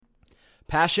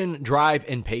Passion, drive,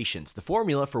 and patience. The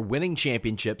formula for winning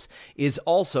championships is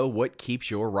also what keeps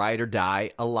your ride or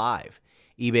die alive.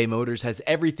 eBay Motors has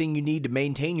everything you need to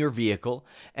maintain your vehicle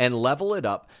and level it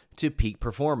up to peak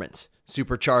performance.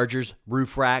 Superchargers,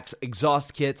 roof racks,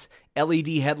 exhaust kits, LED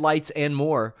headlights, and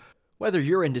more. Whether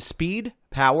you're into speed,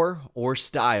 power, or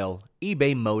style,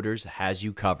 eBay Motors has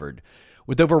you covered.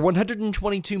 With over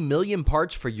 122 million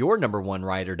parts for your number one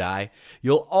ride or die,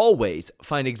 you'll always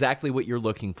find exactly what you're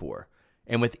looking for.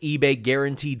 And with eBay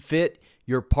Guaranteed Fit,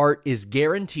 your part is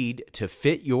guaranteed to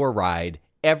fit your ride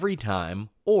every time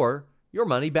or your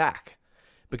money back.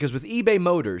 Because with eBay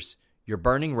Motors, you're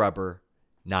burning rubber,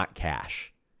 not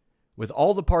cash. With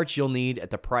all the parts you'll need at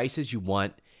the prices you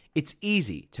want, it's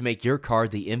easy to make your car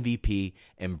the MVP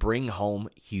and bring home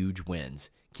huge wins.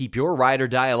 Keep your ride or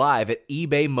die alive at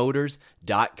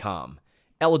ebaymotors.com.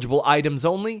 Eligible items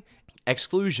only.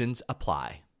 Exclusions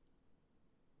apply.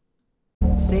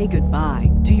 Say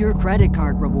goodbye to your credit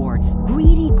card rewards.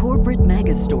 Greedy corporate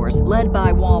mega stores, led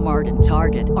by Walmart and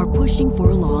Target, are pushing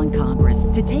for a law in Congress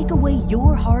to take away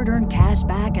your hard-earned cash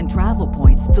back and travel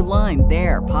points to line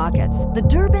their pockets. The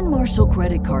Durbin-Marshall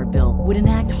credit card bill would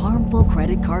enact harmful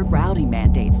credit card routing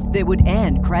mandates that would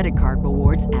end credit card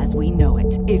rewards as we know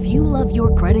it. If you love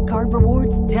your credit card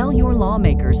rewards, tell your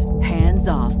lawmakers, hands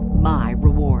off my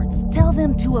rewards. Tell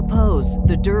them to oppose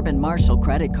the Durbin-Marshall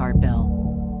credit card bill.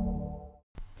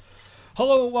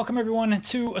 Hello, welcome everyone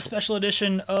to a special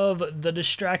edition of The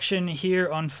Distraction here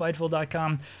on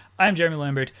Fightful.com. I'm Jeremy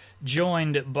Lambert,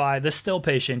 joined by the still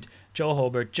patient Joe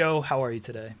Holbert. Joe, how are you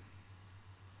today?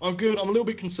 I'm good. I'm a little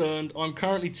bit concerned. I'm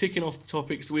currently ticking off the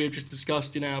topics we have just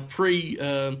discussed in our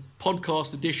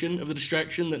pre-podcast edition of The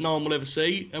Distraction that no one will ever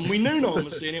see. And we knew no one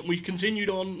was seeing it, and we continued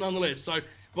on nonetheless. But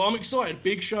I'm excited.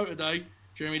 Big show today.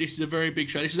 Jeremy, this is a very big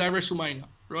show. This is our WrestleMania,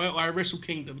 right? Our Wrestle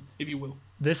Kingdom, if you will.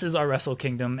 This is our Wrestle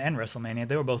Kingdom and WrestleMania.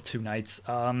 They were both 2 nights.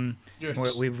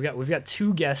 Yes. We've got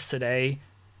 2 guests today.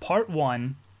 Part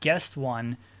 1, guest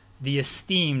 1, the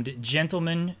esteemed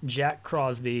gentleman Jack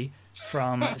Crosby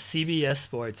from CBS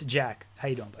Sports. Jack, how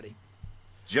you doing, buddy?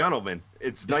 Gentlemen,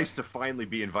 it's nice to finally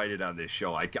be invited on this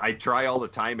show. I try all the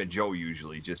time, and Joe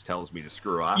usually just tells me to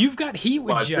screw off. You've got heat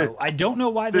with Joe. I don't know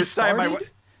why this started,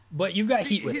 but you've got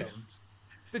heat with him.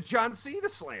 The John Cena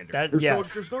slander.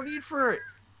 There's no need for it.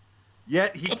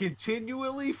 Yet he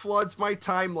continually floods my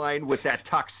timeline with that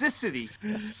toxicity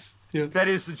that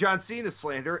is the John Cena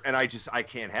slander, and I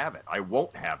can't have it. I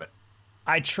won't have it.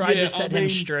 I tried to set him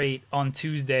straight on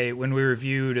Tuesday when we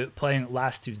reviewed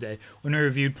last Tuesday when we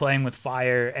reviewed Playing with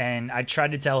Fire, and I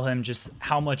tried to tell him just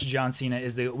how much John Cena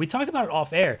is we talked about it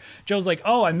off air. Joe's like,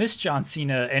 "Oh, I miss John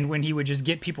Cena," and when he would just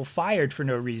get people fired for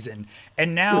no reason,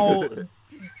 and now.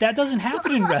 That doesn't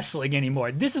happen in wrestling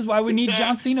anymore. This is why we need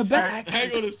John Cena back.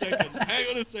 Hang on a second.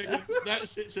 That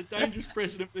sets a dangerous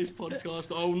precedent for this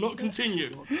podcast. I will not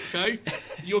continue, okay?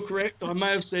 You're correct. I may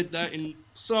have said that in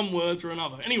some words or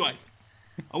another. Anyway,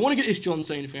 I want to get this John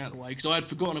Cena thing out of the way because I had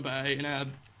forgotten about it in our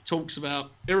talks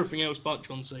about everything else but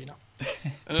John Cena.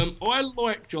 I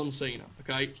like John Cena,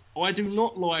 okay? I do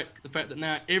not like the fact that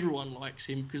now everyone likes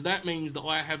him because that means that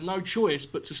I have no choice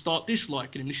but to start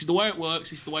disliking him. This is the way it works.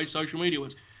 This is the way social media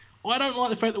works. I don't like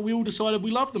the fact that we all decided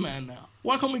we love the man now.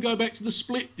 Why can't we go back to the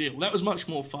split deal? That was much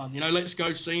more fun. Let's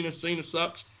go Cena. Cena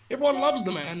sucks. Everyone loves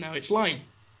the man now. It's lame.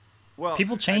 Well,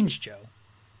 people change, Joe.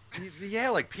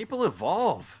 Yeah, people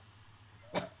evolve.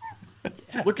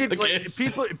 Look at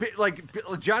people like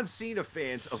John Cena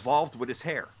fans evolved with his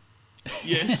hair.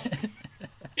 Yes.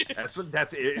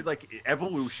 That's it.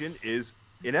 Evolution is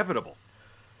inevitable.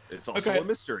 It's also a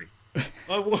mystery.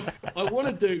 I want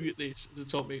to do this as a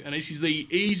topic, and this is the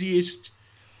easiest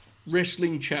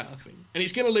wrestling chatter thing, and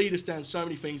it's going to lead us down so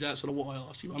many things outside of what I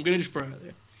asked you. I'm going to just throw it out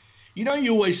there.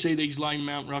 You always see these lame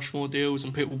Mount Rushmore deals,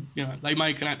 and people, they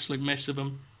make an absolute mess of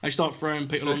them. They start throwing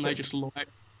people on, they just like.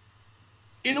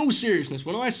 In all seriousness,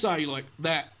 when I say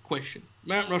that question,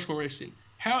 Mount Rushmore wrestling,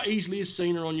 how easily is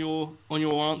Cena on your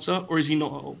answer, or is he not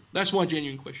at all? That's my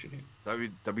genuine question here.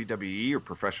 WWE or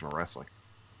professional wrestling?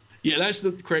 Yeah, that's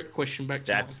the correct question back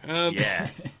to yeah.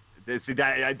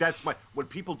 That's my when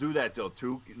people do that though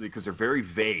too, because they're very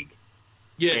vague.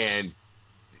 Yes. And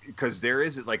because there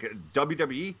is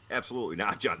WWE, absolutely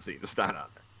not. John Cena's not on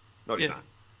there. No, he's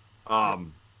not.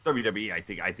 WWE,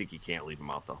 I think you can't leave him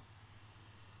out though.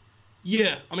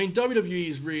 Yeah, I mean WWE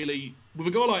is really with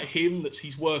a guy like him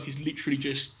his work is literally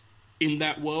just in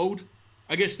that world.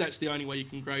 I guess that's the only way you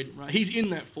can grade him, right? He's in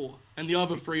that 4, and the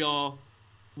other 3 are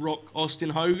Rock, Austin,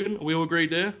 Hogan. Are we all agreed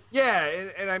there? Yeah,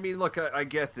 and I mean, look, I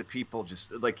get that people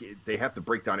just they have to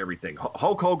break down everything.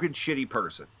 Hulk Hogan, shitty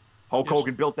person. Hulk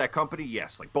Hogan built that company.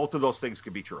 Yes, both of those things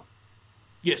could be true.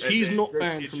 Yes, he's not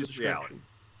banned from destruction.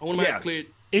 I want to make it clear.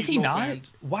 Is he not? Banned.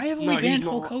 Why haven't we banned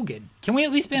Hulk Hogan? Can we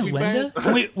at least ban Linda?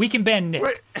 We can ban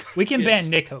Nick. We can ban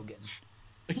Nick Hogan.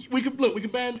 We can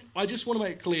ban. I just want to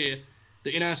make it clear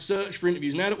that in our search for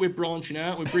interviews, now that we're branching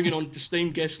out, we're bringing on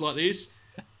esteemed guests like this.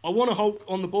 I want a Hulk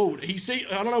on the board.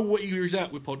 I don't know what he's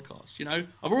at with podcasts. You know,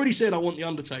 I've already said I want the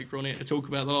Undertaker on here to talk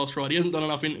about the last ride. He hasn't done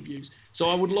enough interviews, so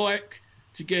I would like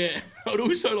to get. I'd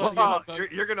also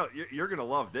like. You're gonna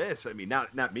love this. I mean,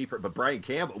 not me, but Brian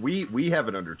Campbell. We have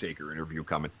an Undertaker interview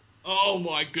coming. Oh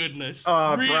my goodness!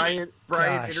 Really?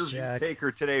 Brian interviewed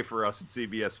Taker today for us at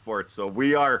CBS Sports, so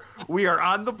we are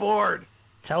on the board.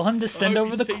 Tell him to send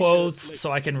over the quotes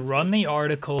so I can run the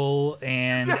article.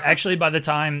 And actually, by the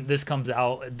time this comes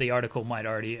out, the article might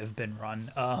already have been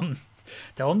run.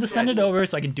 Tell him to send it over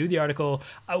so I can do the article.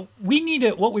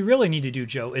 What we really need to do,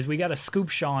 Joe, is we got to scoop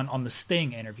Sean on the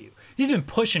Sting interview. He's been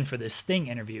pushing for this Sting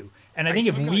interview. And I think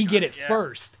if we get it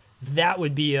first, that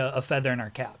would be a feather in our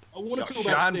cap. I want to talk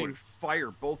about Sting. Sean would fire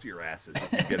both of your asses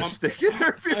if you get a Sting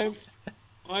interview.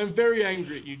 I'm very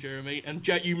angry at you, Jeremy, and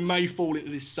Jack, you may fall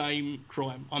into this same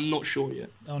crime. I'm not sure yet.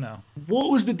 Oh, no. What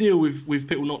was the deal with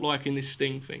people not liking this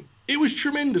Sting thing? It was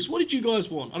tremendous. What did you guys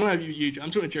want? I don't know if you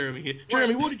I'm talking to Jeremy here.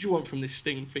 Jeremy, what did you want from this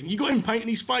Sting thing? You got him painting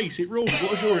his face. It ruled.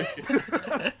 What was your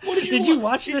issue? What did you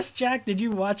watch this, Jack? Did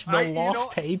you watch the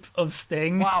lost tape of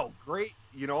Sting? Wow, great.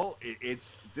 You know,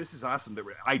 this is awesome.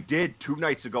 I did 2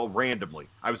 nights ago randomly.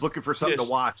 I was looking for something to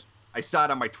watch. I saw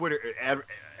it on my Twitter,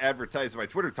 advertised on my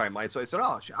Twitter timeline, so I said,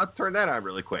 I'll turn that on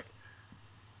really quick.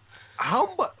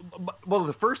 Well,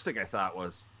 the first thing I thought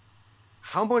was,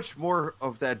 how much more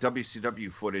of that WCW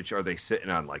footage are they sitting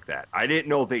on like that? I didn't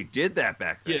know they did that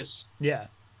back then. Yes. Yeah.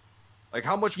 Like,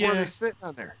 how much more are they sitting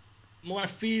on there? My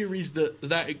fear is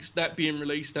that being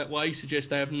released that way suggests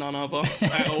they have none other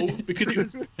at all, because it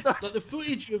was like the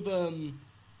footage of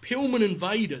Pillman and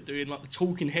Vader doing like the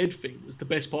talking head thing was the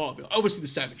best part of it. Obviously the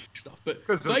Savage stuff, but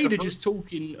Vader just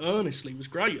talking earnestly was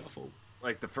great, I thought.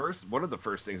 Like one of the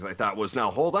first things I thought was, now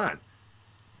hold on.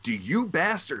 Do you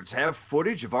bastards have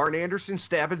footage of Arn Anderson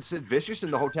stabbing Sid Vicious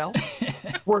in the hotel?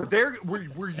 Were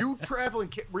you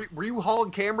traveling? Were you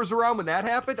hauling cameras around when that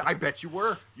happened? I bet you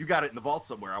were. You got it in the vault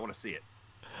somewhere. I want to see it.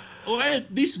 Well,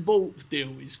 this vault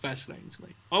deal is fascinating to me.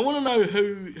 I want to know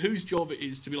whose job it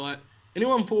is to be like,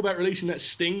 anyone thought about releasing that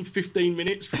Sting 15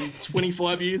 minutes from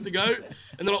 25 years ago?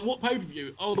 And they're like, what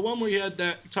pay-per-view? Oh, the one where he had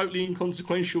that totally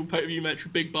inconsequential pay-per-view match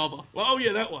with Big Bubba. Well, oh,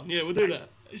 yeah, that one. Yeah, we'll do that.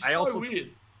 It's so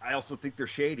weird. I also think they're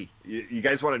shady. You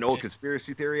guys want to know a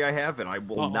conspiracy theory I have? And I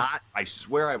will not. I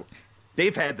swear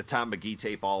they've had the Tom McGee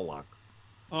tape all along.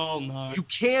 Oh, no. You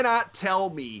cannot tell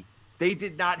me they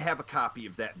did not have a copy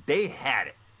of that. They had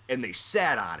it, and they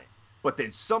sat on it. But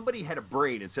then somebody had a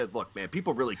brain and said, look, man,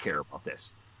 people really care about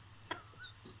this.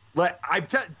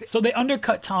 So they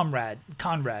undercut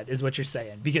Conrad is what you're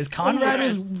saying, because Conrad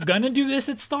is gonna do this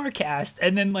at StarCast,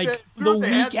 and then the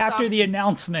week after the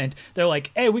announcement, they're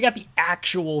like, "Hey, we got the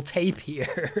actual tape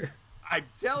here." I'm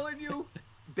telling you,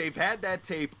 they've had that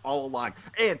tape all along,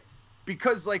 and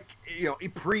because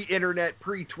pre-internet,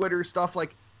 pre-Twitter stuff,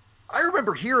 I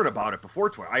remember hearing about it before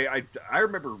Twitter. I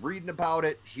remember reading about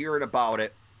it, hearing about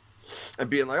it, and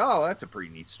being like, oh, that's a pretty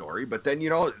neat story. But then,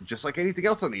 just like anything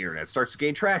else on the internet, it starts to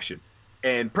gain traction.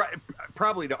 And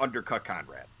probably to undercut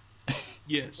Conrad.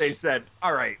 Yes. They said,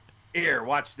 all right, here,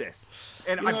 watch this.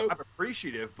 And I'm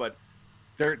appreciative, but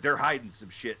they're hiding some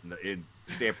shit in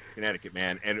Stamford, Connecticut,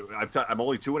 man. And I'm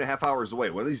only 2.5 hours away.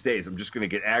 One of these days, I'm just going to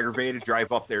get aggravated,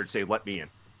 drive up there and say, let me in.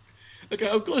 Okay,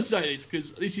 I've got to say this,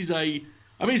 because this is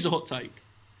it's a hot take.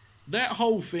 That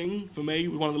whole thing, for me,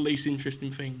 was one of the least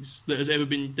interesting things that has ever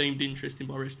been deemed interesting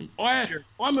by wrestling.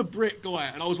 I'm a Bret guy,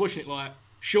 and I was watching it like,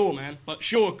 sure, man. Like,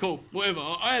 sure, cool, whatever.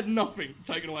 I had nothing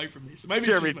taken away from this. Maybe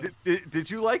Jeremy, did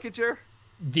you like it, Jer?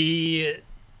 The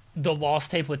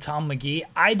lost tape with Tom McGee,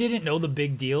 I didn't know the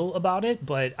big deal about it,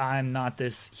 but I'm not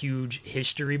this huge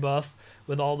history buff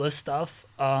with all this stuff.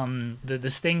 The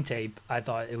Sting tape, I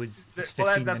thought it was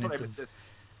 15 minutes of...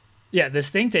 Yeah, the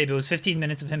Sting tape, it was 15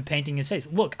 minutes of him painting his face.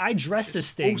 Look, I dressed as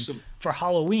Sting for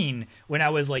Halloween when I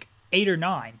was 8 or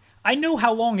 9. I know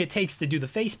how long it takes to do the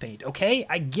face paint, okay?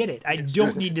 I get it. I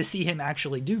don't need to see him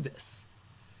actually do this.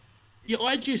 Yeah,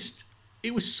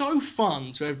 it was so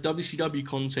fun to have WCW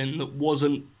content that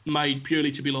wasn't made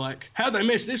purely to be like, how'd they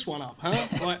mess this one up,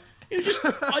 huh?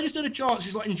 I just had a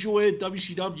chance to enjoy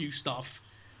WCW stuff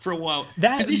for a while.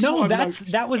 That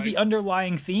was the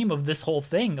underlying theme of this whole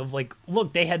thing of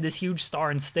look, they had this huge star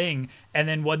in Sting, and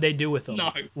then what'd they do with him?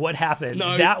 No. What happened?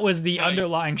 No. That was the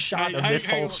underlying shot of this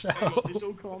whole show. Let's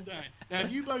all calm down. Now,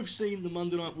 have you both seen the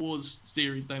Monday Night Wars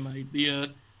series they made? The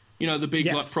the big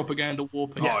like propaganda war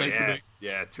piece they produced.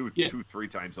 Yeah, two, 3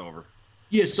 times over.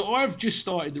 Yeah, so I've just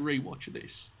started the rewatch of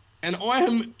this, and I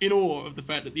am in awe of the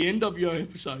fact that the NWO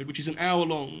episode, which is an hour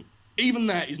long, even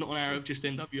that is not an hour of just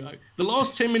NWO. The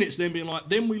last 10 minutes then being like,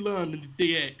 then we learned in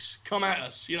the DX, come at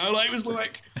us, like it was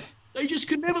like, they just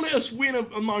could never let us win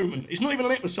a moment. It's not even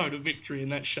an episode of victory in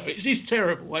that show. It's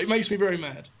terrible. Like, it makes me very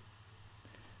mad.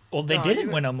 Well, they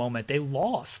didn't win a moment. They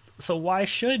lost. So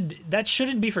that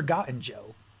shouldn't be forgotten,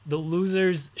 Joe. The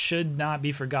losers should not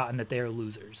be forgotten that they are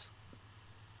losers.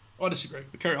 I disagree,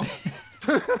 but carry on.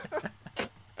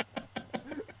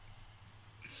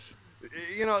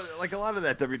 Like a lot of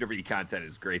that WWE content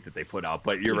is great that they put out,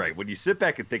 but you're right. When you sit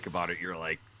back and think about it, you're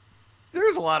like,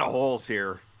 there's a lot of holes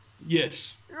here.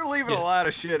 Yes. You're leaving a lot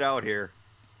of shit out here.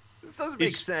 This doesn't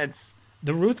make sense.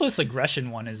 The ruthless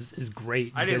aggression one is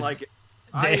great. I didn't like it.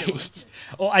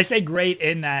 Well, I say great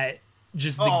in that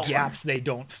just the gaps they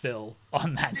don't fill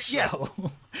on that show.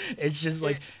 Yes. It's just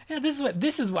like,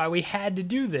 this is why we had to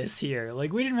do this here.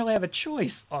 Like, we didn't really have a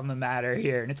choice on the matter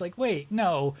here. And it's like, wait,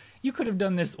 no, you could have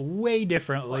done this way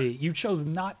differently. You chose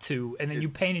not to, and then you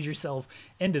painted yourself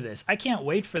into this. I can't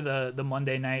wait for the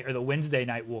Monday night or the Wednesday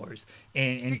night wars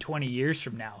in 20 years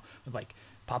from now. With like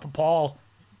Papa Paul,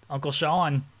 Uncle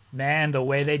Sean. Man, the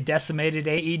way they decimated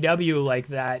AEW like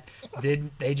that,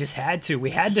 they just had to.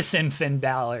 We had to send Finn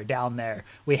Balor down there.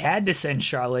 We had to send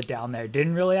Charlotte down there.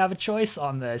 Didn't really have a choice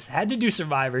on this. Had to do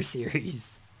Survivor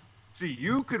Series. See,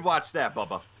 you could watch that,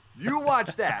 Bubba. You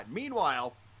watch that.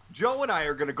 Meanwhile, Joe and I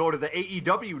are going to go to the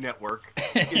AEW network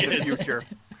in the future,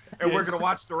 and we're going to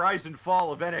watch the rise and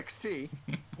fall of NXT.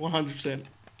 100%.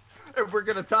 And we're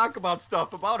going to talk about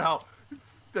stuff about how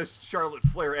the Charlotte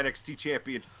Flair NXT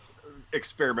champion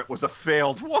experiment was a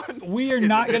failed one. We are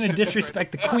not going to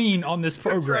disrespect the queen on this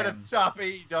program. We're trying to top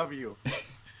AEW.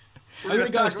 We're going to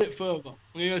go a step further.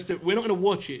 We're not going to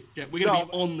watch it, Jack. We're going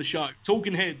to be on the show,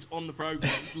 talking heads on the program,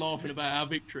 laughing about our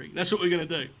victory. That's what we're going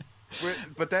to do.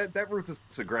 But that ruthless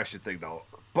aggression thing, though.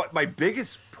 But my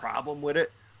biggest problem with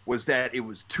it was that it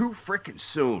was too freaking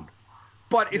soon.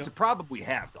 But it's a problem we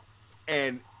have, though.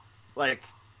 And like,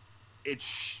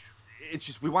 it's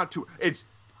just we want to. It's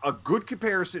a good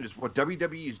comparison is what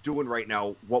WWE is doing right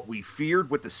now, what we feared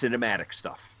with the cinematic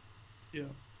stuff. Yeah.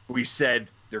 We said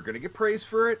they're going to get praise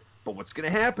for it, but what's going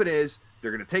to happen is they're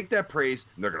going to take that praise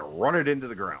and they're going to run it into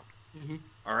the ground. Mm-hmm.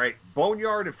 All right.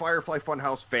 Boneyard and Firefly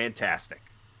Funhouse, fantastic.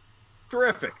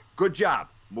 Terrific. Good job.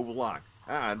 Move along.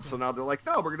 And so now they're like,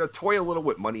 no, we're going to toy a little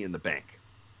with Money in the Bank.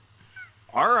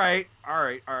 All right.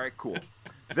 Cool.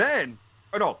 Then,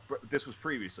 this was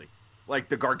previously. Like,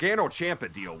 the Gargano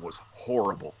Ciampa deal was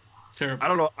horrible. Terrible. I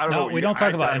don't know. No, we don't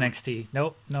talk about NXT.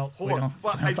 Nope. We don't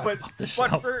talk about the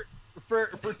show.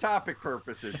 But for topic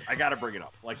purposes, I got to bring it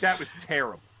up. Like, that was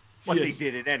terrible. But they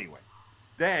did it anyway.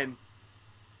 Then,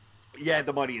 you had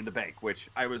the Money in the Bank, which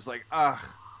I was like, all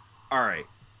right.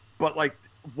 But, like,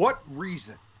 what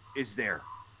reason is there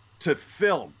to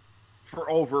film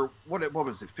for over, what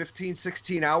was it, 15,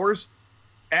 16 hours?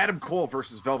 Adam Cole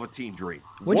versus Velveteen Dream.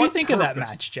 What'd you think of that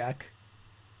match, Jack?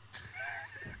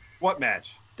 What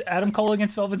match? Adam Cole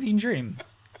against Velveteen Dream.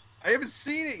 I haven't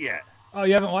seen it yet. Oh,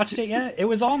 you haven't watched it yet? It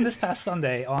was on this past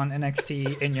Sunday on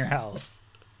NXT in your house.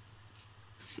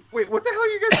 Wait, what the hell are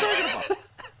you guys talking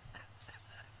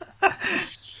about?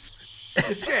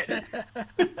 Shit.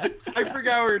 I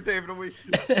forgot we were taping a week.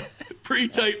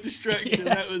 Pre-tape distraction.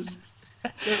 That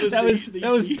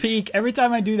was peak. Every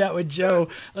time I do that with Joe,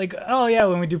 like, oh yeah,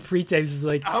 when we do pre-tapes, it's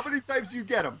like, how many times do you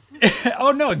get them?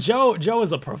 Oh no, Joe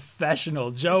is a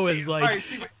professional. Joe is like, right,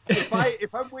 see,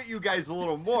 if I'm with you guys a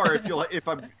little more,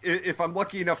 if I'm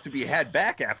lucky enough to be had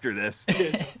back after this,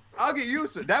 I'll get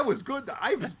used to it. That was good.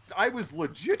 I was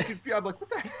legit confused. I'm like, what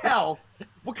the hell?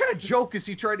 What kind of joke is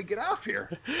he trying to get off here?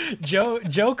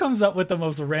 Joe comes up with the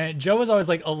most rant. Joe is always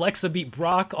like, Alexa beat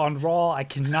Brock on Raw. I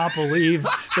cannot believe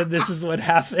that this is what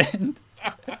happened.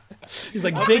 He's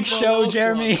like, big show,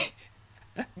 Jeremy.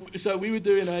 So we were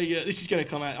doing this is going to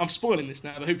come out. I'm spoiling this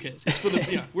now, but who cares? It's for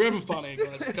the, we're having fun here,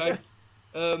 guys, okay?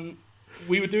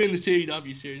 We were doing the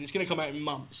CEW series, and it's going to come out in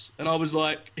months. And I was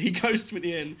like, he goes to me at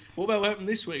the end, what about what happened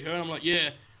this week? And I'm like,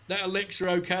 yeah. That Alexa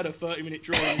Okada 30-minute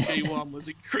draw in G1 was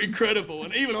incredible,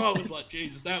 and even I was like,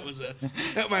 Jesus, that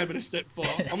may have been a step far.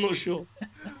 I'm not sure.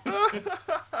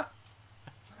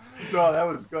 No, that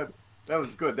was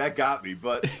good. That got me,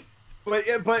 but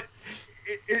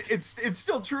it's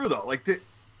still true though. Like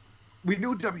we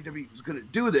knew WWE was going to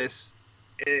do this,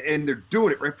 and they're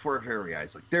doing it right before our very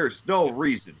eyes. Like there's no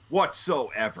reason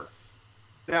whatsoever.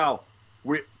 Now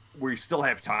we still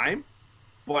have time,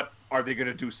 but. Are they going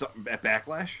to do something at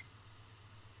Backlash?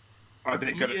 Are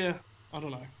they going to? Yeah, I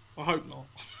don't know. I hope not.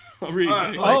 I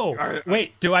really do.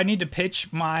 Wait, do I need to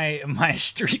pitch my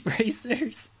street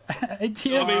racers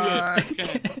idea? I mean,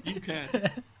 look, you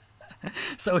can.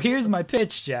 So here's my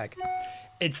pitch, Jack.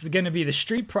 It's going to be the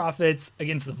Street Profits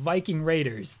against the Viking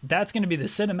Raiders. That's going to be the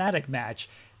cinematic match,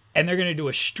 and they're going to do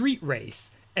a street race,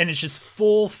 and it's just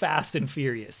full Fast and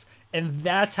Furious. And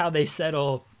that's how they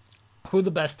settle who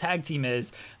the best tag team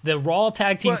is. The Raw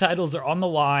tag team titles are on the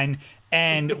line,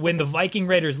 and when the Viking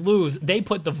Raiders lose, they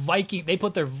put their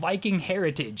Viking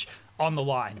heritage on the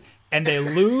line, and they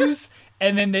lose.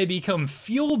 And then they become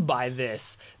fueled by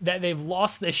this, that they've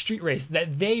lost their street race,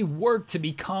 that they work to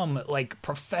become like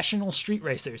professional street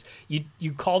racers. You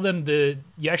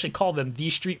actually call them the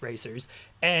street racers,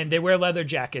 and they wear leather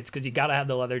jackets because you gotta have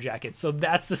the leather jackets. So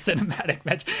that's the cinematic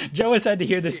match. Joe has had to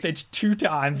hear this pitch 2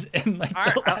 times in like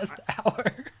the last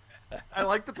hour. I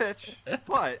like the pitch,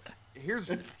 but here's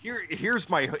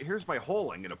my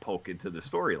hole I'm gonna poke into the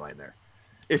storyline there.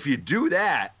 If you do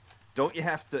that, don't you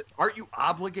have to? Aren't you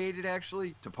obligated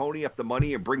actually to pony up the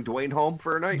money and bring Dwayne home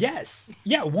for a night? Yes,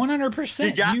 yeah,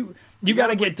 100%. You got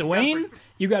to get Dwayne.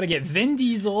 You got to get Vin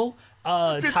Diesel,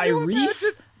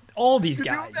 Tyrese, all these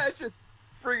guys. Could you imagine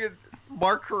friggin'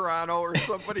 Mark Carano or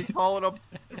somebody calling up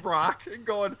Brock and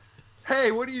going,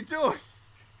 "Hey, what are you doing?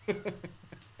 We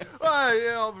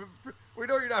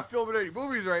know you're not filming any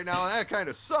movies right now, and that kind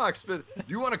of sucks. But do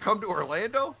you want to come to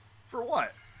Orlando for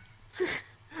what?"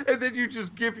 And then you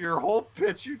just give your whole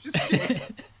pitch. You just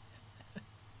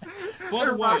By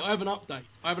the way, I have an update.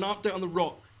 I have an update on The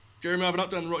Rock. Jeremy, I have an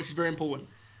update on The Rock. This is very important.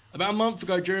 About a month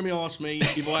ago, Jeremy asked me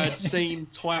if I had seen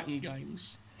Titan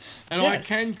Games. And yes.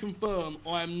 I can confirm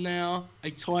I am now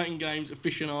a Titan Games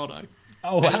aficionado.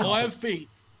 Oh, wow. And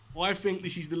I think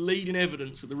this is the leading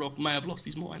evidence that The Rock may have lost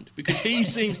his mind. Because he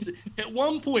seems to... At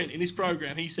one point in this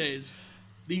program, he says,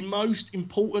 the most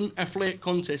important athletic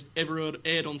contest ever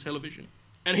aired on television.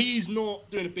 And he's not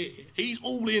doing a bit here. He's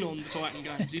all in on the Titan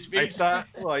Games. I thought,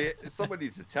 somebody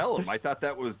needs to tell him. I thought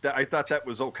that was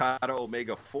Okada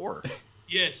Omega 4.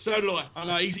 Yes, so did I. I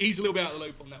know he's a little bit out of the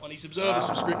loop on that one. He's observed a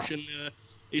subscription.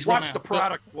 He's watch the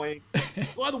product, Dwayne.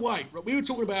 By the way, we were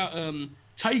talking about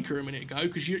Taker a minute ago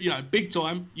because you know, big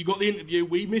time. You got the interview.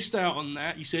 We missed out on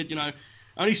that. You said,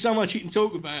 only so much you can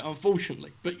talk about,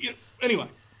 unfortunately. But anyway.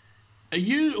 Are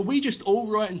we just all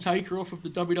writing Taker off of the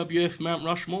WWF Mount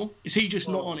Rushmore? Is he just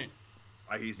not on it?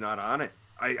 He's not on it.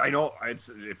 I know.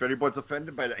 If anyone's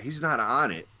offended by that, he's not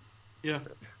on it. Yeah.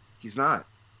 He's not.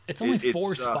 It's only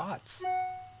 4 spots.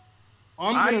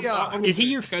 Is he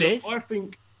your 5th? I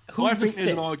think there's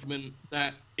an argument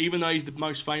that even though he's the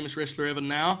most famous wrestler ever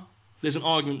now, there's an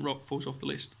argument Rock falls off the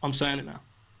list. I'm saying it now.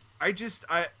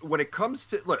 When it comes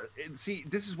to... Look, see,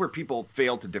 this is where people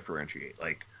fail to differentiate.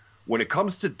 Like, when it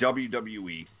comes to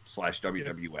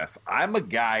WWE/WWF, I'm a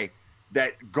guy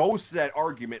that goes to that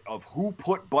argument of who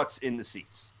put butts in the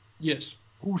seats. Yes.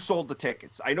 Who sold the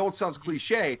tickets. I know it sounds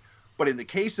cliche, but in the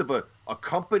case of a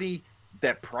company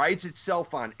that prides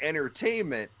itself on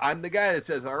entertainment, I'm the guy that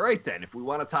says, all right, then, if we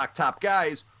want to talk top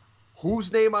guys,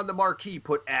 whose name on the marquee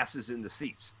put asses in the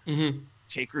seats? Mm-hmm.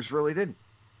 Taker's really didn't.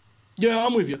 Yeah,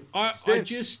 I'm with you. I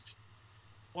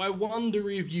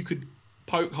wonder if you could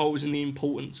poke holes in the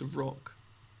importance of Rock.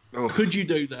 Oh. Could you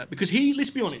do that? Because let's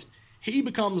be honest, he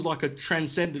becomes like a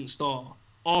transcendent star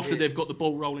after they've got the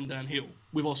ball rolling downhill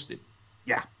with Austin.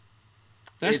 Yeah.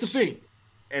 That's the thing.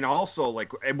 And also,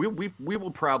 and we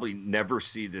will probably never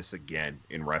see this again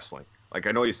in wrestling. Like,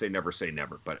 I know you say never,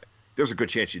 but there's a good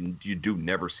chance you do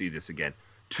never see this again.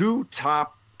 2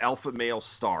 top alpha male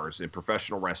stars in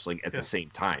professional wrestling at the same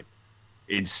time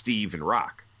in Steve and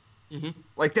Rock. Mm-hmm.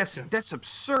 Like, that's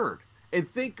absurd. And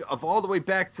think of all the way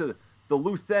back to the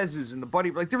Lou Theszes and the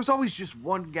Buddy. Like, there was always just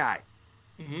one guy.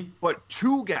 Mm-hmm. But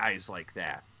 2 guys like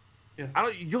that,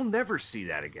 you'll never see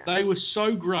that again. They were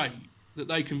so great that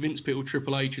they convinced people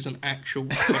Triple H is an actual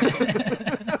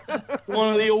one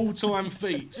of the all-time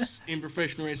feats in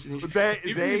professional wrestling. They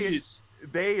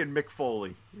and Mick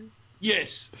Foley.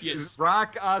 Yes.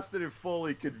 Rock, Austin, and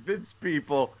Foley convinced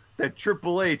people that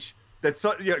Triple H...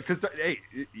 because hey,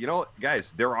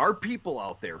 guys, there are people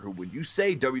out there who, when you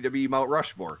say WWE Mount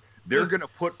Rushmore, they're gonna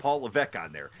put Paul Levesque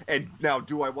on there. And now,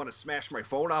 do I want to smash my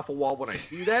phone off a wall when I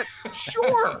see that?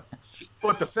 Sure,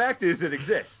 but the fact is, it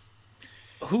exists.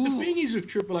 The thing is with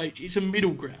Triple H, it's a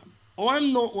middle ground.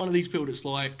 I'm not one of these people that's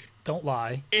like, don't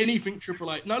lie, anything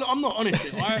Triple H. No, I'm not.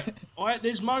 Honestly,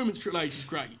 there's moments Triple H is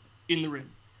great in the ring.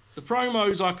 The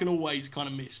promos I can always kind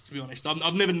of miss. To be honest,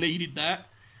 I've never needed that.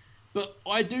 But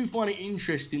I do find it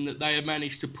interesting that they have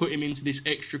managed to put him into this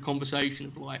extra conversation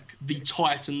of like the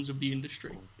titans of the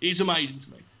industry. It's amazing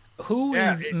to me. Who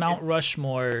is Mount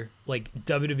Rushmore, like,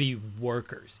 WWE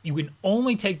workers? You can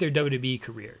only take their WWE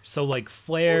career. So, like,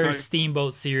 Flair's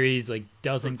Steamboat series, like,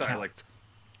 doesn't count. Like,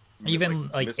 even,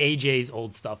 like AJ's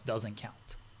old stuff doesn't count.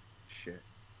 Shit.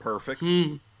 Perfect.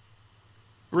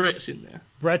 Brett's in there.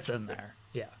 Brett's in there,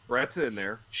 yeah. Brett's in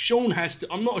there. Sean has to...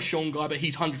 I'm not a Sean guy, but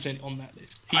he's 100% on that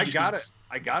list. I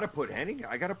gotta put Hennig.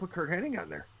 I gotta put Kurt Hennig on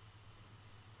there.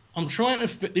 I'm trying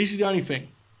to... This is the only thing.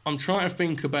 I'm trying to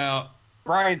think about...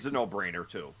 Brian's a no-brainer,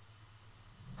 too.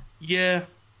 Yeah.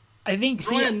 I think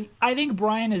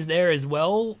Brian is there as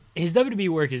well. His WWE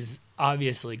work is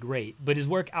obviously great, but his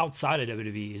work outside of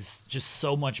WWE is just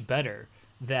so much better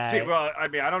that... well, I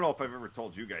mean, I don't know if I've ever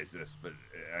told you guys this, but,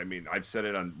 I mean, I've said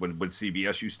it on when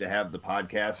CBS used to have the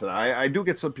podcast, and I do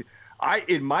get some...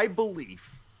 in my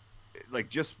belief, like,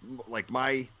 just like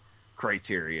my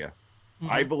criteria,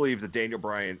 I believe that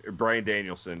Bryan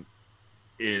Danielson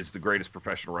is the greatest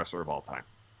professional wrestler of all time.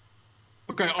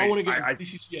 Okay, I want to get...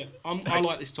 I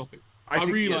like this topic. I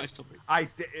really like this topic.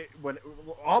 When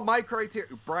all my criteria,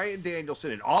 Bryan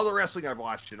Danielson and all the wrestling I've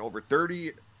watched in over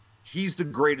 30, he's the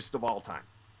greatest of all time.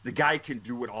 The guy can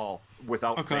do it all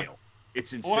without fail.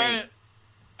 It's insane.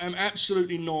 I'm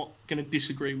absolutely not going to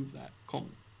disagree with that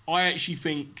comment. I actually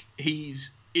think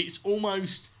it's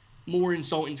almost more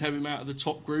insulting to have him out of the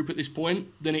top group at this point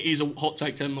than it is a hot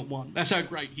take to have him at one. That's how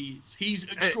great he is. He's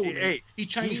extraordinary. He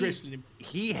changed wrestling.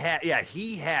 He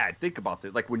had, think about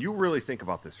this. Like, when you really think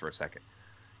about this for a second,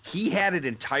 he had an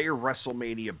entire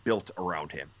WrestleMania built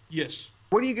around him. Yes.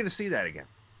 When are you going to see that again?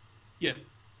 Yeah.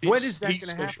 When is that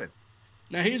going to happen?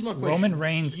 Now, here's my question. Roman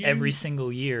Reigns every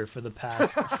single year for the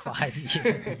past 5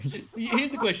 years. Here's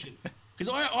the question.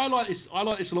 Because I like this. I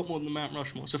like this a lot more than the Mount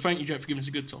Rushmore. So thank you, Jack, for giving us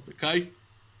a good topic, okay?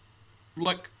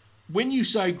 Like, when you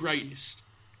say greatest,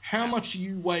 how much are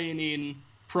you weighing in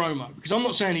promo? Because I'm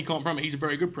not saying he can't promo. He's a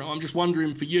very good promo. I'm just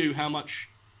wondering for you how much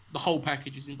the whole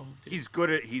package is involved in. He's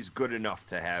good enough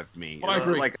to have me. I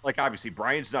agree. Like obviously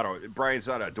Brian's not a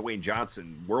Dwayne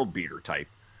Johnson world beater type.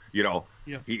 You know,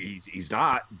 he's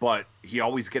not, but he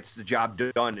always gets the job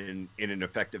done in an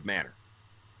effective manner.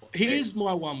 Here's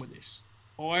my one with this.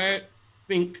 I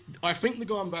think the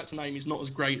guy I'm about to name is not as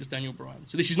great as Daniel Bryan.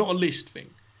 So this is not a list thing.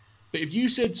 But if you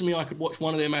said to me I could watch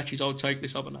one of their matches, I would take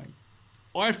this other name.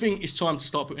 I think it's time to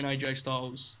start putting AJ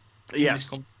Styles in this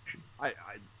competition.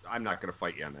 I'm not going to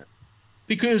fight you on that.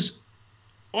 Because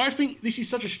I think this is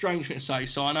such a strange thing to say,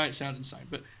 so I know it sounds insane,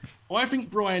 but I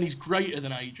think Bryan is greater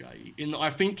than AJ in that I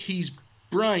think he's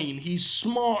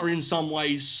smarter in some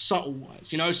ways,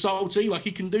 subtle-wise. You know, subtlety, like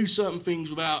he can do certain things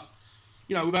without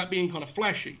being kind of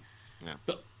flashy. Yeah.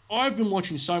 But I've been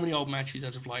watching so many old matches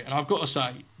as of late, and I've got to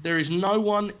say, there is no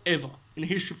one ever in the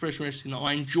history of professional wrestling that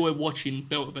I enjoy watching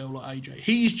bell to bell like AJ.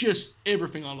 He's just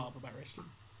everything I love about wrestling.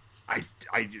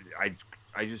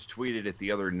 I just tweeted it the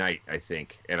other night, I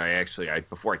think, and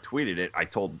before I tweeted it, I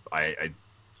told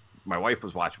my wife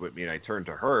was watching with me, and I turned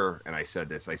to her and I said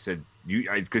this. I said,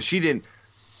 because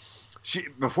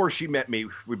before she met me,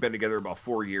 we've been together about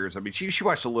 4 years. I mean, she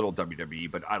watched a little WWE,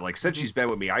 but since she's been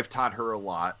with me, I've taught her a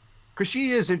lot. Because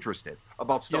she is interested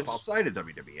about stuff outside of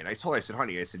WWE. And I told her, I said,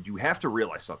 honey, you have to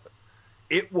realize something.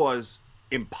 It was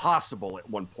impossible at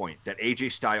one point that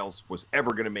AJ Styles was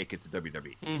ever going to make it to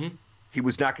WWE. Mm-hmm. He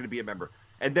was not going to be a member.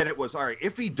 And then it was, all right,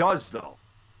 if he does, though,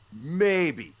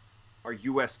 maybe our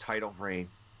U.S. title reign,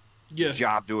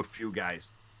 job to a few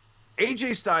guys.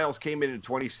 AJ Styles came in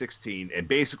 2016 and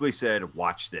basically said,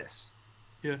 watch this.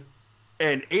 Yeah.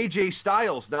 And AJ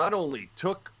Styles not only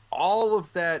took all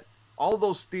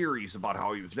those theories about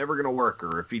how he was never going to work,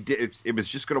 or if he did, it was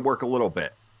just going to work a little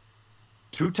bit.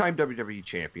 2-time WWE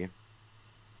champion.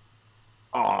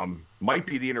 Might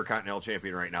be the Intercontinental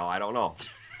champion right now. I don't know.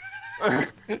 But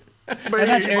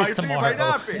he might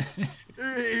not be.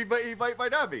 He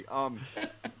might not be.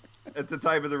 At the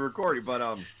time of the recording,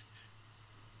 but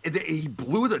he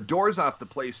blew the doors off the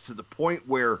place to the point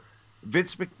where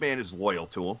Vince McMahon is loyal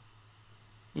to him.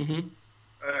 Mm-hmm.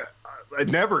 I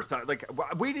never thought,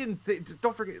 we didn't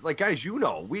don't forget, guys,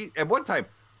 at one time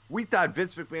we thought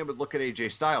Vince McMahon would look at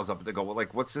AJ Styles up and they go, well,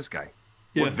 what's this guy?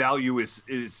 Yeah. What value is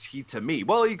he to me?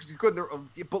 Well, he couldn't,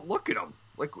 but look at him.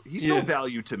 He's no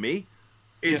value to me.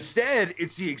 Instead,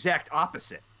 it's the exact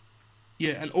opposite.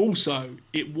 Yeah, and also,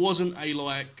 it wasn't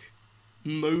a,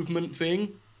 movement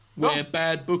thing where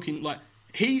bad booking,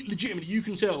 he legitimately, you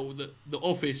can tell that the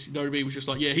office in WWE was just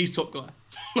he's top guy.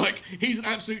 He's an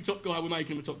absolute top guy. We're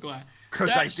making him a top guy.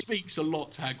 That speaks a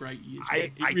lot to how great he is.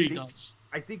 It really does.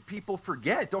 I think people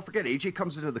forget. Don't forget, AJ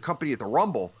comes into the company at the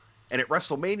Rumble, and at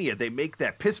WrestleMania, they make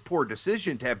that piss poor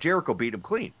decision to have Jericho beat him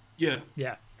clean. Yeah.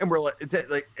 Yeah. And we're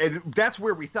and that's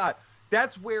where we thought,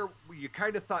 that's where you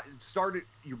kind of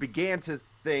you began to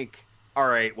think, all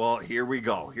right, well, here we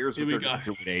go. Here's what they're going to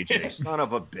do with AJ. Son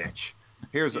of a bitch.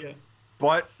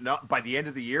 But not, by the end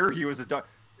of the year, he was a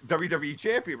WWE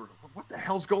champion. What the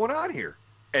hell's going on here?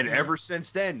 And ever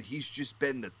since then, he's just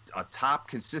been a top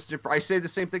consistent. I say the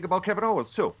same thing about Kevin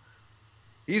Owens too.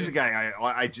 He's a guy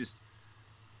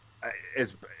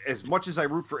as much as I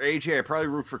root for AJ, I probably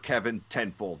root for Kevin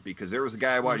tenfold, because there was a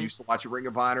guy I used to watch at Ring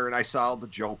of Honor, and I saw all the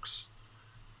jokes.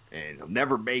 And he'll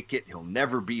never make it. He'll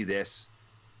never be this.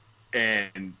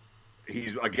 And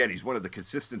he's one of the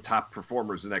consistent top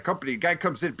performers in that company. The guy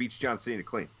comes in, beats John Cena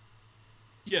clean.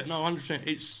 Yeah, no,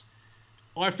 100%.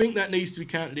 I think that needs to be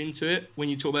counted into it when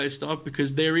you talk about this stuff,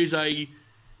 because there is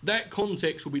that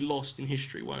context will be lost in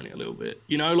history, won't it, a little bit?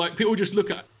 You know, like, people just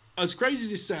look at, as crazy as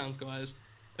this sounds, guys,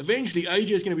 eventually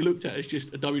AJ is going to be looked at as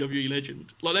just a WWE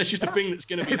legend. Like, that's just a thing that's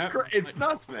going to be happening. It's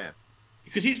nuts, man.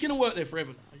 Because he's going to work there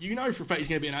forever now. You know for a fact he's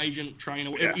going to be an agent,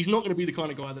 trainer, whatever. Yeah. He's not going to be the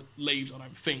kind of guy that leaves, I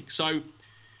don't think. So,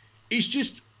 it's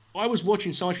just, I was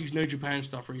watching Sashi's New Japan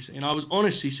stuff recently, and I was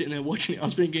honestly sitting there watching it. I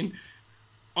was thinking,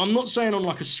 I'm not saying on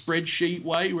like a spreadsheet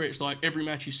way where it's like every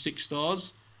match is 6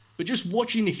 stars, but just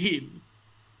watching him,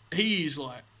 he is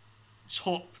like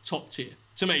top tier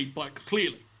to me, like,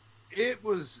 clearly. It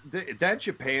was that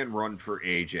Japan run for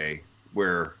AJ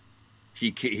where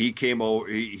he came over,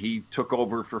 he took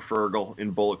over for Fergal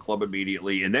in Bullet Club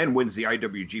immediately, and then wins the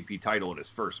IWGP title in his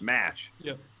first match.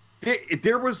 Yeah,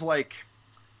 there was like,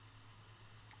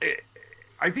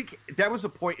 I think that was a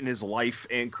point in his life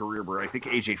and career where I think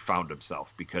AJ found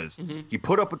himself, because he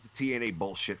put up with the TNA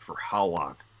bullshit for how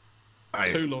long?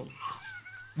 Too long.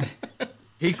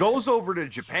 He goes over to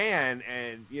Japan,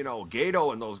 and, you know,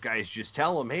 Gato and those guys just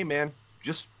tell him, hey, man,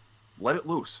 just let it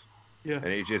loose. Yeah. And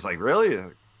AJ's like, really?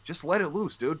 Just let it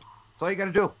loose, dude. That's all you got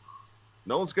to do.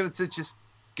 No one's going to just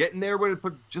get in there with it,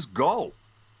 but just go.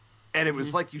 And it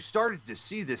was like you started to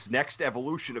see this next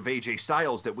evolution of AJ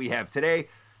Styles that we have today,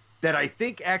 that I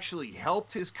think actually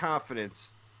helped his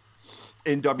confidence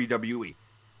in WWE.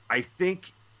 I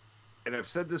think, and I've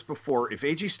said this before, if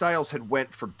AJ Styles had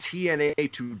went from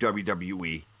TNA to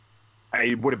WWE,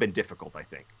 it would have been difficult, I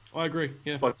think. I agree,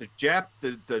 yeah. But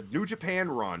the New Japan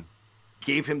run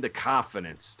gave him the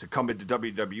confidence to come into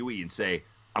WWE and say,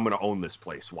 I'm going to own this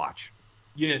place, watch.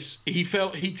 Yes, he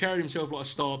carried himself like a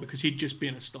star because he'd just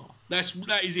been a star. That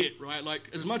is it, right? Like,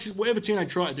 as much as whatever TNA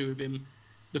tried to do with him,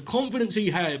 the confidence he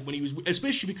had when he was,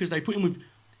 especially because they put him with,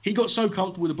 he got so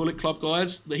comfortable with the Bullet Club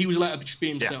guys that he was allowed to just be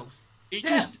himself.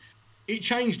 Yeah. It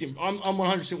changed him. I'm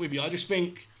 100% with you.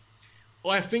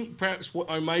 I think perhaps what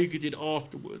Omega did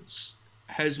afterwards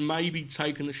has maybe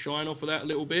taken the shine off of that a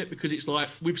little bit, because it's like,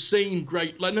 we've seen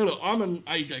great, like, no, look, I'm an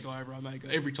AJ guy over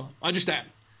Omega every time. I just am.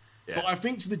 Yeah. But I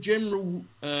think to the general,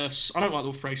 I don't like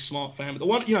the phrase smart fan, but the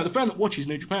one, the fan that watches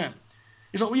New Japan,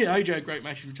 it's like, well, yeah, AJ had great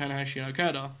matches with Tanahashi and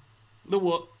Okada. Look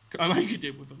what Omega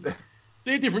did with them.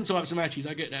 They're different types of matches,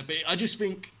 I get that, but I just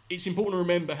think it's important to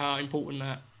remember how important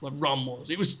that run was.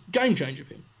 It was game changer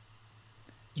for him.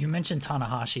 You mentioned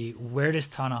Tanahashi. Where does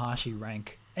Tanahashi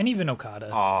rank, and even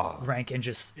Okada, rank in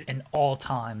just an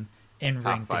all-time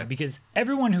in-ring thing? Because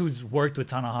everyone who's worked with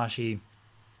Tanahashi,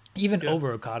 even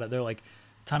over Okada, they're like,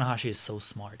 Tanahashi is so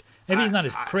smart. Maybe he's not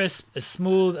as crisp, as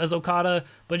smooth as Okada,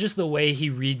 but just the way he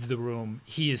reads the room,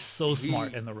 he is so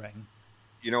smart in the ring.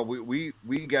 You know, we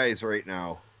guys right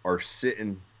now are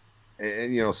sitting,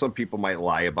 and some people might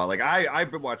lie about, like,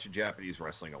 I've been watching Japanese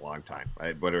wrestling a long time,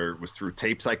 whether it was through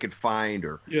tapes I could find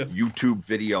or YouTube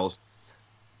videos.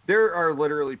 There are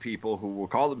literally people who will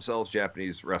call themselves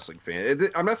Japanese wrestling fans.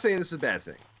 I'm not saying this is a bad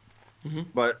thing,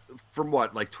 but from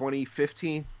like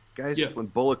 2015, guys, when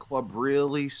Bullet Club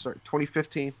really started,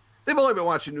 2015, they've only been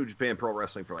watching New Japan Pro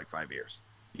Wrestling for like 5 years.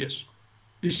 Yes.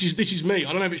 This is me.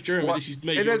 I don't know if it's Jeremy. This is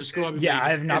me. You're describing me. I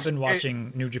have not been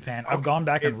watching New Japan. I've gone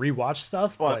back and rewatched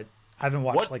stuff, but I haven't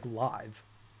watched live.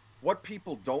 What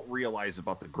people don't realize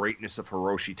about the greatness of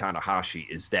Hiroshi Tanahashi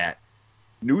is that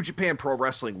New Japan Pro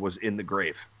Wrestling was in the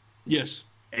grave. Yes.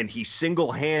 And he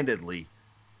single-handedly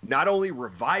not only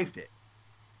revived it,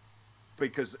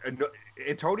 because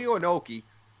Antonio Inoki,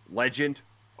 legend,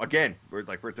 again, we're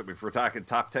talking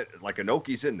top 10, like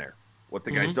Inoki's in there, what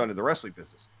the guy's done in the wrestling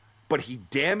business. But he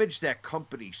damaged that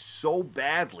company so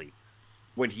badly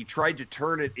when he tried to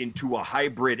turn it into a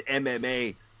hybrid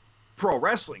MMA pro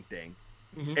wrestling thing,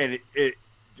 and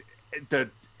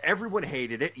everyone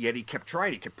hated it, yet he kept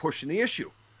trying. He kept pushing the issue.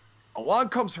 Along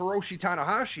comes Hiroshi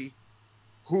Tanahashi,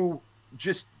 who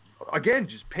just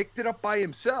picked it up by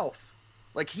himself.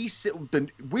 Like,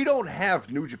 we don't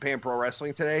have New Japan Pro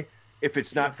Wrestling today if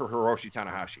it's not for Hiroshi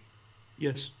Tanahashi.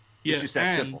 Yes. It's just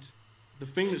that simple. the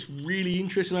thing that's really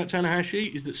interesting about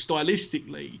Tanahashi is that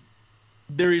stylistically,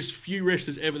 there is few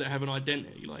wrestlers ever that have an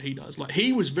identity like he does. Like,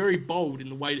 he was very bold in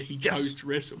the way that he chose to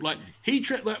wrestle. Like,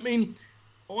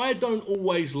 I don't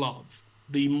always love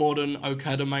the modern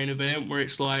Okada main event where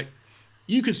it's like,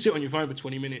 you could sit on your phone for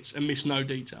 20 minutes and miss no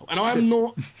detail. And I'm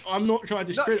not trying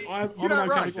to discredit. I'm an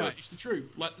Okada guy. It's the truth.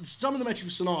 Like, some of the matches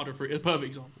with Sonata are a perfect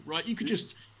example, right? You could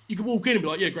walk in and be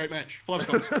like, yeah, great match, 5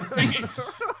 stars.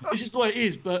 It's just the way it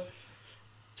is. But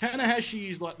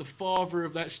Tanahashi is like the father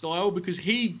of that style because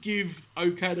he give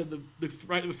Okada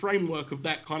the framework of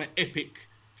that kind of epic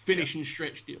finish and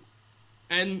stretch deal.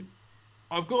 And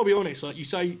I've got to be honest, like you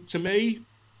say, to me,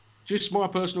 just my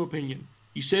personal opinion,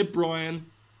 you said Brian,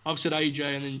 I've said AJ,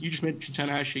 and then you just mentioned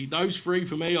Tanahashi. Those three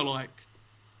for me are like,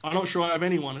 I'm not sure I have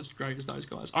anyone as great as those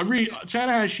guys.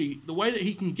 Tanahashi, the way that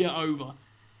he can get over,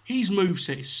 his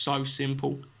moveset is so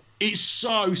simple. It's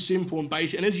so simple and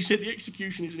basic. And as you said, the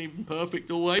execution isn't even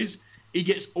perfect always. He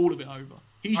gets all of it over.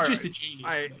 He's just a genius.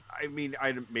 I mean,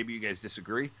 maybe you guys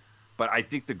disagree, but I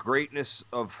think the greatness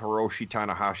of Hiroshi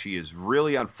Tanahashi is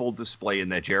really on full display in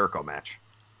that Jericho match.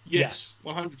 Yes,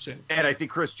 100%. And I think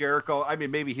Chris Jericho, I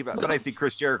mean, maybe but I think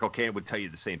Chris Jericho would tell you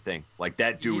the same thing. Like,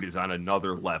 that dude is on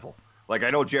another level. Like, I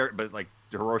know but like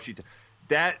Hiroshi,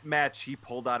 that match he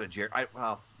pulled out of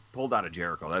Jericho. Pulled out of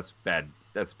Jericho. That's bad.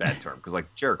 That's bad term because like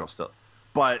Jericho still,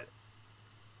 but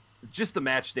just the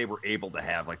match they were able to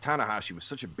have. Like, Tanahashi was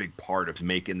such a big part of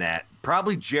making that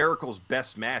probably Jericho's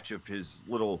best match of his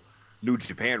little New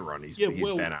Japan run he's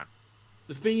been on.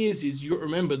 The thing is you got to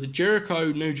remember the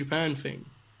Jericho New Japan thing.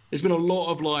 There's been a lot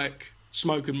of like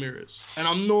smoke and mirrors, and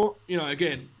I'm not,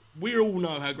 again, we all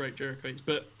know how great Jericho is,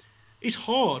 but it's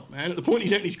hard, man. At the point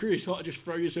he's at in his career, it's hard to just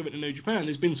throw yourself into New Japan.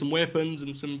 There's been some weapons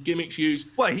and some gimmicks used.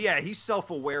 Well, yeah, he's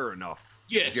self-aware enough,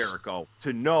 Jericho,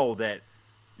 to know that,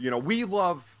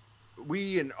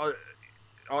 we and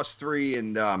us three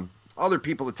and other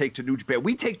people that take to New Japan,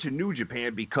 we take to New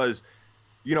Japan because,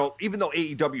 even though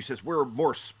AEW says we're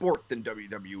more sport than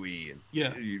WWE, and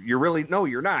you're really, no,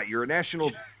 you're not. You're a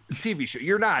national TV show.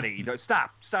 You're not AEW.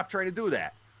 Stop trying to do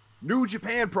that. New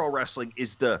Japan Pro Wrestling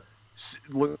is the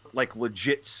like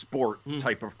legit sport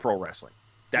type of pro wrestling.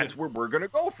 That's where we're going to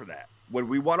go for that. When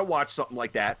we want to watch something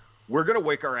like that, we're going to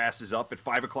wake our asses up at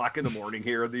 5:00 in the morning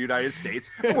here in the United States,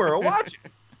 and we're going to watch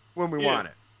it when we want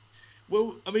it.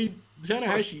 Well, I mean,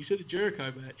 Tanahashi, you said the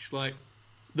Jericho match, like,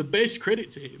 the best credit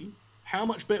to him, how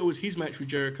much better was his match with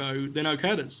Jericho than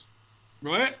Okada's?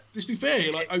 Right? Let's be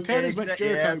fair. Like, Okada's match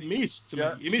Jericho missed to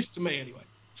me. It missed to me anyway.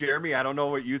 Jeremy, I don't know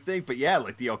what you think, but yeah,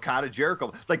 like the Okada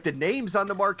Jericho, like the names on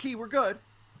the marquee were good.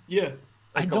 Yeah.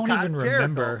 Like I don't even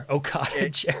remember Okada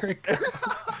Jericho.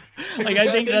 Like,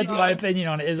 I think that's my opinion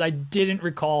on it, is I didn't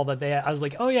recall that I was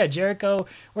like, oh yeah, Jericho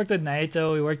worked with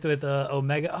Naito, he worked with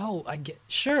Omega. Oh,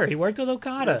 sure, he worked with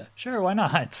Okada. Sure, why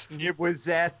not? It was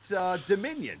at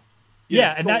Dominion.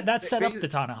 Yeah, and so that set up the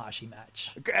Tanahashi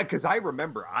match. Because I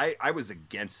remember I was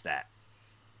against that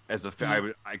as a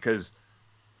fan, because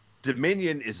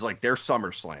Dominion is like their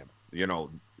SummerSlam,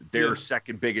 their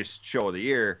second biggest show of the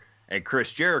year, and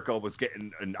Chris Jericho was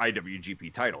getting an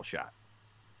IWGP title shot.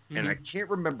 Mm-hmm. And I can't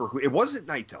remember who. It wasn't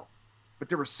Naito, but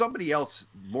there was somebody else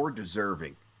more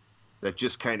deserving that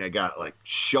just kind of got like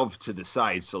shoved to the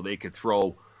side so they could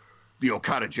throw the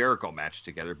Okada Jericho match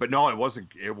together. But no, it wasn't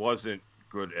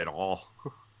good at all.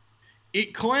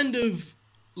 It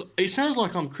sounds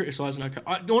like I'm criticizing Okada.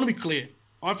 I want to be clear.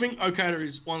 I think Okada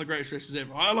is one of the greatest wrestlers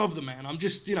ever. I love the man. I'm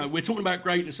just, we're talking about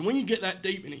greatness. And when you get that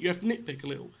deep in it, you have to nitpick a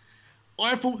little.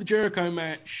 I thought the Jericho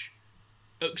match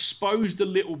exposed a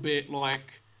little bit,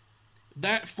 like,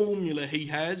 that formula he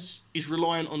has is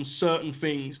reliant on certain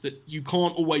things that you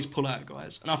can't always pull out,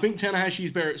 guys. And I think Tanahashi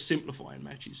is better at simplifying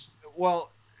matches.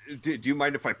 Well, do you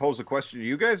mind if I pose a question to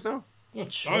you guys now? Yeah,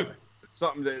 sure.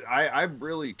 Something that I'm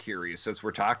really curious, since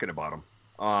we're talking about him.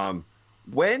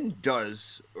 When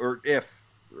does, or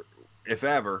if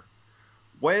ever,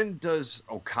 when does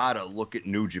Okada look at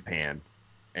New Japan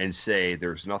and say,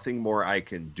 there's nothing more I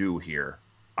can do here,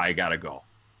 I gotta go?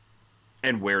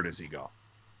 And where does he go?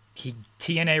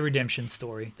 TNA Redemption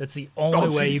Story. That's the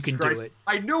only way you can do it.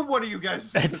 I knew one of you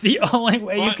guys. That's the only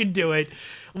way you can do it.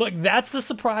 Look, that's the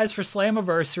surprise for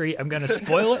Slammiversary. I'm going to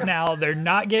spoil it now. They're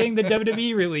not getting the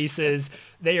WWE releases.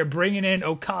 They are bringing in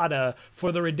Okada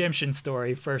for the Redemption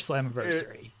Story for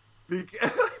Slammiversary.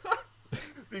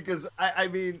 Because I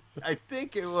mean, I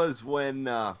think it was when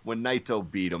Naito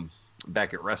beat him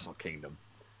back at Wrestle Kingdom.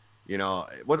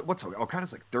 What's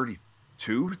Okada's like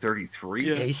 32, 33?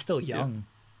 Yeah, he's still young. Yeah.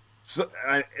 So,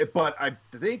 but I'm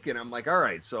thinking, I'm like, all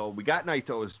right, so we got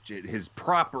Naito his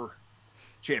proper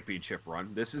championship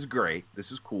run. This is great.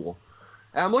 This is cool.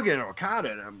 And I'm looking at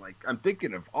Okada, and I'm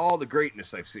thinking of all the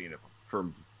greatness I've seen of him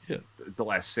from the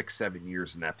last 6-7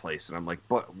 years in that place. And I'm like,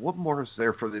 but what more is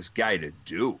there for this guy to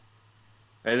do?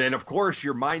 And then, of course,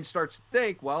 your mind starts to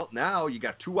think, well, now you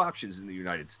got 2 options in the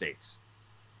United States.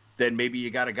 Then maybe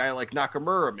you got a guy like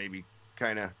Nakamura, maybe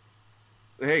kind of,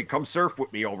 hey, come surf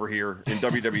with me over here in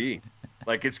WWE.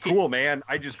 Like, it's cool, man.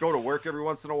 I just go to work every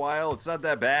once in a while. It's not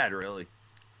that bad, really.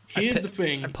 Here's the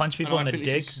thing. I punch people in the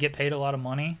dick, get paid a lot of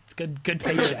money. It's good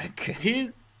paycheck.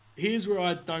 Here's where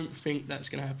I don't think that's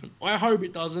going to happen. I hope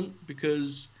it doesn't,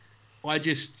 because I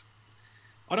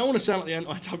don't want to sound like the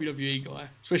anti-WWE guy,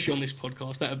 especially on this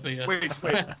podcast. That would be a... Wait.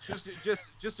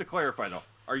 just to clarify, though.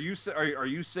 Are you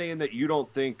saying that you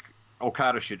don't think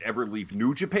Okada should ever leave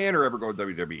New Japan or ever go to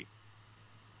WWE?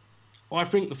 I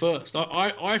think the first.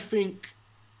 I think...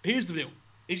 Here's the deal.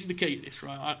 This is the key to this,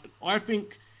 right? I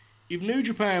think if New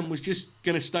Japan was just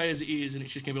going to stay as it is, and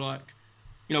it's just going to be like,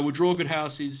 we'll draw good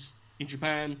houses in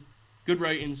Japan, good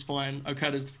ratings, fine.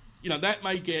 Okada's... that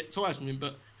may get tiresome to him,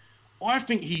 but I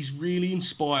think he's really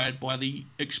inspired by the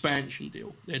expansion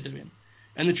deal they're doing.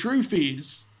 And the truth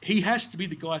is, he has to be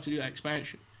the guy to do that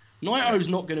expansion. Naito's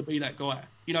not going to be that guy.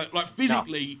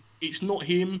 Physically, it's not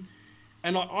him.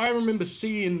 And I remember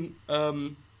seeing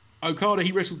Okada,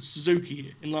 he wrestled Suzuki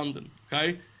here in London,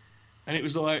 okay? And it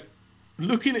was like,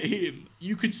 looking at him,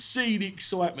 you could see the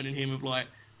excitement in him of like,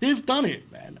 they've done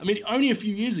it, man. I mean, only a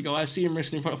few years ago, I see him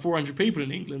wrestling in front of 400 people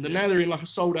in England, and now they're in like a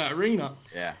sold-out arena.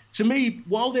 Yeah. To me,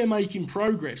 while they're making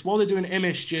progress, while they're doing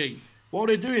MSG, while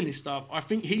they're doing this stuff, I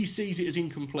think he sees it as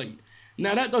incomplete.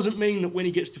 Now, that doesn't mean that when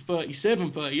he gets to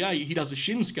 37, 38, he does a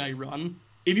Shinsuke run.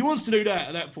 If he wants to do that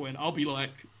at that point, I'll be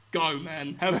like, go,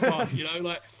 man, have fun,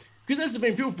 because that's the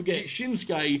thing, people forget,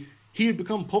 Shinsuke, he had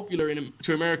become popular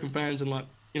to American fans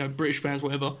and British fans,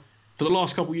 whatever, for the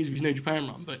last couple of years of his New Japan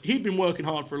run, but he'd been working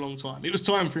hard for a long time. It was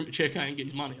time for him to check out and get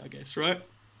his money, I guess, right?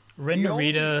 Ren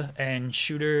Narita and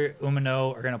Shooter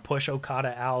Umino are going to push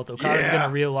Okada out. Okada's going to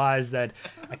realize that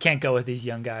I can't go with these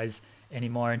young guys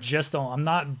anymore. I'm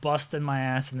not busting my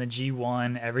ass in the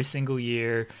G1 every single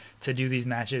year to do these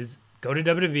matches. Go to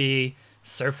WWE,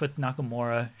 surf with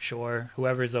Nakamura, sure,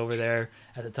 whoever's over there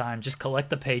at the time. Just collect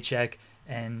the paycheck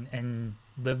and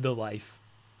live the life.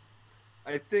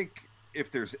 I think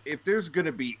if there's going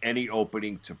to be any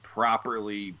opening to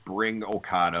properly bring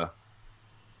Okada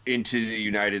into the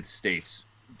United States,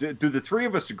 do the three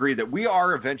of us agree that we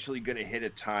are eventually going to hit a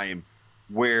time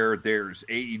where there's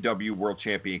AEW World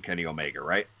Champion Kenny Omega,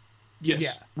 right? Yes.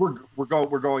 Yeah. We're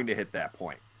going to hit that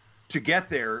point. To get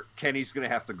there, Kenny's going to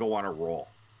have to go on a roll.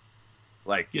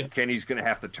 Kenny's going to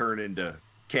have to turn into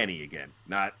Kenny again,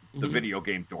 not the video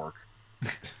game dork.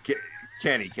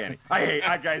 Kenny.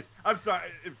 Guys, I'm sorry.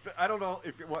 I don't know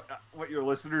what your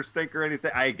listeners think or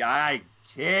anything. I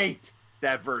hate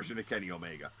that version of Kenny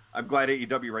Omega. I'm glad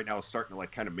AEW right now is starting to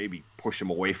kind of maybe push him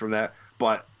away from that.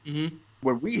 But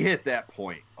when we hit that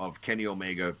point of Kenny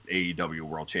Omega, AEW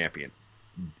World Champion,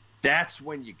 that's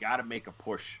when you got to make a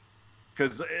push.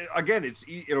 Because again,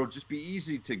 it'll just be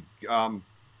easy to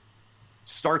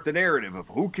start the narrative of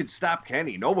who can stop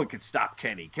Kenny. No one can stop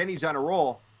Kenny. Kenny's on a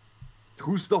roll.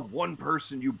 Who's the one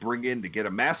person you bring in to get a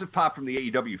massive pop from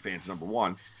the AEW fans, number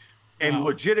one, and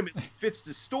legitimately fits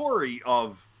the story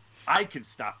of, I can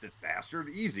stop this bastard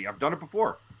easy. I've done it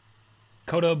before.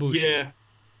 Kota Ibushi.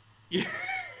 Yeah.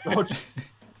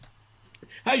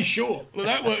 Hey, sure. Well,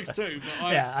 that works too.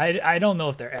 But I don't know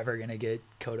if they're ever going to get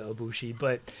Kota Ibushi,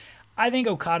 but I think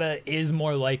Okada is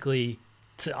more likely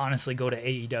to honestly go to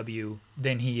AEW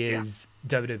than he is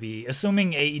WWE.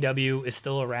 Assuming AEW is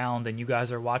still around and you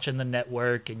guys are watching the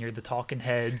network and you're the talking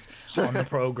heads on the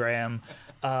program,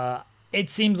 it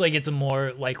seems like it's a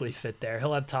more likely fit there.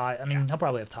 He'll have ties. I mean, he'll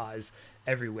probably have ties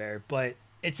everywhere, but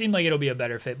it seemed like it'll be a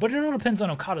better fit. But it all depends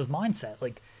on Okada's mindset.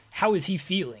 Like, how is he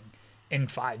feeling in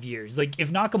 5 years? Like,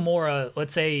 if Nakamura,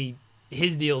 let's say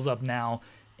his deal's up now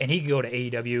and he could go to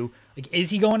AEW, like, is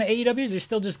he going to AEW? Or is he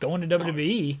still just going to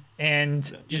WWE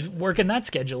and just working that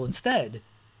schedule instead?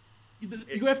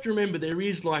 You have to remember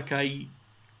there's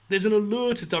an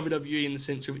allure to WWE in the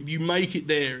sense of if you make it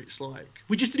there, it's like,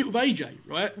 we just did it with AJ,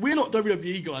 right? We're not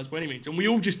WWE guys by any means, and we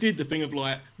all just did the thing of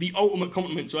the ultimate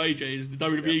compliment to AJ is the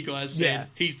WWE guys said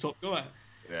he's top guy.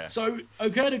 Yeah. So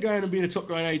Okada going and being a top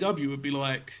guy in AEW would be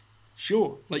like,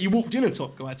 sure, you walked in a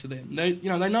top guy to them. They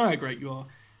know how great you are.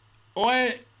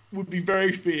 I would be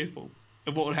very fearful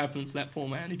of what would happen to that poor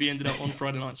man if he ended up on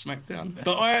Friday Night SmackDown.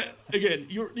 But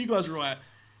you guys are right.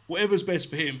 Whatever's best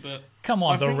for him, but come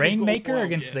on, the Rainmaker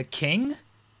against the King?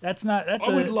 Here's one I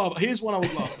would love,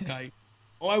 okay?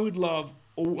 I would love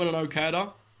Orton and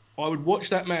Okada. I would watch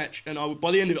that match, and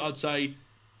by the end of it, I'd say,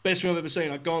 best thing I've ever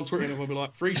seen. I'd go on Twitter and I'd be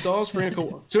like, 3 stars, 3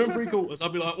 1/4, 2 3/4.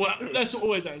 I'd be like, well, that's what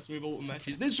always happens to me with Orton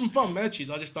matches. There's some fun matches.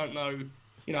 I just don't know.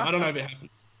 I don't know if it happens.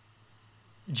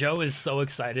 Joe is so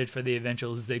excited for the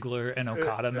eventual Ziggler and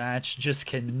Okada match. Just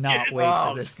cannot wait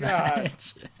for this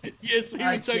match. Yes, he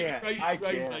would take the greatest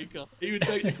Rainmaker. He would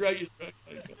take the greatest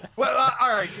Rainmaker. Well, all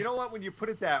right. You know what? When you put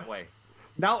it that way,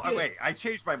 now wait, I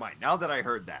changed my mind. Now that I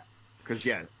heard that, because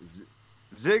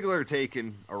Ziggler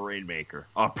taking a Rainmaker,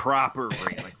 a proper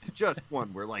Rainmaker, just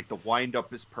one where like the wind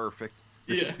up is perfect,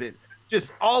 the spin,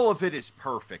 just all of it is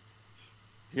perfect.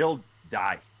 He'll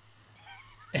die.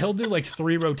 He'll do like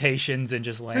 3 rotations and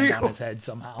just land on his head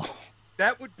somehow.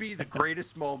 That would be the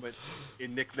greatest moment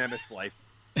in Nick Nemeth's life.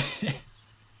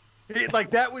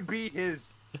 That would be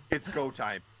his. It's go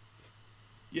time.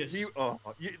 Yes.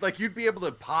 You'd be able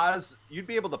to pause. You'd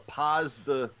be able to pause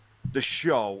the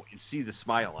show and see the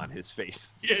smile on his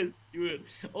face. Yes, you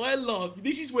would.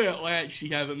 This is where I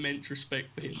actually have immense respect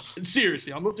for him. And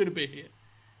seriously, I'm not doing a bit here.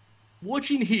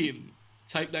 Watching him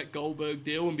take that Goldberg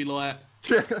deal and be like,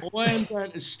 I am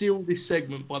going to steal this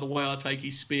segment by the way I take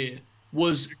his spear,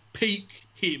 was peak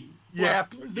him. Yeah,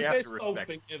 it was the best whole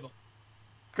thing ever.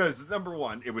 Because number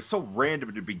one, it was so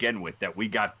random to begin with that we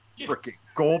got freaking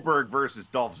Goldberg versus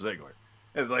Dolph Ziggler,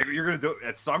 and like you're gonna do it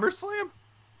at SummerSlam.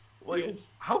 Like,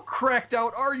 how cracked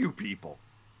out are you people?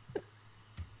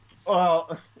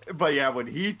 Well, but yeah, when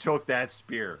he took that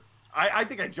spear, I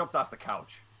think I jumped off the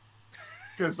couch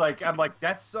because I'm like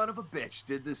that son of a bitch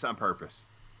did this on purpose.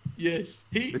 Yes,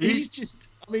 he's just.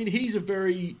 I mean, he's a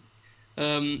very.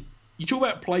 You talk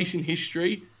about place in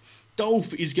history.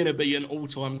 Dolph is going to be an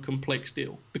all-time complex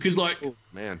deal because,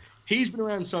 he's been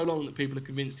around so long that people are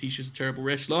convinced he's just a terrible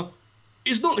wrestler.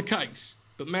 It's not the case,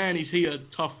 but man, is he a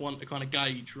tough one to kind of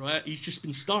gauge, right? He's just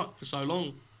been stuck for so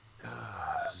long.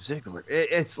 Ziggler,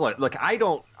 it's like, look, I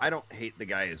don't hate the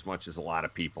guy as much as a lot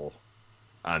of people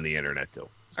on the internet do.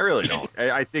 I really don't.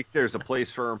 I think there's a place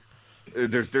for him.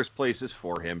 There's places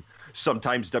for him.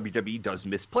 Sometimes WWE does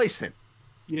misplace him.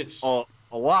 Yes.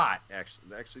 A lot,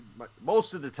 actually,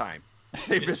 most of the time,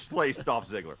 they misplaced Dolph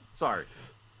Ziggler. Sorry,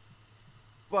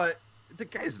 but the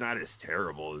guy's not as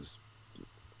terrible as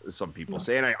some people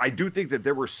say, and I do think that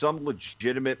there were some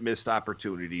legitimate missed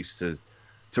opportunities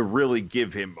to really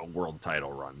give him a world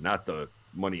title run, not the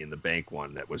Money in the Bank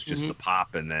one that was just the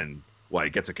pop, and then he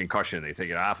gets a concussion and they take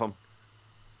it off him.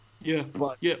 Yeah,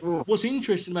 but what's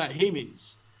interesting about him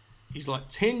is, he's like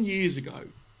 10 years ago,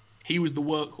 he was the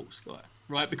workhorse guy.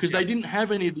 Right, because they didn't have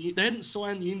they hadn't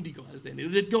signed the indie guys then.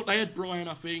 They had Bryan,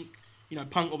 I think.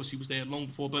 Punk obviously was there long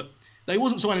before, but they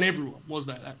wasn't signing everyone, was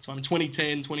they, at that time?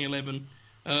 2010, 2011.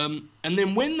 And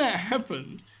then when that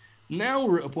happened, now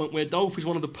we're at a point where Dolph is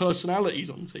one of the personalities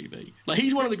on TV. Like,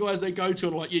 he's one of the guys they go to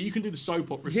and like, you can do the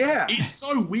soap opera. Yeah. It's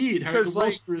so weird how the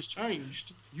roster has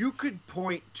changed. You could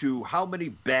point to how many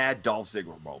bad Dolph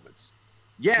Ziggler moments.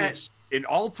 Yet, an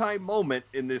all-time moment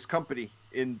in this company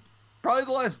in probably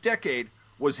the last decade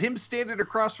was him standing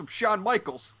across from Shawn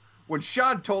Michaels when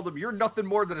Shawn told him, "You're nothing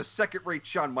more than a second-rate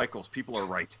Shawn Michaels. People are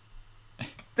right."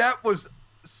 That was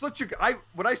such a...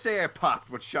 when I say I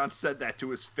popped when Shawn said that to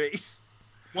his face.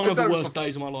 One of the worst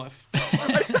days of my life.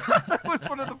 That was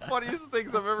one of the funniest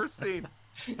things I've ever seen.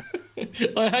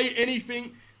 I hate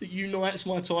anything that unites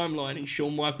my timeline in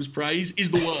Shawn Michaels' praise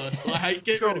is the worst. I hate...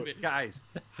 Get rid of it. Guys,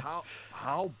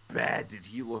 how bad did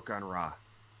he look on Raw?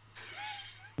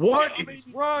 What is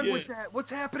wrong with that? What's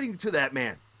happening to that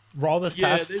man? Raw this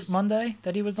past Monday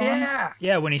that he was on?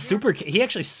 Yeah, when he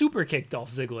actually super kicked Dolph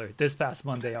Ziggler this past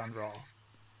Monday on Raw.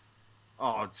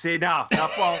 Oh, see, now,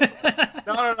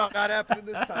 no, not happening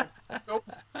this time. Nope.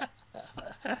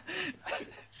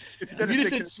 If you just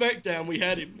said SmackDown, we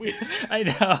had him. I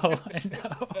know.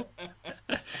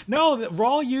 No,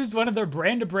 Raw used one of their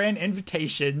brand-to-brand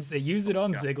invitations. They used it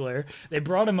on Ziggler. They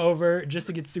brought him over just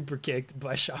to get super kicked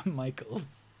by Shawn Michaels.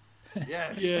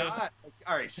 Yeah. Shawn.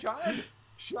 All right, Shawn.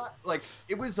 Like,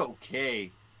 it was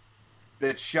okay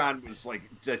that Shawn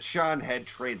had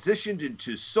transitioned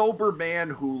into sober man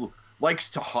who likes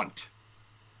to hunt.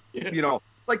 Yeah.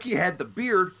 Like, he had the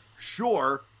beard,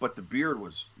 sure, but the beard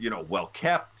was, well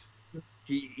kept.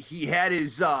 He had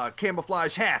his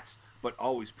camouflage hats, but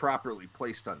always properly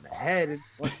placed on the head and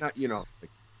whatnot.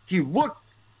 He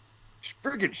looked,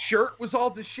 friggin' shirt was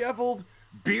all disheveled,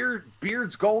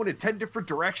 beard's going in 10 different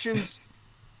directions.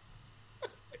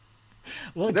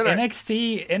 Look,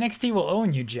 NXT will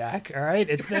own you, Jack. All right,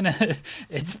 it's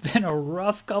been a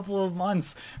rough couple of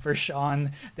months for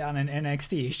Sean down in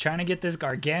NXT. He's trying to get this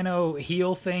Gargano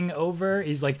heel thing over.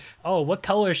 He's like, oh, what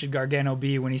color should Gargano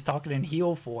be when he's talking in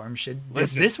heel form?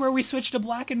 Is this where we switch to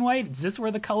black and white? Is this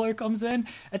where the color comes in?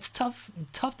 It's tough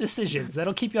decisions.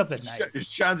 That'll keep you up at night.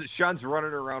 Sean's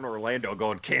running around Orlando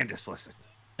going, Candace, listen,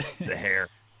 the hair,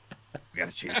 we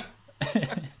gotta change it.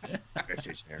 Gotta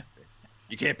change the hair.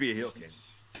 You can't be a heel,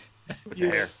 Candace. With the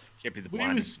hair. Can't be the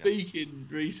blonde. We were speaking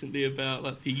recently about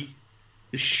like the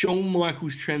Shawn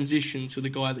Michaels transition to the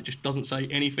guy that just doesn't say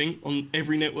anything on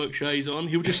every network show he's on.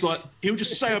 He'll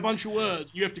just say a bunch of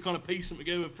words. You have to kind of piece them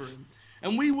together for him.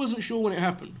 And we wasn't sure when it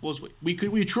happened, was we?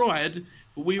 We tried,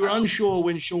 but we were unsure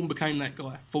when Shawn became that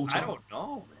guy full time. I don't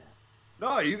know, man.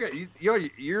 No,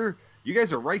 you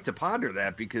guys are right to ponder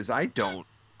that because I don't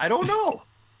know.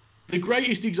 The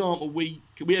greatest example we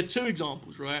had two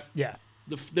examples, right? Yeah.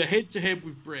 The head-to-head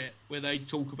with Brett, where they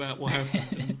talk about what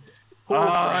happened.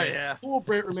 Poor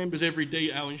Brett remembers every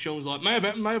detail, and Sean's like, may have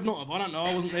happened, may have not have. I don't know.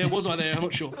 I wasn't there. Was I there? I'm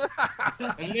not sure.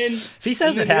 And then if he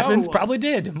says it happens, probably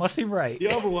did. Must be right. The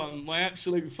other one, my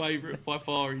absolute favourite by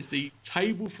far, is the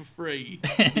table for free,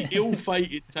 the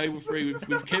ill-fated table for free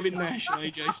with Kevin Nash and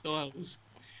AJ Styles,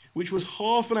 which was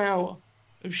half an hour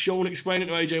of Sean explaining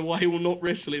to AJ why he will not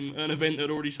wrestle him at an event that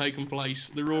had already taken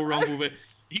place, the Royal Rumble event.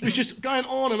 He was just going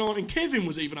on, and Kevin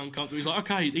was even uncomfortable. He's like,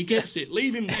 okay, he gets it.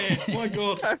 Leave him there. My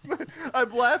God.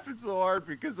 I'm laughing so hard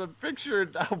because I'm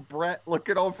picturing now Brett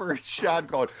looking over at Sean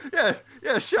going,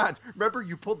 yeah, Sean, remember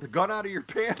you pulled the gun out of your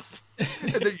pants?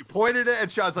 And then you pointed it,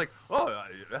 and Sean's like, oh,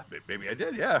 maybe I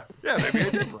did. Yeah, maybe I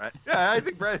did, Brett. Yeah, I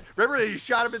think Brett. Remember that you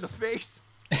shot him in the face?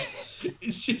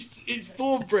 It's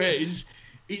poor Brett.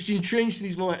 It's entrenched in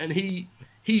his mind, and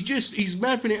he's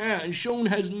mapping it out, and Sean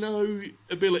has no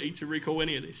ability to recall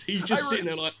any of this. He's just sitting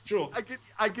there like, sure.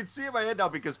 I can see in my head now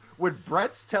because when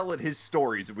Brett's telling his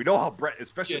stories, and we know how Brett,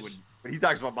 especially when he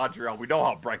talks about Montreal, we know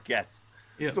how Brett gets.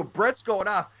 Yeah. So Brett's going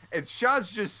off, and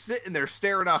Sean's just sitting there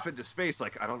staring off into space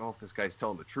like, I don't know if this guy's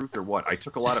telling the truth or what. I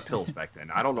took a lot of pills back then.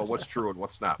 I don't know what's true and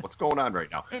what's not. What's going on right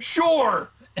now? Sure!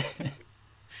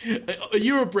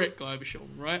 You're a Brett guy, Sean,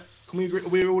 right? Can we agree? Are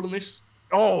we all on this?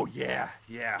 Oh, yeah.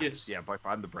 Yes. Yeah, but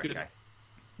I'm the Brett guy.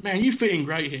 Man, you fit in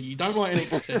great here. You don't like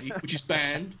NXT, which is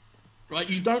banned, right?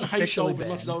 You don't hate Dolph as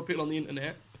much as other people on the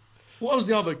internet. What was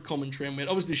the other common trend with?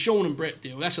 Obviously, the Sean and Brett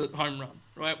deal. That's a home run,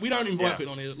 right? We don't invite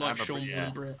people on here that like Sean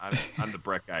and Brett. I'm the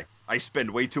Brett guy. I spend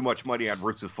way too much money on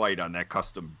Roots of Fight on that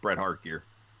custom Bret Hart gear.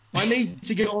 I need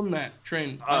to get on that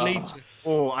trend. I need to.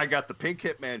 Oh, I got the pink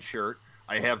Hitman shirt.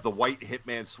 I have the white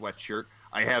Hitman sweatshirt.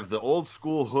 I have the old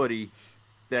school hoodie.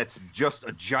 That's just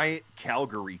a giant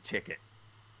Calgary ticket.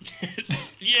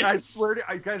 Yes. I swear to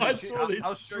you guys,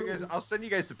 I'll show you guys. I'll send you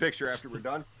guys the picture after we're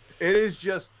done. It is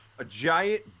just a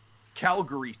giant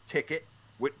Calgary ticket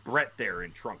with Brett there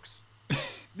in trunks.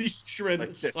 This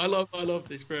tremendous. Like I love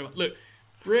this very much. Look,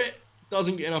 Brett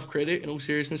doesn't get enough credit in all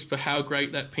seriousness for how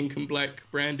great that pink and black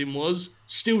branding was.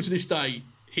 Still to this day,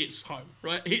 hits home,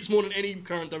 right? Hits more than any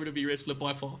current WWE wrestler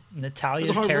by far.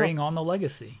 Natalia's carrying on the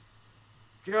legacy.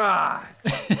 God.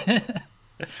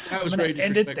 I'm going to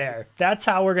end it there. That's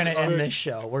how we're going to end this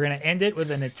show. We're going to end it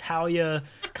with a Natalya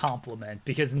compliment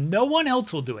because no one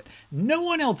else will do it. No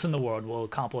one else in the world will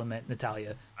compliment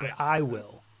Natalya, but I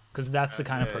will because that's the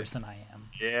kind of person I am.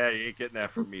 Yeah, you ain't getting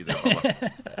that from me there,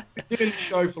 Bubba. I've been in the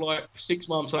show for like 6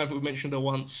 months. I don't think we've mentioned her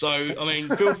once. So, I mean,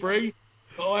 feel free.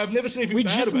 Oh, I've never seen anything We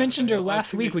bad just about mentioned her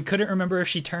last week. We couldn't remember if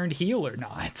she turned heel or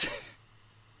not.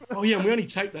 Oh yeah, we only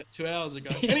taped that 2 hours ago.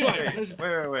 Anyway,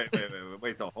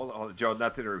 wait, though. Hold on, Joe.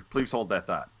 Not to interrupt. Please hold that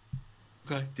thought.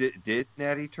 Okay. Did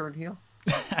Natty turn heel?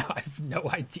 I have no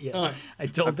idea. No. I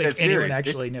don't think anyone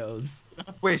actually knows.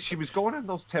 Wait, she was going on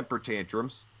those temper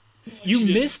tantrums. You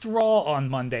missed Raw on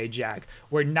Monday, Jack,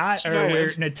 where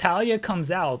Natalya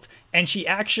comes out and she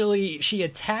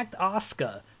attacked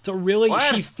Asuka to really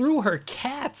she threw her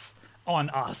cats on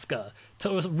Asuka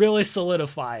to really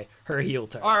solidify her heel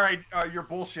turn. All right, you're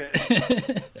bullshit.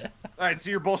 All right, so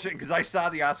you're bullshitting because I saw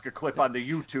the Asuka clip on the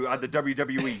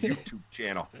WWE YouTube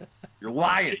channel. You're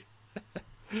lying.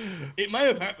 It may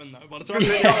have happened though. By the time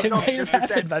it may have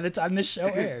happened by the time this show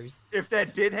airs. If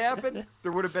that did happen,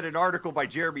 there would have been an article by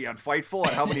Jeremy on Fightful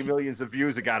on how many millions of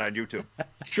views it got on YouTube.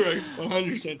 True,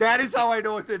 100%. That is how I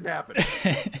know it didn't happen.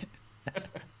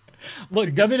 Look,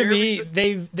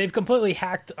 WWE, they've completely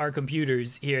hacked our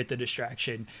computers here at The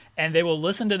Distraction, and they will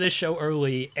listen to this show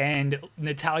early, and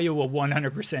Natalya will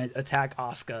 100% attack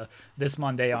Asuka this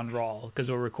Monday on Raw, because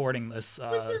we're recording this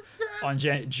on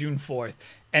June 4th,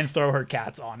 and throw her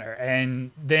cats on her.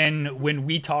 And then when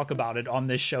we talk about it on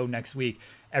this show next week,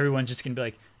 everyone's just gonna be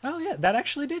like, oh yeah, that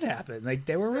actually did happen. Like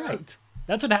they were right.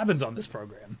 That's what happens on this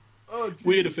program. Oh,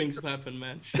 weirder things have happened,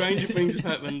 man. Stranger things have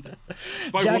happened,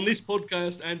 both on this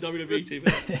podcast and WWE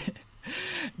TV.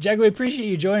 Jack, we appreciate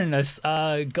you joining us.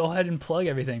 Go ahead and plug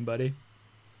everything, buddy.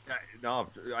 No,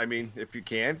 I mean, if you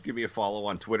can, give me a follow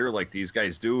on Twitter like these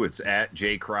guys do. It's at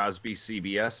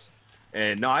JCrosbyCBS.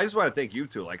 And no, I just want to thank you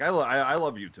two. Like, I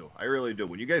love you two. I really do.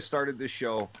 When you guys started this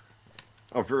show,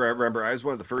 I remember I was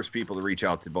one of the first people to reach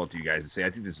out to both of you guys and say, I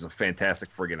think this is a fantastic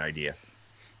friggin' idea.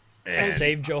 And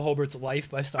saved Joe Holbert's life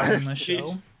by starting the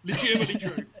show. Legitimately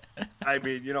true. I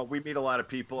mean, we meet a lot of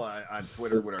people on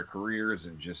Twitter with our careers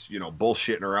and just,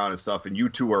 bullshitting around and stuff. And you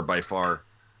two are by far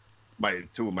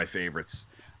two of my favorites.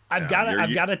 I've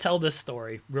got to tell this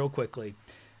story real quickly.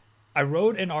 I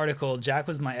wrote an article. Jack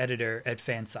was my editor at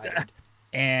Fansided,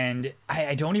 and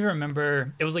I don't even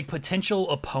remember. It was like potential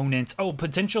opponents. Oh,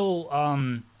 potential.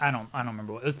 I don't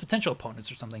remember what it was. Potential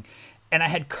opponents or something. And I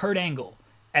had Kurt Angle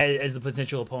as the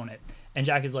potential opponent. And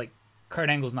Jack is like, Kurt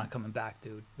Angle's not coming back,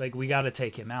 dude. Like we got to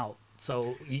take him out.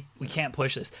 So we can't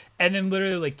push this. And then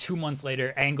literally like 2 months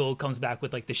later, Angle comes back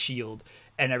with like the Shield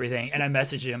and everything. And I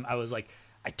messaged him. I was like,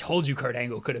 I told you Kurt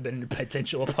Angle could have been a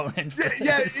potential opponent for this.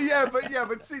 But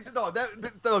see, no,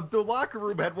 the locker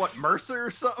room had what, Mercer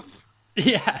or something?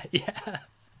 Yeah.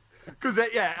 Because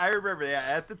I remember that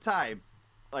at the time,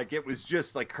 like it was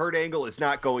just like Kurt Angle is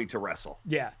not going to wrestle.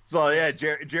 Yeah. So yeah,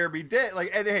 Jeremy did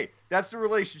and hey, that's the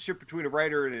relationship between a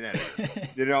writer and an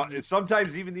editor. And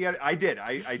sometimes even the editor, I did.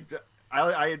 I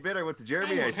admit I went to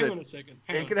Jeremy. I said, hang on a second.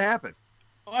 Ain't gonna happen.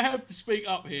 I have to speak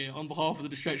up here on behalf of the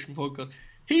Distraction Podcast.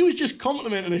 He was just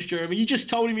complimenting us, Jeremy. You just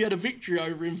told him he had a victory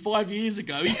over him 5 years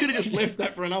ago. He could have just left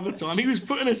that for another time. He was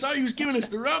putting us out. He was giving us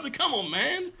the rub. Come on,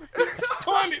 man.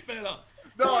 Time it better.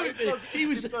 No,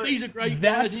 he's a great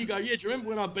guy. You go, yeah, do you remember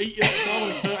when I beat you at the time on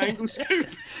the Kurt Angle scoop?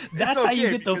 That's how you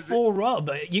get the full rub.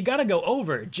 You got to go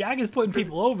over. Jack is putting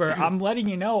people over. I'm letting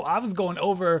you know I was going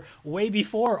over way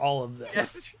before all of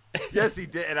this. Yes, he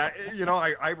did. And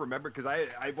I remember because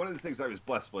I one of the things I was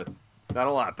blessed with, not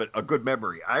a lot, but a good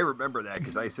memory. I remember that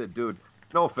because I said, dude,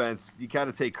 no offense, you got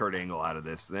to take Kurt Angle out of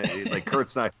this. Like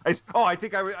Kurt's not. I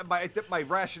think my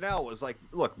rationale was like,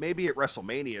 look, maybe at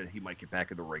WrestleMania he might get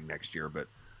back in the ring next year, but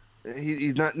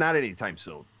he's not anytime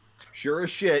soon. Sure as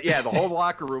shit, yeah. The whole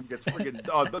locker room gets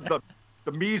freaking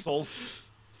the measles,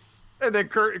 and then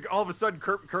all of a sudden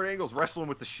Kurt Angle's wrestling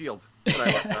with the Shield. And I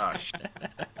went, oh, shit.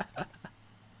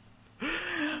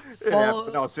 Yeah,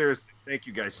 no, seriously, thank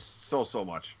you guys so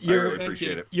much. I really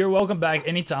appreciate it. You're welcome back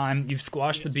anytime. You've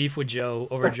squashed the beef with Joe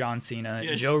over John Cena.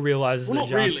 Yes. Joe realizes that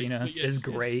John Cena is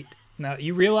great. Now,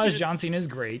 you realize John Cena is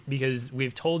great because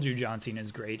we've told you John Cena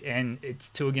is great, and it's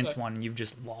 2 against 1, and you've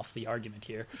just lost the argument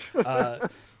here.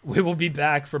 We will be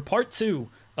back for part 2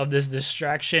 of this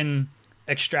distraction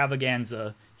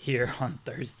extravaganza here on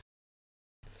Thursday.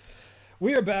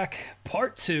 We are back,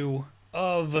 part 2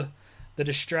 of the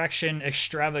distraction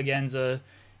extravaganza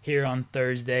here on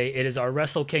Thursday. It is our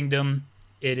Wrestle Kingdom.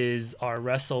 It is our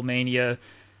WrestleMania.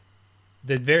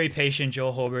 The very patient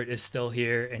Joe Holbert is still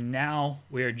here. And now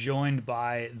we are joined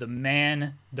by the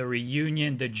man, the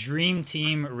reunion, the Dream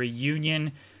Team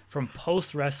reunion from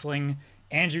Post Wrestling,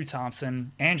 Andrew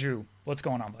Thompson. Andrew, what's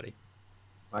going on, buddy?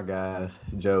 My guys,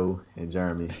 Joe and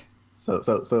Jeremy. So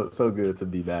good to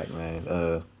be back,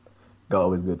 man.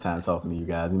 Always good time talking to you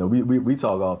guys. We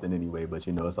talk often anyway, but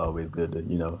it's always good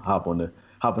to hop on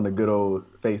the good old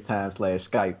FaceTime /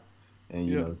 Skype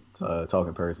and talk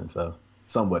in person. So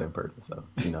somewhat in person. So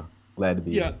glad to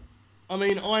be here. I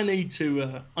mean, I need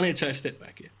to take a step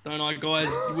back here, don't I, guys?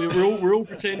 We're all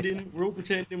pretending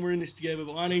we're in this together,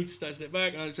 but I need to take a step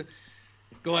back.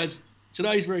 Guys,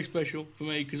 today's very special for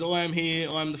me because I am here.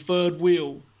 I'm the third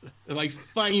wheel of a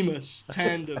famous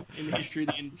tandem in the history of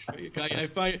the industry.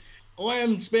 Okay, I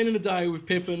am spending a day with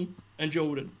Pippin and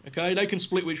Jordan. Okay, they can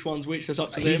split which one's which. That's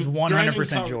up to them. He's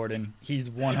 100% Jordan. He's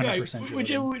 100% Jordan.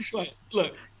 Whichever which way.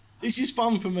 Look, this is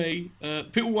fun for me.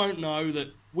 People won't know that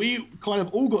we kind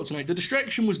of all got to know. The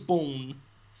distraction was born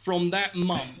from that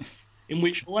month in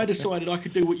which I decided I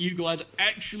could do what you guys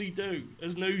actually do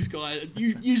as news guys.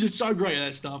 You are so great at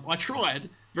that stuff. I tried.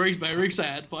 Very, very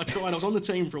sad, but I tried. I was on the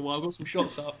team for a while. Got some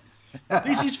shots up.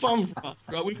 This is fun for us,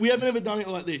 right? We haven't ever done it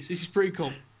like this. This is pretty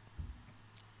cool.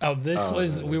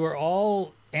 We were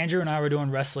all, Andrew and I were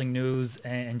doing wrestling news,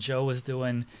 and Joe was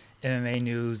doing MMA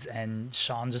news, and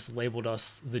Sean just labeled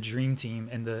us the Dream Team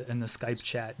in the Skype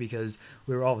chat because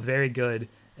we were all very good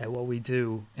at what we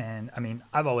do. And I mean,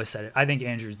 I've always said it. I think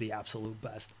Andrew's the absolute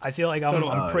best. I feel like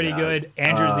I'm pretty good.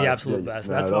 Andrew's the absolute best.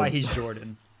 That's why he's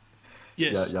Jordan.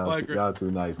 Yes, I agree. Y'all too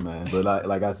nice, man. But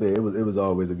like I said, it was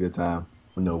always a good time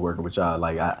working with y'all.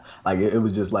 Like it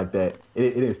was just like that.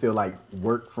 It didn't feel like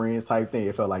work friends type thing.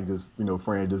 It felt like just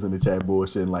friends just in the chat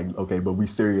bullshit. And like, okay, but we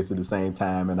serious at the same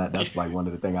time. And that's like one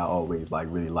of the things I always like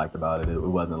really liked about it. It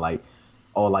wasn't like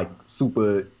all like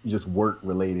super just work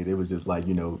related. It was just like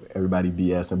everybody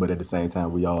BSing, but at the same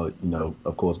time we all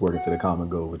of course working to the common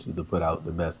goal, which is to put out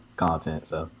the best content.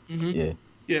 So yeah.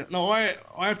 Yeah. No, I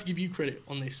have to give you credit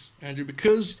on this, Andrew,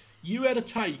 because you had a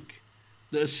take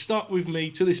that has stuck with me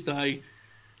to this day.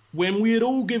 When we had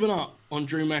all given up on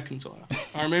Drew McIntyre,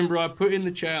 I remember I put in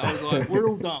the chat, I was like, we're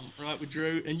all done, right, with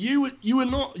Drew. And you were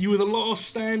the last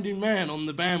standing man on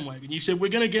the bandwagon. You said, we're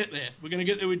going to get there. We're going to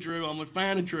get there with Drew. I'm a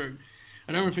fan of Drew.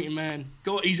 And I remember thinking, man,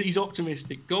 God, he's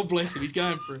optimistic. God bless him. He's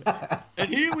going for it.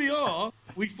 And here we are.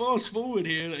 We fast forward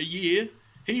here a year.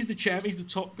 He's the champ. He's the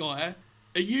top guy.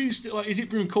 Are you still, like, is it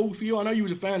been cool for you? I know you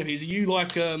was a fan of his. Are you,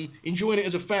 like, enjoying it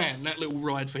as a fan, that little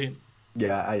ride for him?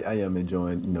 Yeah, I am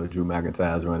enjoying, Drew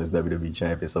McIntyre's run as WWE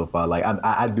champion so far. Like,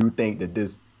 I do think that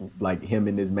this, like, him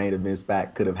in this main event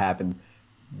spot could have happened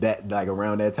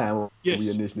around that time when we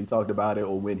initially talked about it,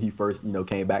 or when he first,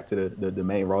 came back to the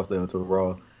main roster onto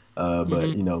Raw.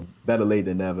 But, better late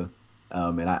than never.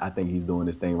 And I think he's doing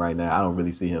this thing right now. I don't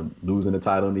really see him losing the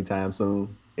title anytime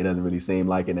soon. It doesn't really seem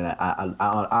like it. And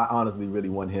I honestly really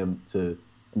want him to.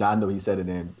 I know he said it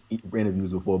in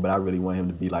interviews before, but I really want him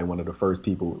to be like one of the first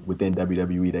people within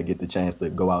WWE that get the chance to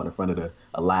go out in front of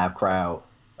a live crowd,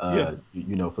 for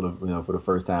the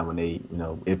first time when they,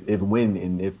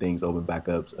 if things open back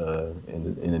up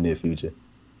in the near future.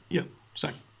 Yeah,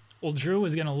 same. Well, Drew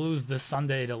is going to lose this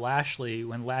Sunday to Lashley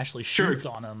when Lashley shoots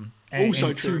on him in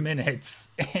 2 minutes.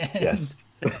 Yes.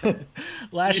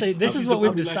 Lashley, this is what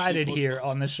we've decided here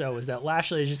on the show, is that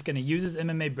Lashley is just going to use his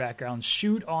MMA background,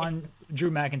 shoot on Drew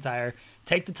McIntyre,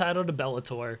 take the title to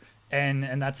Bellator,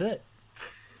 and that's it.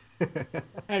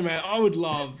 Hey man, I would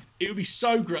love. It would be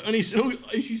so great. And this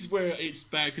is where it's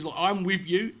bad, because I'm with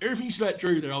you. Everything you said about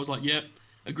Drew there, I was like, yep,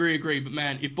 agree. But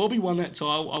man, if Bobby won that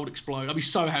title, I would explode. I'd be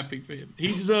so happy for him.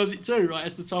 He deserves it too, right?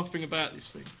 That's the tough thing about this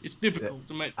thing. It's difficult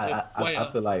to make. I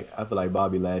feel like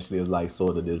Bobby Lashley is like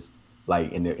sort of this,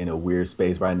 like in a weird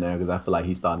space right now, because I feel like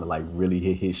he's starting to like really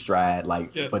hit his stride,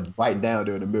 but right now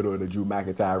they're in the middle of the Drew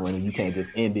McIntyre run, and you can't just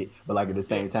end it. But like at the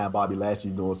same time, Bobby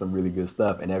Lashley's doing some really good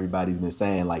stuff, and everybody's been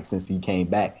saying like since he came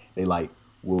back, they like,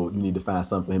 well, you need to find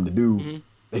something for him to do. Mm-hmm.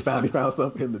 They finally found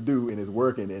something for him to do, and it's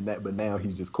working. But now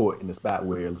he's just caught in the spot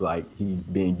where it's like he's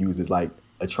being used as like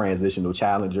a transitional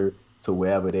challenger to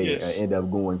wherever they end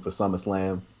up going for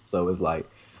SummerSlam. So it's like,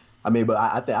 I mean, but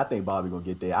I think Bobby gonna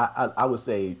get there. I would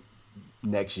say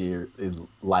next year is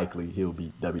likely he'll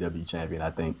be WWE champion,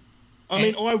 I think. I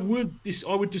mean, I would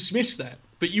dismiss that,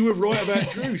 but you were right about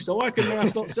Drew, so I can now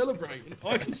start celebrating.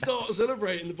 I can start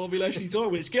celebrating the Bobby Lashley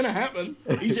title. It's going to happen.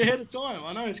 He's ahead of time.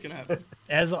 I know it's going to happen.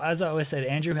 As I always said,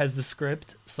 Andrew has the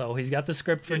script, so he's got the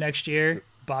script for next year.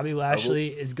 Bobby Lashley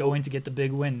is going to get the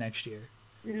big win next year.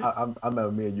 I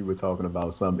remember me and you were talking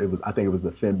about I think it was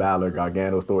the Finn Balor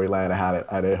Gargano storyline, and how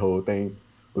that whole thing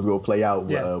was going to play out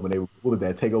when they, what was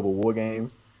that, TakeOver War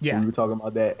Games? Yeah. We were talking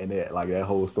about that, and that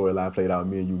whole storyline played out.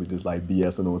 Me and you were just like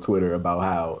BSing on Twitter about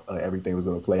how everything was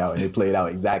going to play out, and it played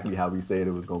out exactly how we said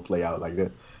it was going to play out. Like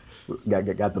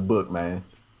that, got the book, man.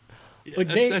 Yeah,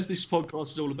 that's this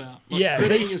podcast is all about. Like,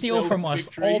 they steal from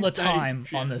us all the time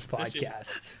on this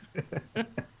podcast.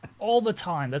 All the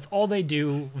time. That's all they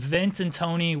do. Vince and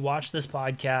Tony watch this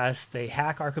podcast. They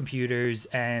hack our computers,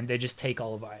 and they just take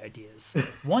all of our ideas.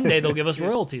 One day they'll give us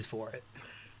royalties for it.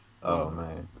 Oh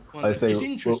man. Well, it's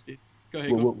interesting. Go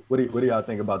ahead. What do y'all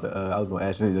think about the? I was going to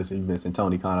ask you this. Vince and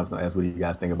Tony Khan. I was going to ask what do you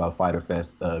guys think about Fyter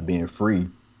Fest being free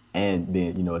and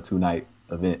being a 2-night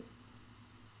event.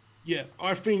 Yeah,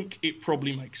 I think it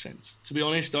probably makes sense. To be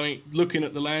honest, I mean, looking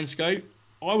at the landscape,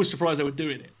 I was surprised they were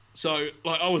doing it. So,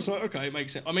 I was like, okay, it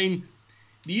makes sense. I mean,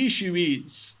 the issue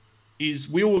is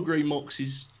we all agree Mox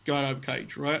is going over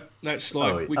Cage, right? That's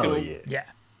like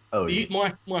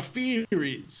My fear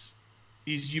is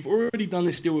you've already done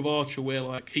this deal with Archer where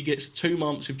like he gets 2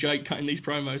 months of Jake cutting these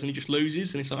promos and he just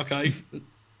loses, and it's like, okay,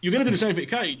 you're going to do the same thing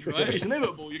for Cage, right? It's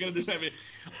inevitable. You're going to do the same thing.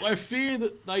 I fear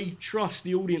that they trust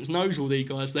the audience knows all these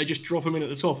guys. They just drop them in at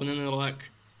the top, and then they're like,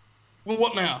 well,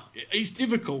 what now? It's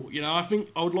difficult, I think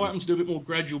I would like them to do a bit more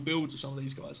gradual builds of some of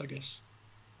these guys, I guess.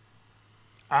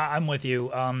 I'm with you.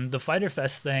 The Fyter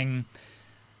Fest thing,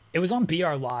 it was on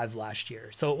BR Live last year,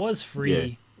 so it was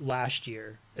free last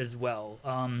year as well.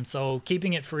 So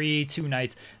keeping it free 2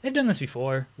 nights. They've done this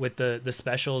before with the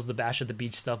specials, the Bash at the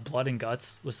Beach stuff. Blood and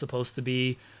Guts was supposed to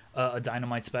be a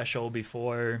Dynamite special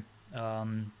before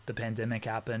the pandemic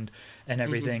happened and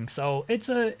everything. So it's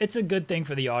a good thing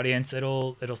for the audience.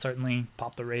 It'll certainly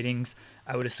pop the ratings,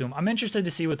 I would assume. I'm interested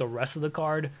to see what the rest of the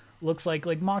card looks like.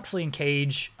 Like Moxley and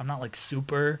Cage, I'm not like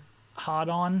super hot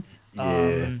on.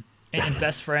 And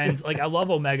Best Friends, like I love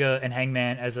Omega and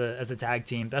Hangman as a tag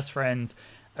team. Best Friends,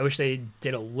 I wish they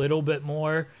did a little bit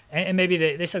more, and maybe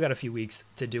they still got a few weeks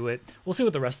to do it. We'll see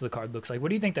what the rest of the card looks like. What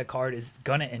do you think that card is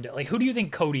gonna end up like? Who do you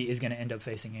think Cody is gonna end up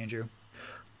facing, Andrew?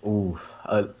 Ooh,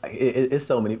 it's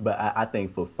so many, but I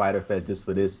think for Fyter Fest, just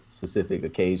for this specific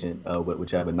occasion,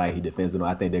 whichever night he defends it on,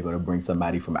 I think they're going to bring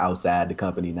somebody from outside the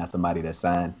company, not somebody that's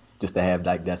signed, just to have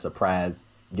like that surprise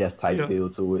guest type feel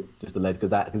to it, just to let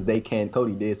because they can.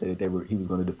 Cody did say that he was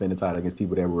going to defend the title against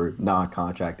people that were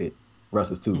non-contracted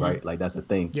wrestlers too, right? Like that's the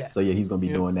thing. Yeah. So yeah, he's going to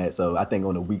be doing that. So I think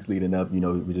on the weeks leading up,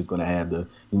 we're just going to have the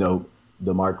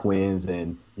Mark Quinns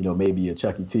and maybe a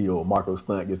Chucky T or Marco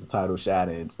Stunt gets the title shot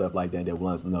and stuff like that. That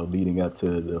once leading up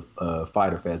to the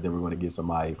Fyter Fest, then we're going to get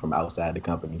somebody from outside the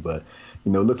company. But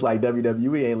looks like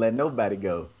WWE ain't letting nobody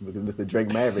go because Mr.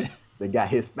 Drake Maverick, they got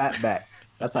his fat back.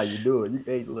 That's how you do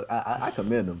it. Look, I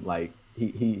commend him. Like he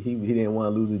didn't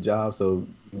want to lose his job, so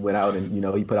he went out and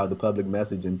he put out the public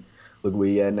message and look where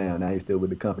he at now. Now he's still with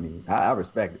the company. I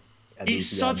respect it. It's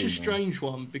such a strange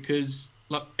one because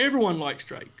like everyone likes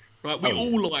Drake. Right, we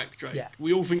all like Drake. Yeah.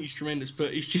 We all think he's tremendous,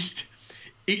 but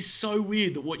it's so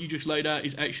weird that what you just laid out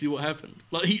is actually what happened.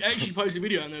 Like he actually posted a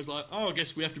video and there's like, I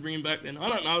guess we have to bring him back then. I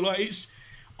don't know. Like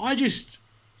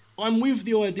I'm with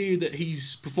the idea that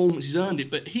his performance has earned it,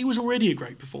 but he was already a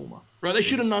great performer. Right? They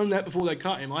should have known that before they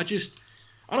cut him.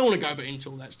 I don't want to go into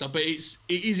all that stuff, but it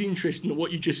is interesting that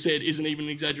what you just said isn't even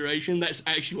an exaggeration. That's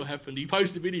actually what happened. He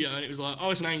posted a video and it was like,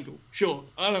 it's an angle. Sure.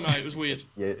 I don't know. It was weird.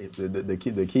 Yeah,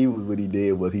 the key with what he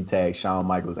did was he tagged Shawn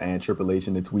Michaels and Triple H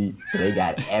in the tweet. So they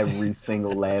got every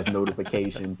single last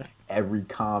notification, every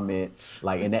comment.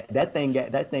 Like, and that thing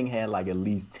had like at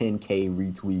least 10K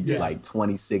retweets, like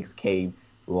 26K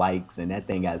likes, and that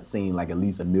thing got seen like at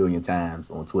least 1 million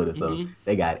times on Twitter. So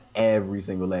they got every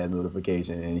single last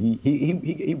notification, and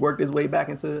he worked his way back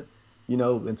into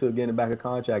getting back a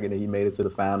contract, and then he made it to the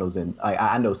finals. And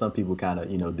I know some people kind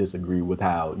of disagree with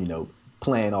how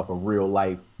playing off of real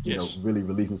life, really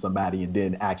releasing somebody and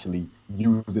then actually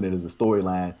using it as a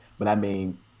storyline. But I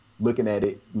mean, looking at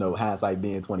it, hindsight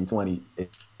being 2020,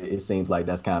 it seems like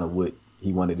that's kind of what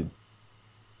he wanted to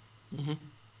do.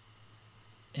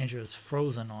 Andrew is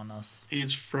frozen on us. He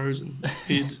is frozen.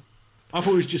 I thought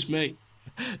it was just me.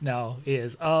 No, he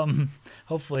is.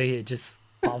 Hopefully it just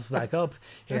pops back up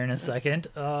here in a second.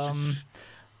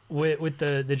 With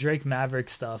the Drake Maverick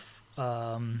stuff,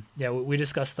 we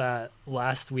discussed that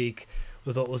last week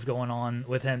with what was going on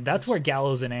with him. That's where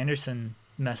Gallows and Anderson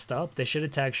messed up. They should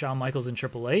have tagged Shawn Michaels and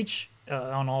Triple H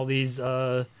on all these.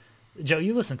 Joe,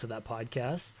 you listened to that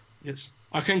podcast. Yes.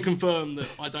 I can confirm that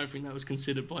I don't think that was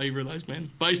considered by either of those men.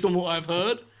 Based on what I've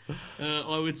heard,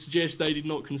 I would suggest they did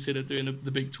not consider doing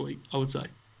the big tweet, I would say.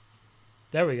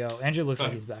 There we go. Andrew looks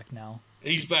like he's back now.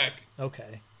 He's back.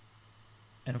 Okay.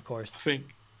 And of course...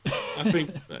 I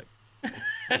think he's back.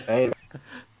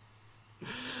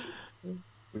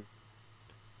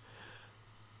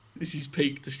 This is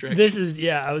peak distraction.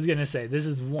 I was going to say, this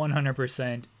is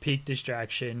 100% peak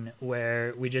distraction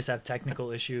where we just have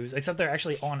technical issues, except they're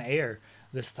actually on air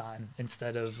this time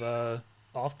instead of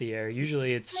off the air.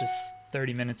 Usually it's just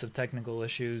 30 minutes of technical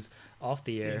issues off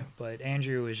the air, but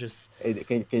Andrew is just... Hey,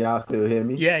 can y'all still hear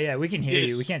me? Yeah, we can hear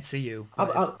you. We can't see you.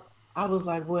 I was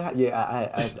like, well,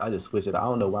 I just switched it. I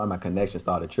don't know why my connection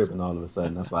started tripping all of a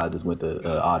sudden. That's why I just went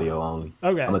to audio only.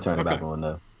 Okay. I'm going to turn it back on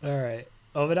though. All right.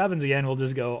 Oh, if it happens again, we'll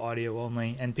just go audio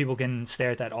only, and people can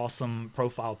stare at that awesome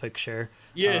profile picture.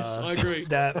 Yes, I agree.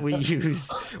 That we use.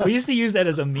 We used to use that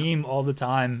as a meme all the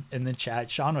time in the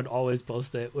chat. Sean would always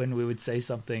post it when we would say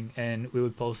something, and we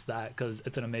would post that because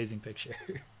it's an amazing picture.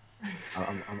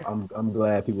 I'm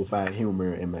glad people find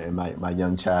humor in my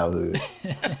young childhood.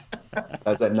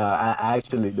 I said, no, I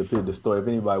actually the story. If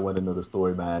anybody want to know the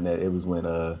story behind that, it was when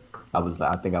I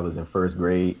think I was in first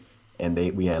grade. And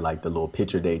we had like the little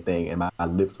picture day thing, and my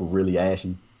lips were really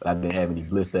ashy, but I didn't have any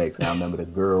Blistex. And I remember the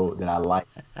girl that I liked,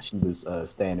 she was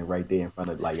standing right there in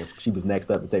front of, she was next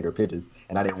up to take her pictures,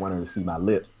 and I didn't want her to see my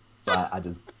lips. So I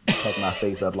just tucked my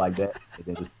face up like that, and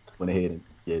then just went ahead and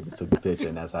just took the picture,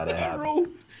 and that's how that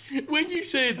happened. When you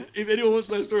said, if anyone wants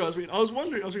to know the story, I was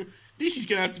wondering, this is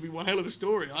going to have to be one hell of a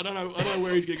story. I don't know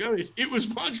where he's going to go with this. It was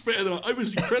much better than it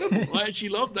was incredible. I actually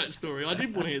loved that story. I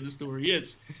did want to hear the story,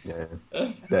 yes. Yeah.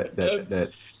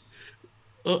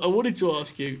 I wanted to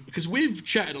ask you, because we've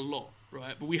chatted a lot,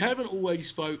 right? But we haven't always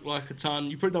spoke like a ton.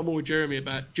 You probably done more with Jeremy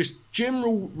about just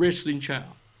general wrestling chat.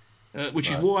 which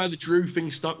is why the Drew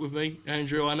thing stuck with me,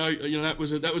 Andrew. I know that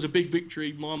was a big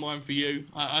victory in my mind for you.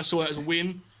 I saw it as a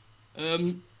win.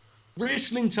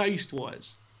 Wrestling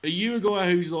taste-wise, are you a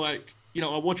guy who's like,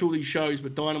 I watch all these shows,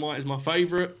 but Dynamite is my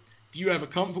favourite? Do you have a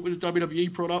comfort with the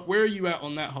WWE product? Where are you at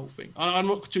on that whole thing? I'm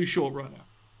not too sure right now.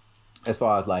 As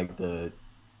far as like the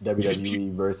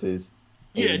WWE versus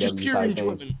just pure type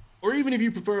enjoyment, thing. Or even if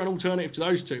you prefer an alternative to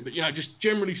those two, but just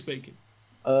generally speaking.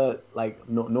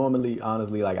 Normally,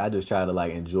 honestly, like I just try to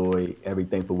like enjoy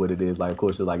everything for what it is. Like, of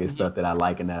course, there's like it's stuff that I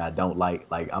like and that I don't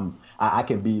like. Like I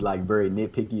can be like very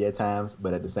nitpicky at times,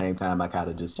 but at the same time, I kind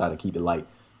of just try to keep it light.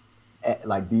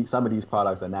 Some of these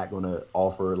products are not going to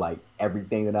offer like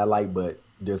everything that I like, but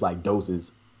there's like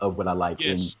doses of what I like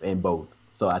in both.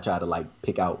 So I try to like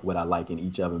pick out what I like in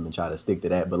each of them and try to stick to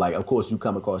that. But like, of course, you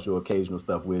come across your occasional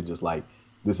stuff where just like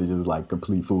this is just like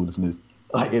complete foolishness.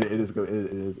 Like it is,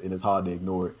 and it's hard to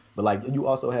ignore it. But like you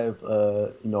also have,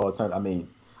 alternative. I mean,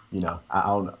 I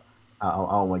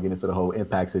don't want to get into the whole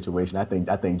Impact situation. I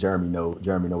think Jeremy know.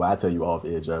 I tell you off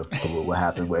air, Joe, what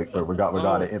happened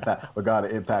regarding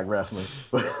Impact Wrestling.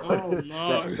 Oh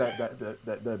no,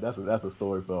 that's a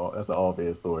story that's an off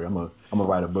air story. I'm gonna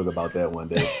write a book about that one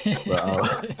day.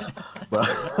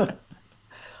 But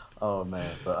oh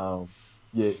man, but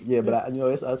but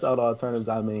it's other alternatives.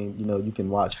 I mean, you can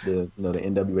watch the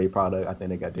NWA product. I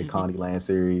think they got the Connie Land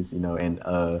series, and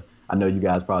I know you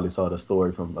guys probably saw the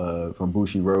story from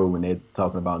Bushiroad when they're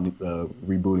talking about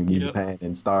rebooting New Japan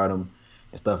and Stardom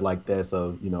and stuff like that.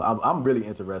 So I'm really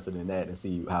interested in that and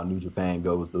see how New Japan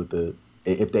goes with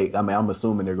I'm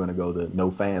assuming they're going to go the no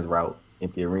fans route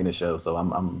in the arena show. So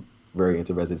I'm very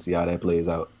interested to see how that plays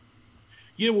out.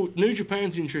 Yeah, well, New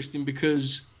Japan's interesting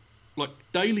because, like,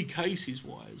 daily cases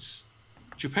wise,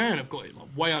 Japan have got it like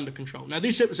way under control. Now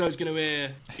this episode's going to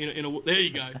air in a there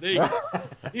you go.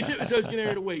 This episode's going to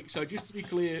air in a week. So just to be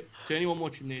clear to anyone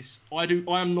watching this, I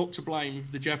am not to blame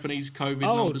if the Japanese COVID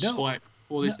numbers spike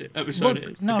for this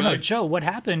episode. No, Joe. What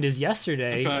happened is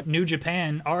yesterday, New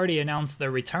Japan already announced they're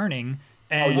returning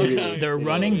and they're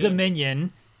running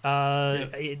Dominion.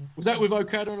 Was that with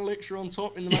Okada and Alexa on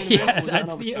top in the main event? Yeah,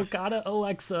 that's the Okada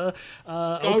Alexa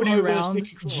opening round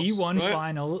G1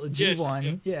 final.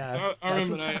 G1. Yes. I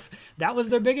remember that. That was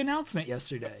their big announcement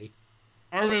yesterday.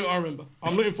 I remember.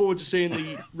 I'm looking forward to seeing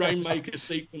the Rainmaker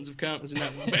sequence of counters in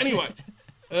that one. But anyway,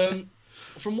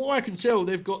 from what I can tell,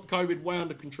 they've got COVID way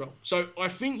under control. So I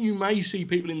think you may see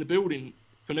people in the building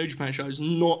for New Japan shows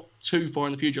not too far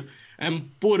in the future.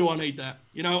 And boy, do I need that.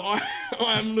 I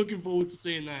am looking forward to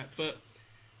seeing that. But,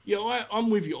 I'm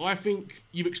with you. I think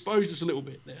you've exposed us a little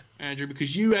bit there, Andrew,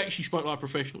 because you actually spoke like a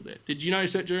professional there. Did you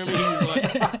notice that, Jeremy? He was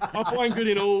like, I find good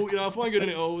in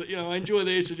it all. I enjoy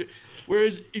this.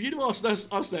 Whereas if you'd have asked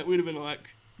us that, we'd have been like,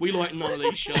 we like none of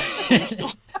these shows.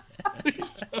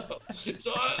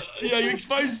 So, you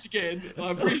exposed us again.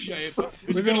 I appreciate it. But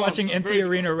we've been watching Empty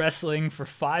Arena Wrestling for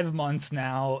 5 months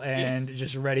now and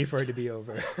just ready for it to be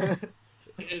over.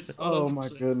 Oh, my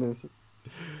goodness.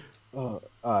 All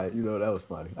right, that was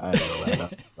funny. I didn't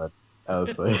know that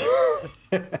was funny.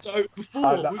 So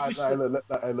before... let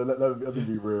me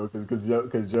be real, because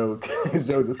Joe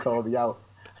just called me out.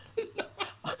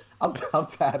 I'm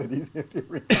tired of these empty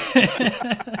arenas.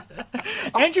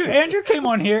 Andrew came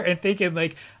on here and thinking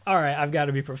like, all right, I've got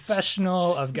to be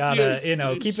professional. I've got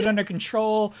to, keep it under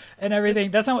control and everything.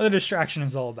 That's not what the distraction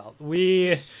is all about.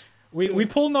 We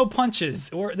pull no punches.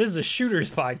 This is a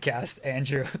shooters podcast,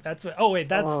 Andrew. That's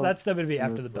WWE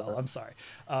After the Bell. I'm sorry.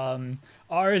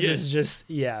 Ours is just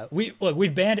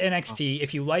we've banned NXT.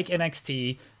 If you like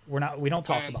NXT, we don't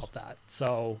talk about that.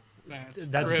 So.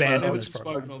 That's banned from this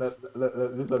program.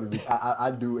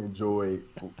 I do enjoy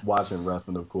watching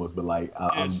wrestling, of course, but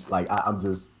I'm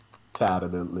just tired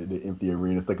of the empty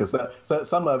arenas. Because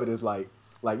some of it is like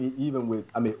even with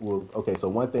so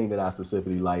one thing that I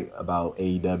specifically like about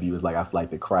AEW is like I feel like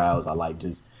the crowds are like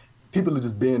just people are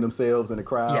just being themselves in the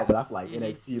crowd, but I feel like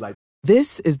NXT like.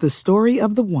 This is the story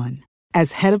of the one.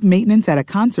 As head of maintenance at a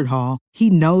concert hall, he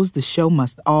knows the show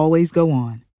must always go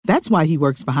on. That's why he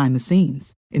works behind the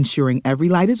scenes, ensuring every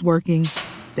light is working,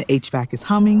 the HVAC is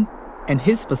humming, and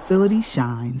his facility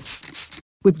shines.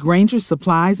 With Grainger's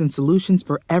supplies and solutions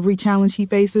for every challenge he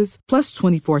faces, plus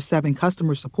 24/7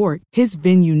 customer support, his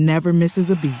venue never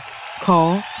misses a beat.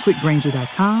 Call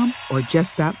quickgrainger.com or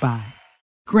just stop by.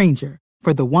 Grainger,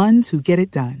 for the ones who get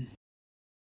it done.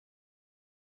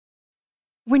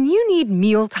 When you need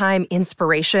mealtime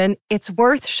inspiration, it's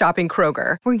worth shopping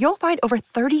Kroger, where you'll find over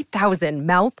 30,000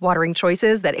 mouth-watering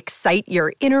choices that excite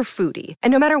your inner foodie.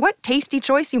 And no matter what tasty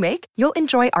choice you make, you'll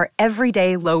enjoy our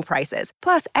everyday low prices,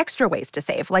 plus extra ways to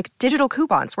save, like digital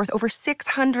coupons worth over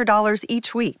 $600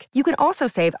 each week. You can also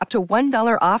save up to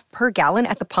 $1 off per gallon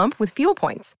at the pump with fuel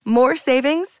points. More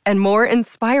savings and more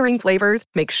inspiring flavors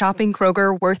make shopping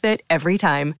Kroger worth it every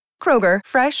time. Kroger,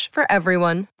 fresh for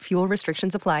everyone. Fuel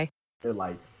restrictions apply. They're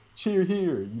like, cheer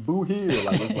here, you boo here.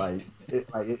 Like, it's like,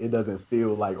 it doesn't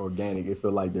feel like organic. It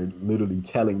feels like they're literally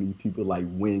telling these people like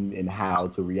when and how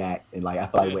to react. And like, I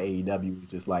feel like with AEW, it's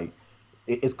just like,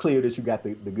 it's clear that you got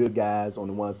the good guys on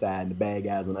the one side and the bad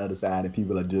guys on the other side, and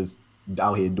people are just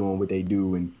out here doing what they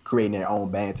do and creating their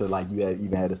own banter. Like you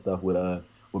even had the stuff with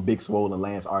Big Swole and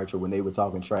Lance Archer when they were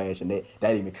talking trash, and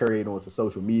that even carried onto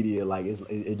social media. Like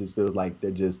it just feels like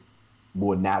they're just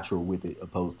more natural with it,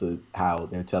 opposed to how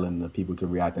they're telling the people to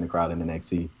react in the crowd in the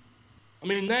NXT. I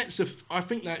mean, I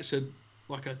think that's a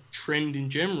trend in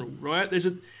general, right?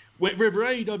 Whether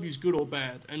AEW is good or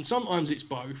bad, and sometimes it's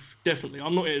both. Definitely,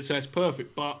 I'm not here to say it's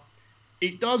perfect, but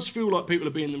it does feel like people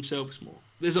are being themselves more.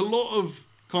 There's a lot of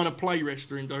kind of play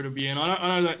wrestler in WWE, and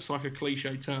I know that's like a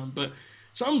cliche term, but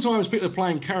sometimes people are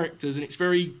playing characters, and it's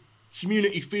very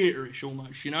community theatre-ish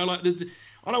almost. You know, like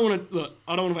I don't want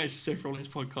to make this a Seth Rollins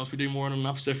podcast. We do more than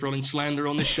enough Seth Rollins slander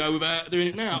on this show without doing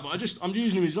it now. But I'm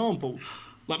using an example.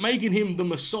 Like making him the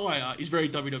Messiah is very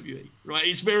WWE, right?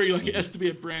 It's very like it has to be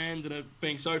a brand and a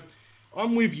thing. So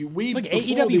I'm with you.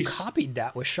 AEW copied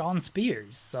that with Shawn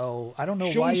Spears. So I don't know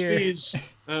why you're. Spears,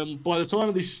 by the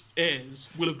time this airs,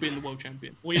 will have been the world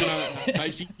champion. Well, you know that now.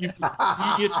 Okay? So you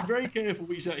have to be very careful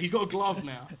what you say. He's got a glove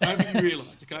now. I don't think you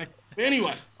realise, okay? But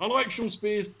anyway, I like Shawn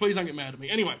Spears. Please don't get mad at me.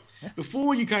 Anyway,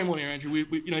 before you came on here, Andrew, we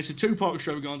it's a two-part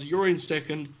extravaganza. You're in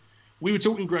second. We were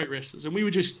talking great wrestlers, and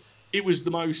it was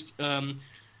the most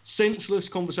senseless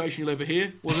conversation you'll ever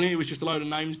hear, wasn't it? It was just a load of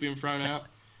names being thrown out.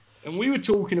 And we were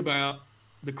talking about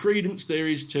the credence there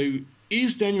is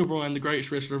Daniel Bryan the greatest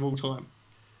wrestler of all time?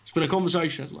 It's been a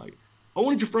conversation as late. I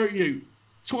wanted to throw at you,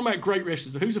 talking about great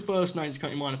wrestlers, who's the first name to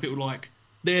come to mind of people like,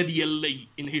 they're the elite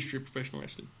in the history of professional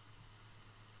wrestling?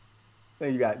 I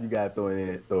think you got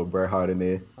to throw Bret Hart in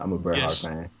there. I'm a Bret Hart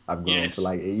fan. I've grown to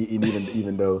like,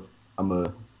 even though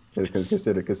I'm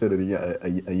considered a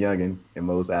youngin in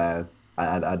most eyes,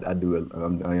 I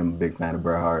am a big fan of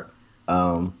Bret Hart.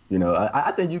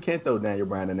 I think you can throw Daniel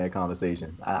Bryan in that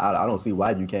conversation. I don't see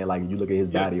why you can't. Like, you look at his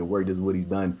body of work, just what he's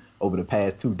done over the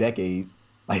past 2 decades.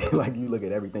 Like you look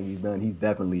at everything he's done, he's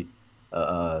definitely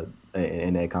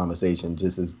in that conversation.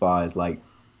 Just as far as like,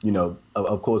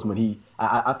 of course, when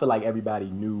I feel like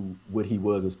everybody knew what he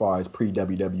was as far as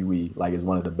pre-WWE, like as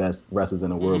one of the best wrestlers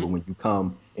in the world. But when you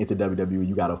come into WWE,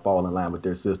 you got to fall in line with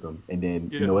their system. And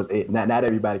then, not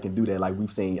everybody can do that. Like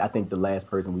we've seen, I think the last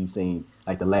person we've seen,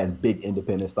 like the last big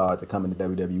independent star to come into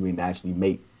WWE and actually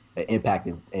make an impact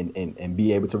and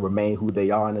be able to remain who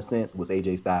they are in a sense was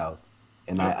AJ Styles.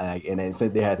 And and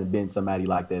since there hasn't been somebody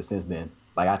like that since then.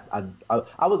 Like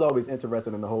I was always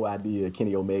interested in the whole idea of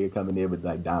Kenny Omega coming in, but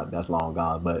like that's long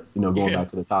gone. But going back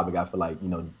to the topic, I feel like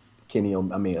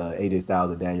AJ Styles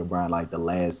and Daniel Bryan, like the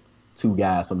last 2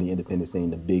 guys from the independent scene,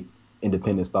 the big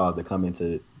independent stars that come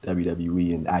into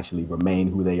WWE and actually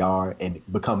remain who they are and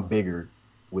become bigger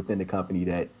within the company.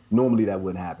 That normally that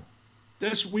wouldn't happen.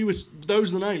 Those are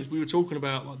the names we were talking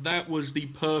about. Like that was the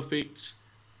perfect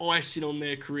icing on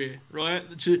their career, right?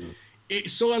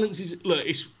 It's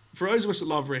for those of us that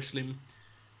love wrestling,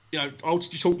 I'll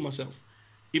just talk to myself.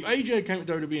 If AJ came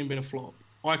to WWE and been a flop,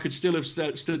 I could still have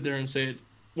stood there and said,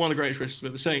 one of the greatest wrestlers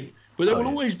I've ever seen. But there will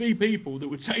always be people that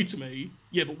would say to me,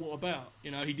 yeah, but what about?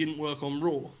 He didn't work on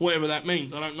Raw. Whatever that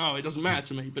means. I don't know. It doesn't matter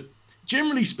to me. But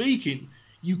generally speaking,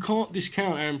 you can't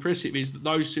discount how impressive it is that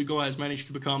those 2 guys managed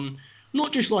to become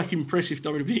not just like impressive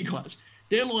WWE guys.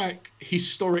 They're like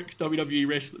historic WWE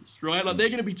wrestlers, right? Like they're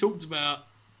going to be talked about.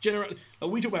 Like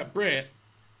we talk about Bret.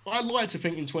 I'd like to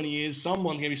think in 20 years,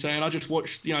 someone's going to be saying, I just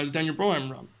watched, the Daniel Bryan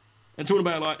run. And talking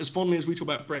about like as fondly as we talk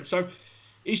about Bret. So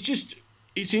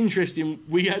it's interesting.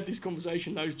 We had this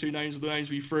conversation, those 2 names are the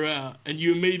names we threw out, and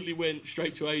you immediately went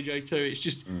straight to AJ too. It's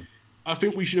just, I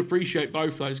think we should appreciate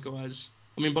both those guys.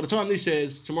 I mean, by the time this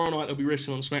airs, tomorrow night they'll be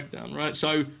wrestling on SmackDown, right?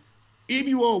 So if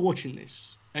you are watching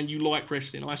this and you like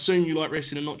wrestling, I assume you like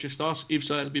wrestling and not just us. If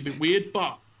so, that'd be a bit weird,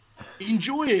 but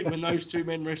enjoy it when those 2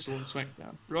 men wrestle on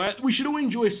SmackDown, right? We should all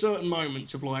enjoy certain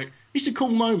moments of like, it's a cool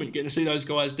moment getting to see those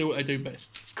guys do what they do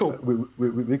best. It's cool.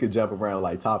 We could jump around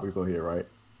like topics on here, right?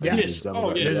 Yeah. Yes.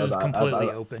 Oh, yeah. This is completely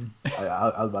open.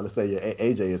 I was about to say, yeah,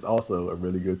 AJ is also a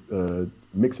really good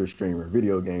mixer streamer,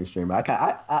 video game streamer.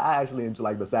 I actually enjoy,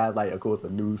 like, besides, like, of course, the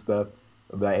news stuff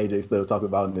that AJ Stubbs talking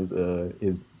about in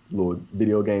his little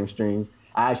video game streams.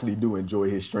 I actually do enjoy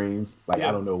his streams. Like,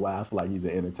 I don't know why. I feel like he's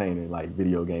an entertainer, like,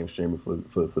 video game streamer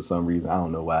for some reason. I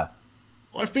don't know why.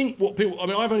 I think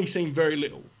I've only seen very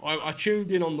little. I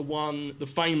tuned in on the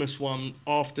famous one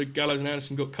after Gallows and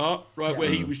Anderson got cut, right, where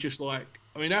he was just like,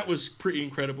 that was pretty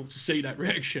incredible to see that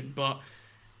reaction. But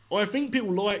I think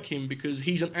people like him because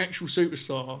he's an actual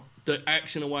superstar that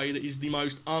acts in a way that is the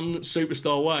most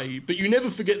un-superstar way. But you never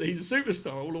forget that he's a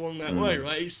superstar all along that way,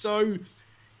 right?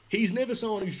 He's never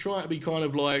someone who's trying to be kind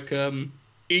of like, in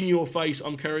your face,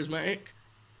 I'm charismatic.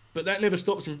 But that never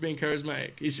stops him from being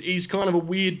charismatic. He's kind of a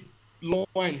weird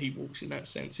line he walks in that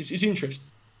sense. It's interesting.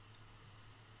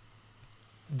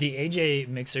 The AJ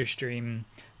Mixer stream,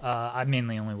 I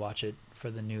mainly only watch it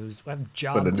for the news. I have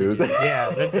jobs for the news. To do.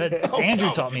 Yeah,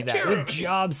 Andrew taught me that. We have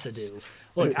jobs to do.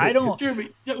 Look, I don't... Jeremy,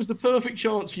 that was the perfect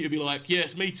chance for you to be like,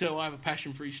 yes, me too, I have a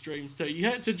passion for his streams too. You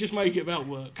had to just make it about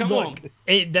work. Come on.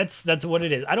 That's what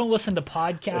it is. I don't listen to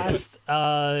podcasts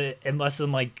unless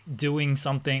I'm, like, doing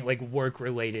something, like,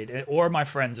 work-related, or my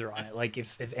friends are on it. Like,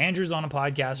 if Andrew's on a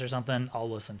podcast or something, I'll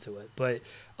listen to it. But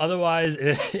otherwise,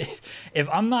 if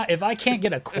I can't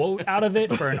get a quote out of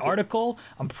it for an article,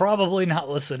 I'm probably not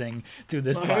listening to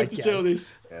this podcast. I have to tell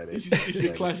this. This is a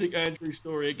classic Andrew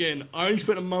story. Again, I only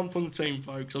spent a month on the team,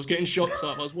 folks. I was getting shots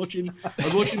up. I was watching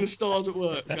the stars at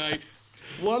work. Okay,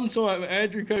 one time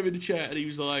Andrew came in the chat and he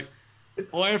was like,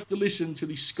 "I have to listen to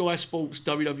the Sky Sports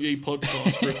WWE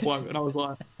podcast for a quote," and I was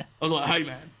like, "Hey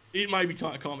man, it may be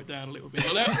time to calm it down a little bit."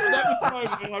 But that was the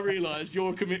moment when I realised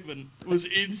your commitment was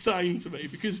insane to me,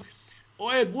 because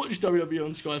I had watched WWE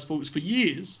on Sky Sports for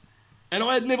years. And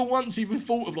I had never once even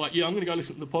thought of like, I'm going to go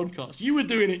listen to the podcast. You were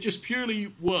doing it just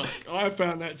purely work. I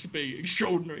found that to be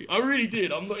extraordinary. I really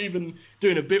did. I'm not even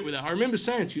doing a bit with that. I remember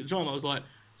saying to you at the time, I was like,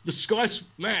 the Sky,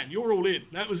 man, you're all in.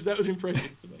 That was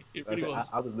impressive to me. It really was.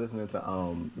 I was listening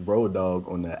to Road Dogg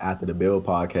on the After the Bill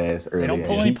podcast earlier. They don't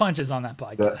pull any punches on that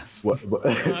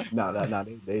podcast. No,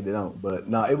 they don't. But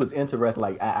no, it was interesting.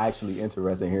 Like, I actually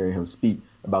interested in hearing him speak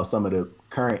about some of the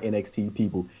current NXT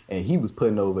people, and he was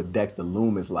putting over Dexter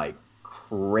Lumis like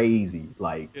crazy,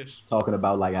 like talking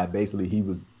about like how basically he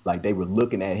was like they were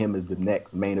looking at him as the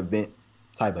next main event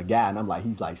type of guy, and I'm like,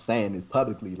 he's like saying this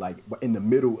publicly, like in the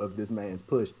middle of this man's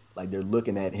push, like they're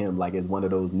looking at him like as one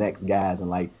of those next guys and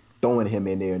like throwing him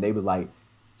in there, and they was like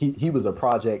he was a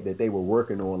project that they were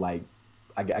working on like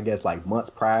I guess like months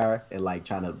prior, and like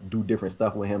trying to do different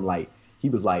stuff with him. Like he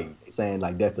was like saying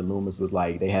like Dexter Lumis was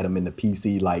like they had him in the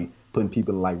PC like putting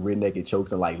people in like rear naked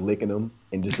chokes and like licking them,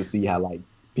 and just to see how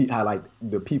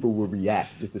the people will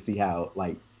react, just to see how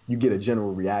like you get a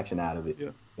general reaction out of it.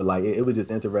 But like it was just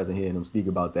interesting hearing him speak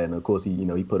about that. And of course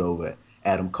he put over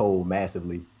Adam Cole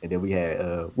massively. And then we had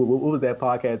what was that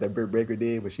podcast that Britt Baker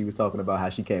did when she was talking about how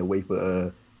she can't wait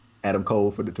for Adam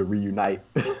Cole to reunite.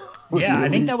 Yeah, I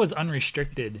think that was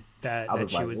Unrestricted that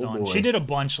she like, was oh on. boy. She did a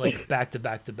bunch like back to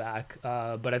back to back.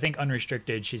 But I think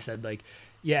Unrestricted, she said like,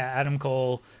 yeah, Adam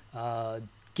Cole,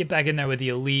 get back in there with the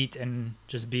Elite and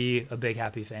just be a big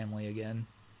happy family again.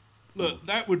 Look,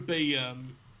 that would be,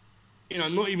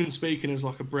 not even speaking as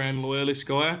like a brand loyalist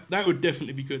guy, that would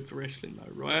definitely be good for wrestling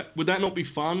though, right? Would that not be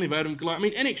fun if Adam,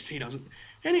 NXT doesn't.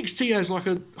 NXT has like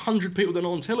 100 people that are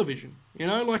on television,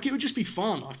 like it would just be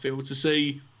fun, I feel, to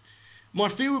see. My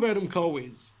feel with Adam Cole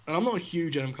is, and I'm not a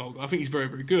huge Adam Cole guy, I think he's very,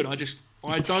 very good.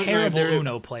 He's a terrible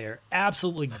Uno player.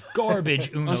 Absolutely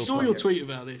garbage Uno player. I saw your tweet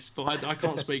about this, but I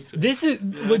can't speak to it. This is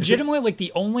legitimately like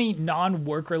the only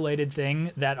non-work related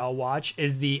thing that I'll watch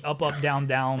is the up, down,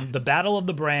 down, the Battle of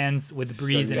the Brands with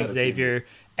Breeze and Xavier,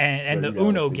 and the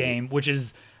Uno game, which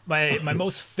is my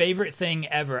most favorite thing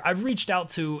ever. I've reached out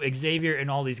to Xavier and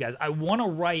all these guys. I want to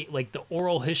write like the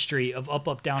oral history of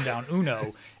up, down, down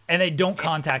Uno, and they don't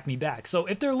contact me back. So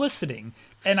if they're listening,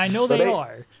 and I know they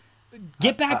are,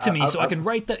 get back to me so I can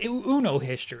write the Uno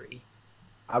history.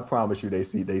 I promise you, they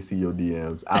see your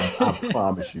DMs. I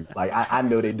promise you. Like I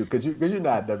know they do, because you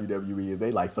know how WWE is.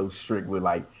 They like so strict with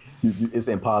like it's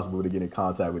impossible to get in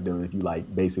contact with them if you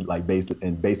like based in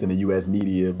the U.S.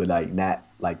 media, but like not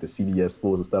like the CBS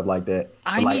Sports and stuff like that.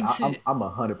 I'm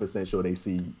 100% sure they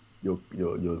see your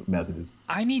messages.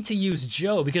 I need to use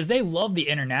Joe because they love the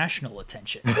international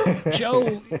attention.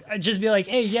 Joe, just be like,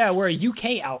 hey, yeah, we're a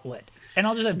UK outlet. And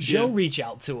I'll just have Joe reach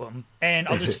out to him, and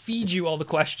I'll just feed you all the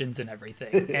questions and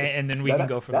everything, and then we can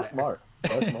go from there. That's smart.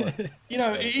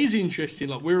 It is interesting.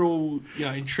 Like, we're all,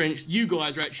 entrenched. You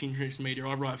guys are actually entrenched in media.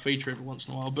 I write a feature every once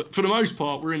in a while, but for the most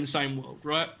part, we're in the same world,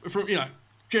 right?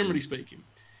 generally speaking.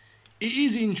 It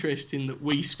is interesting that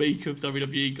we speak of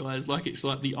WWE guys like it's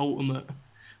like the ultimate.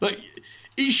 Like,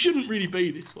 it shouldn't really be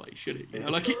this way, should it? You know?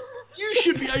 Like, you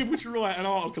should be able to write an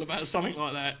article about something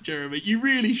like that, Jeremy. You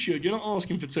really should. You're not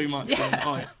asking for too much.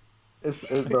 Yeah.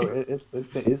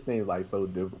 It seems like so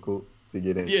difficult to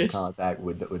get into contact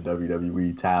with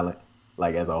WWE talent,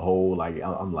 like as a whole. Like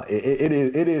I'm like, it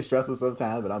is stressful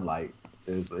sometimes, but I'm like,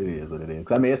 it is what it is.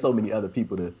 'Cause I mean, there's so many other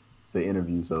people to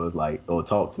interview, so it's like, or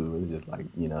talk to. It's just like,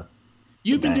 you know.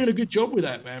 You've been doing a good job with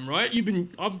that, man, right?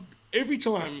 Every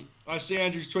time I see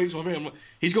Andrew's tweets on me, I'm like,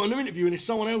 he's got a new interview and it's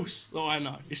someone else that I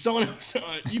know. It's someone else.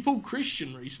 You pulled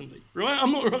Christian recently, right?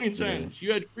 I'm not wrong in saying this.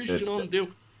 You had Christian on the deal.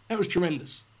 That was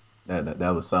tremendous.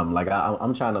 That was something. Like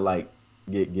I'm trying to like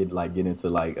get into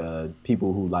like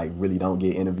people who like really don't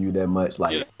get interviewed that much.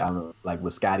 Like I'm like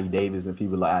with Scotty Davis and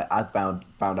people like I found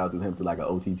out through him through like an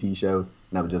OTT show,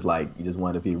 and I was just like, you just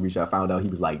wanted people to reach out. I found out he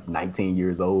was like 19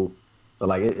 years old. So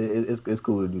like it's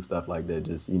cool to do stuff like that.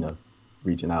 Just, you know,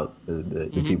 reaching out to the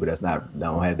people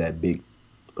don't have that big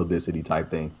publicity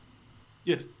type thing.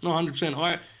 Yeah, no,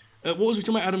 100%. What was we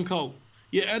talking about? Adam Cole.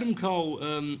 Yeah, Adam Cole.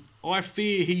 I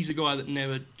fear he's a guy that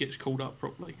never gets called up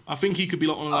properly. I think he could be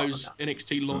like one of those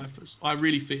NXT lifers. I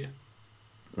really fear.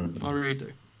 I really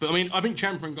do. But I mean, I think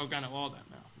Ciampa and Gargano are that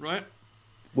now, right?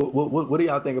 What do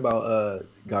y'all think about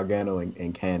Gargano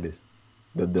and Candice?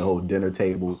 The whole dinner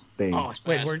table thing. Oh,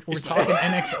 wait, we're talking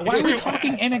NXT. Why are we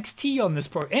talking NXT on this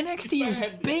program? NXT is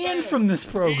banned from this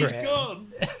program.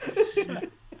 He's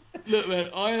gone. Look, man,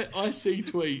 I see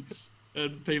tweets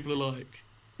and people are like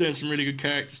doing some really good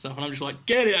character stuff, and I'm just like,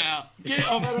 get it out.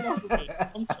 I've had enough of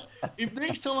it. If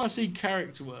next time I see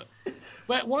character work,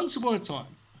 but once upon a time,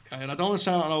 okay, and I don't want to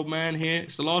sound like an old man here.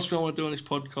 It's the last thing I want to do on this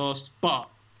podcast, but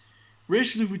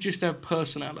wrestlers would just have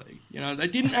personality. You know, they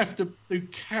didn't have to do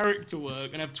character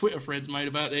work and have Twitter threads made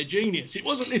about their genius. It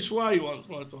wasn't this way once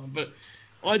upon a time. But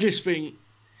I just think,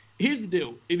 here's the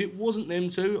deal. If it wasn't them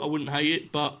two, I wouldn't hate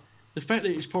it. But the fact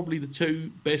that it's probably the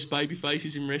two best baby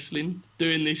faces in wrestling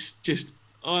doing this,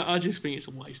 I just think it's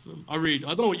a waste of them. I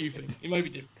don't know what you think. It may be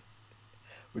different.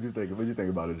 What do you think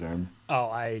about it, Jeremy?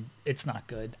 It's not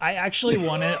good. I actually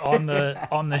want it on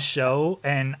the show,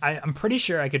 and I'm pretty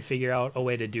sure I could figure out a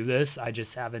way to do this. I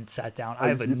just haven't sat down. I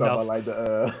have enough. You talking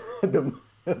about like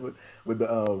with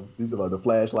the these about the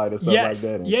flashlight and stuff like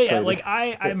that. Yeah. Like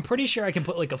I'm pretty sure I can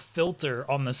put like a filter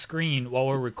on the screen while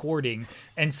we're recording,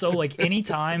 and so like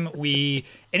anytime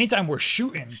we're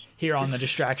shooting here on the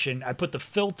Distraction, I put the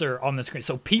filter on the screen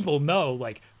so people know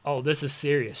like, oh, this is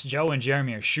serious. Joe and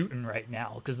Jeremy are shooting right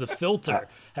now because the filter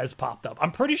has popped up.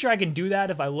 I'm pretty sure I can do that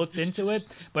if I looked into it,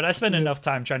 but I spend enough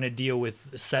time trying to deal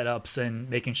with setups and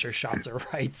making sure shots are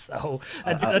right. So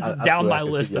that's down my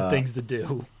list of things to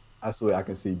do. I swear I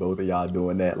can see both of y'all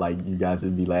doing that. Like, you guys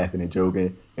just be laughing and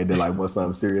joking, and then like when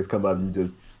something serious come up, you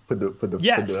just put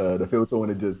the filter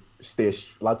on and just stare.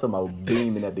 I'm talking about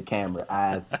beaming at the camera,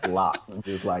 eyes locked, and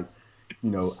just like, you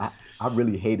know, I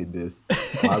really hated this.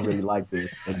 I really like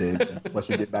this. And then once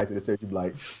you get back to the search, you be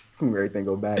like, everything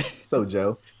go back. So,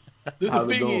 Joe, the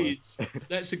thing is,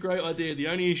 that's a great idea. The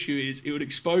only issue is it would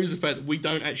expose the fact that we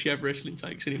don't actually have wrestling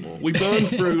takes anymore. We burned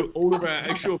through all of our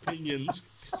actual opinions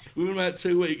within about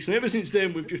 2 weeks. And ever since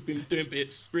then, we've just been doing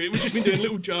bits. We've just been doing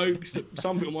little jokes that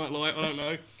some people might like. I don't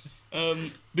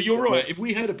know. But you're right. If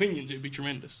we had opinions, it would be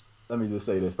tremendous. Let me just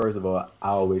say this. First of all, I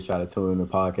always try to tune in the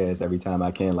podcast every time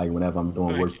I can. Like, whenever I'm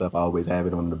doing work stuff, I always have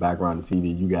it on the background of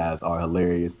TV. You guys are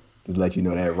hilarious. Just let you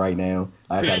know that right now.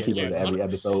 I try to keep up to every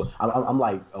episode. I'm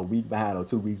like a week behind or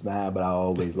 2 weeks behind, but I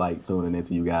always like tuning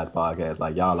into you guys' podcast.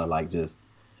 Like, y'all are like just,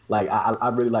 like, I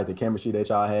really like the chemistry that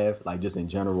y'all have, like, just in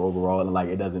general overall. And, like,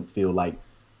 it doesn't feel like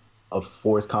a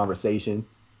forced conversation.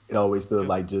 It always feels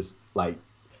like just, like,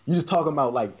 you just talking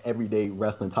about like everyday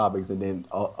wrestling topics, and then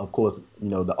of course, you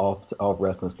know, the off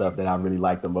wrestling stuff that I really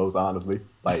like the most, honestly.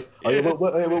 Like, what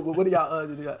do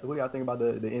y'all think about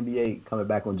the NBA coming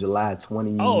back on July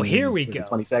 20? Oh, here we go.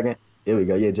 22nd. Here we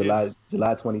go. Yeah, July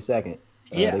 22nd.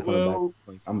 Yeah. They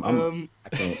coming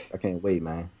back. I can't wait,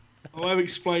 man. I've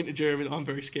explained to Jeremy that I'm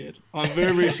very scared. I'm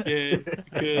very, very scared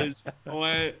because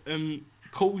I am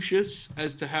cautious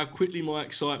as to how quickly my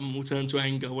excitement will turn to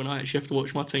anger when I actually have to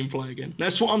watch my team play again.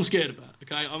 That's what I'm scared about.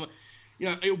 Okay,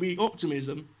 it'll be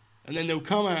optimism, and then they'll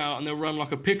come out and they'll run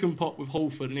like a pick and pop with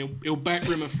Holford, and he'll back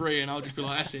rim a free, and I'll just be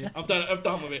like, that's it. I'm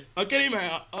done with it. I'll get him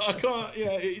out. I can't.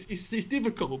 Yeah, it's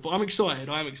difficult, but I'm excited.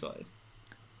 I am excited.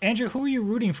 Andrew, who are you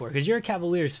rooting for? Because you're a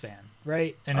Cavaliers fan,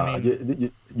 right? And I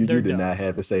mean, you did not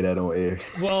have to say that on air.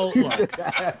 Well,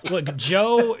 look,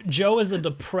 Joe is the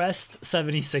depressed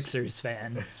 76ers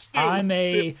fan. I'm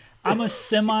I'm a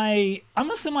semi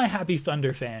happy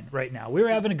Thunder fan right now. We were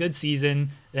having a good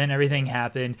season, then everything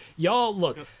happened. Y'all,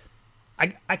 look,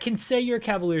 I can say you're a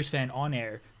Cavaliers fan on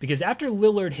air because after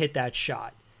Lillard hit that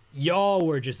shot, y'all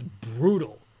were just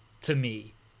brutal to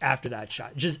me after that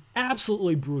shot. Just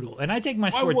absolutely brutal. And I take my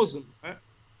sports...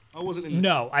 I wasn't in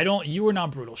No, I don't. You were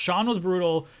not brutal. Sean was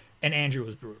brutal and Andrew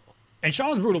was brutal. And Sean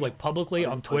was brutal like publicly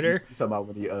on Twitter. You talking about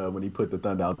when he put the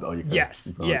Thunder out? Oh,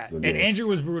 yes, yeah. And Andrew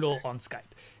was brutal on Skype.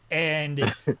 And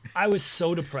I was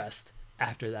so depressed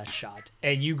after that shot.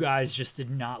 And you guys just did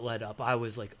not let up. I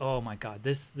was like, oh my God,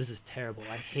 this is terrible.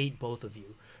 I hate both of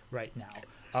you right now.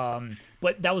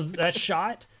 But that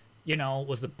shot,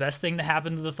 was the best thing to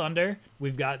happen to the Thunder.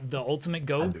 We've got the ultimate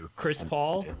GOAT, Chris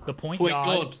Paul, the point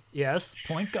god. Yes,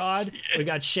 point god. We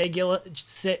got Shai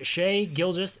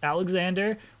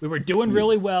Gilgeous-Alexander. We were doing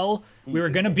really well. We were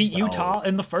going to beat Utah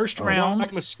in the first round. Mike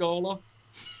Muscala.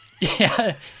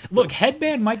 Yeah. Look,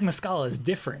 headband Mike Muscala is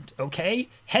different, okay?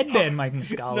 Headband Mike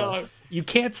Muscala. No. You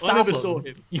can't stop him. I never saw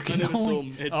him. You can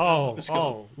only...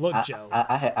 Look, Joe.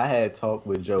 I had talked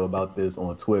with Joe about this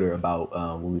on Twitter about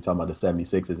when we were talking about the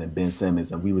 76ers and Ben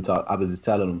Simmons, and I was just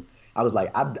telling him, I was like,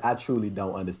 I truly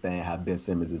don't understand how Ben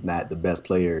Simmons is not the best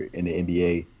player in the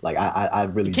NBA. Like, I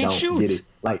really don't get it.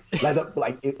 Like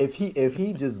if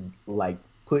he just like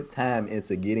put time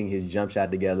into getting his jump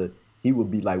shot together, he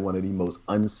would be like one of the most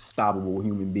unstoppable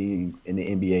human beings in the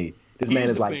NBA. This man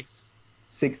is like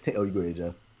 6'10". Oh, you go ahead,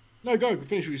 Joe. No, go.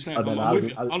 Finish what you're saying. I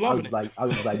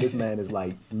was like, this man is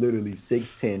like literally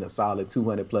 6'10", a solid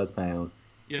 200+ pounds.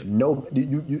 Yeah. No,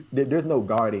 there's no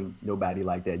guarding nobody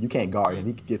like that. You can't guard him.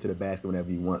 He can get to the basket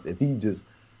whenever he wants. If he just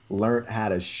learned how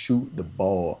to shoot the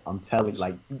ball, I'm telling you,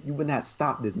 like, you would not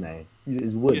stop this man. You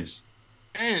just wouldn't. Yes.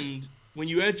 And when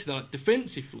you add to that,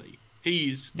 defensively,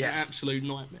 he's an absolute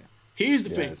nightmare. Here's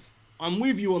the thing. I'm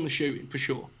with you on the shooting, for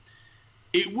sure.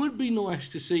 It would be nice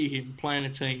to see him playing a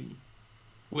team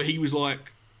where he was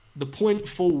like the point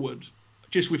forward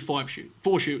just with four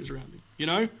shooters around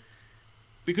him,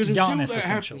 Because until Giannis, that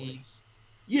happens...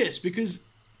 Yes, because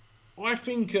I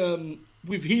think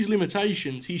with his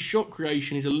limitations, his shot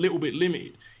creation is a little bit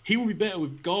limited. He will be better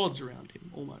with guards around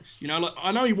him, almost. Like,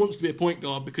 I know he wants to be a point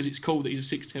guard because it's cool that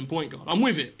he's a 6'10" point guard. I'm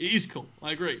with it. It is cool.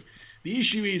 I agree. The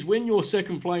issue is when your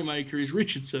second playmaker is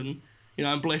Richardson,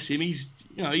 and bless him, he is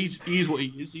what he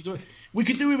is. We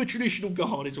could do with a traditional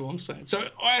guard, is all I'm saying. So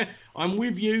I'm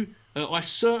with you. I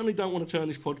certainly don't want to turn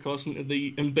this podcast into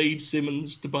the Embiid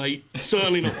Simmons debate.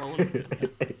 Certainly not what I want to do.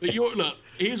 But look,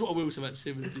 here's what I will say about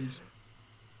Simmons is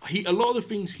a lot of the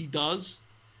things he does,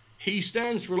 he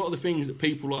stands for a lot of the things that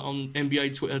people like on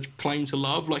NBA Twitter claim to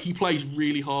love. Like, he plays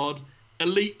really hard,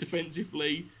 elite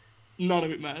defensively. None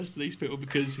of it matters to these people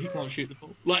because he can't shoot the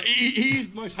ball. Like, he's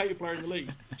the most hated player in the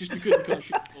league just because he can't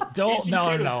shoot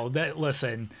the ball.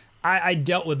 Listen, I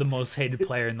dealt with the most hated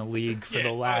player in the league for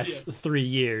the last 3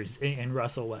 years in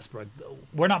Russell Westbrook.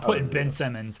 We're not putting Ben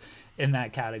Simmons in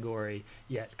that category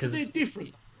yet because they're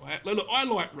different. Right? Look, I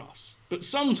like Russ, but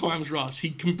sometimes Russ,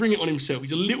 he can bring it on himself.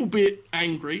 He's a little bit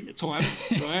angry at times,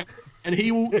 right? And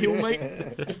he'll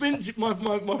make defensive. My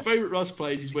favorite Russ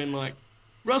plays is when, like,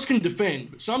 Russ can defend,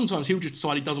 but sometimes he'll just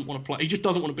decide he doesn't want to play. He just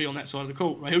doesn't want to be on that side of the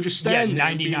court, right? He'll just stand there.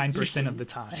 99% of the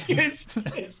time. Yes.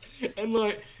 And,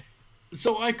 like,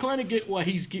 so I kind of get why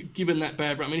he's given that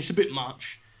bad rap. I mean, it's a bit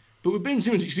much. But with Ben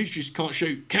Simmons, he literally just can't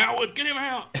shoot. Coward, get him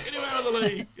out. Get him out of the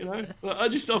league, Like, I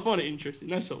find it interesting,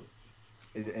 that's all.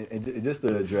 And just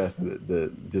to address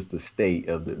the state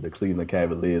of the Cleveland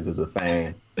Cavaliers as a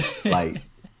fan, like,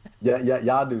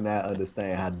 y'all do not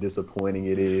understand how disappointing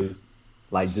it is.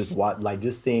 Like, just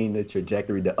seeing the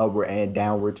trajectory, the upward and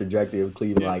downward trajectory of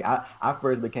Cleveland. Like, I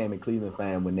first became a Cleveland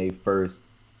fan when they first,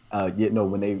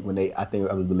 when they I think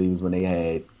I believe it was when they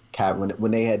had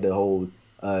when they had the whole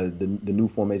the new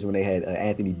formation, when they had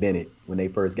Anthony Bennett, when they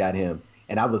first got him.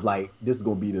 And I was like, this is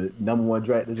gonna be the number one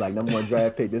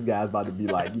draft pick. This guy's about to be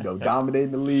like,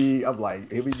 dominating the league. I'm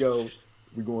like, here we go.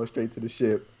 We're going straight to the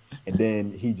ship. And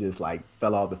then he just like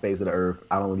fell off the face of the earth.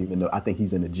 I don't even know. I think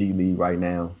he's in the G League right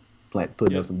now,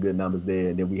 putting up some good numbers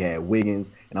there. And then we had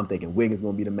Wiggins, and I'm thinking Wiggins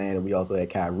gonna be the man. And we also had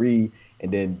Kyrie.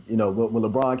 And then, when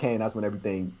LeBron came, that's when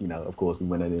everything, of course, we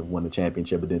went in and won the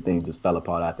championship, but then things just fell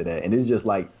apart after that. And it's just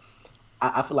like,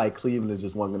 I feel like Cleveland is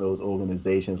just one of those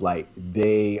organizations, like,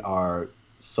 they are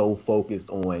so focused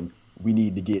on we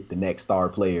need to get the next star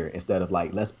player instead of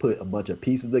like, let's put a bunch of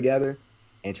pieces together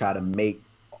and try to make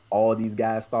all these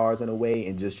guys stars in a way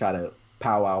and just try to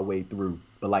power our way through.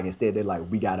 But like, instead they're like,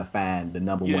 we got to find the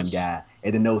number one guy.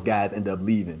 And then those guys end up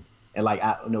leaving. And like,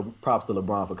 props to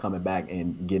LeBron for coming back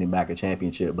and getting back a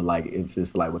championship. But like, it's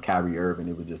just like with Kyrie Irving,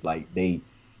 it was just like, they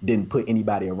didn't put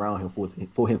anybody around him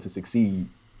for him to succeed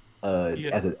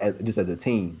as a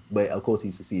team. But of course,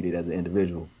 he succeeded as an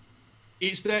individual.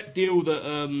 It's that deal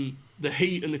that the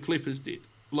Heat and the Clippers did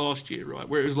last year, right?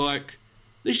 Where it was like,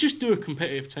 let's just do a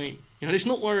competitive team. Let's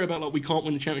not worry about like we can't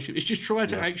win the championship. Let's just try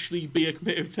to actually be a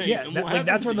competitive team. Yeah, and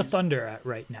that's where the Thunder are at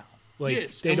right now. Like,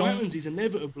 yes, what happens is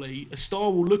inevitably a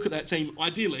star will look at that team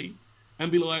ideally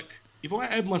and be like, if I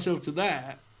add myself to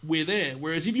that, we're there.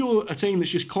 Whereas if you're a team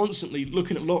that's just constantly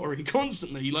looking at lottery,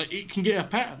 constantly, like it can get a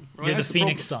pattern, right? Yeah, that's the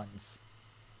Phoenix Suns.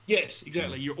 Yes,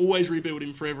 exactly. You're always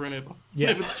rebuilding forever and ever.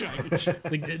 Yeah. Never to change.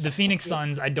 Like the Phoenix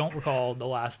Suns, I don't recall the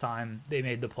last time they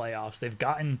made the playoffs. They've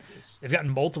gotten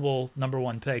multiple number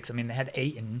one picks. I mean, they had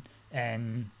Ayton,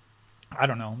 and I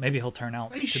don't know. Maybe he'll turn out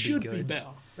to be good. They should be better.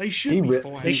 They should be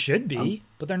fine. They should be,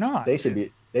 but they're not. They should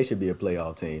be a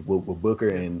playoff team with Booker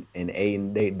and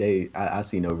Ayton. I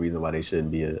see no reason why they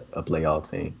shouldn't be a playoff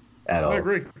team at all. I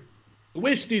agree. The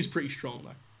West is pretty strong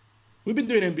though. We've been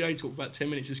doing NBA talk for about 10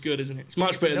 minutes. It's good, isn't it? It's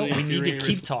much better than we need to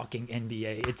keep talking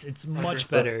NBA. It's much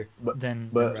better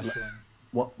than wrestling.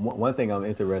 One thing I'm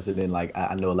interested in, like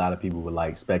I know a lot of people were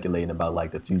like speculating about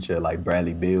like the future, like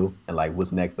Bradley Beal and like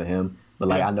what's next for him. But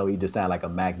like I know he just signed like a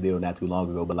max deal not too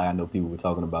long ago. But like I know people were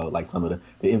talking about like some of the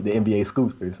NBA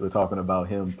scoopsters were talking about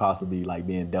him possibly like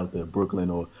being dealt to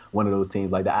Brooklyn or one of those teams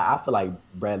like that. I feel like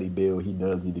Bradley Beal, he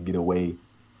does need to get away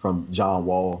from John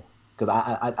Wall because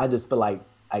I just feel like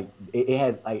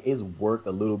it's worked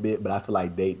a little bit, but I feel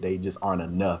like they just aren't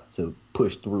enough to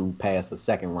push through past the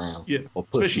second round or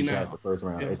push through past the first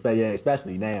round.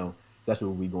 Especially now, especially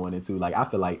what we going into. Like I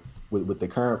feel like with the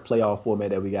current playoff format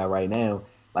that we got right now,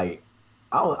 like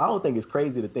I don't think it's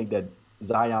crazy to think that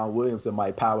Zion Williamson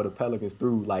might power the Pelicans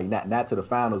through, like not to the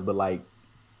finals, but like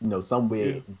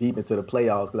somewhere deep into the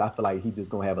playoffs, because I feel like he's just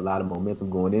gonna have a lot of momentum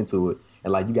going into it,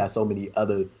 and like you got so many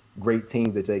other great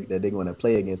teams that they're going to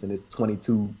play against in this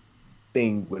 22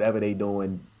 thing, whatever they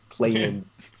doing, playing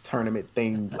tournament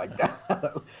thing like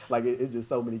that. Like it's just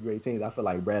so many great teams. I feel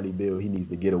like Bradley Beal, he needs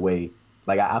to get away.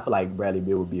 Like I feel like Bradley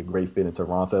Beal would be a great fit in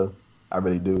Toronto. I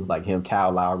really do. Like him,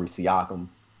 Kyle Lowry, Siakam,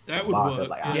 that would work.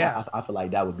 Like I feel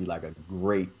like that would be like a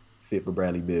great fit for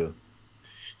Bradley Beal.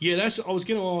 Yeah, I was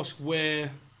going to ask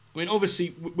where. I mean,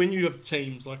 obviously, when you have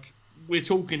teams like. We're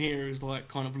talking here as like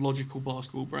kind of logical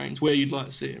basketball brains, where you'd like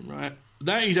to see him, right?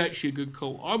 That is actually a good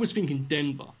call. I was thinking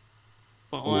Denver,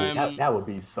 but that would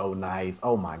be so nice.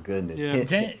 Oh my goodness!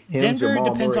 Yeah. Denver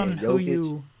depends on who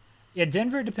you. Yeah,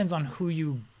 Denver depends on who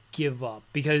you give up,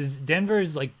 because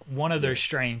Denver's like one of their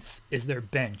strengths is their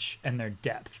bench and their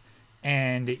depth,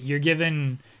 and you're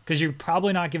because you're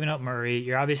probably not giving up Murray.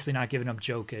 You're obviously not giving up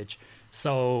Jokic,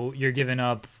 so you're giving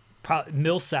up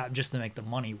Millsap just to make the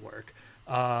money work.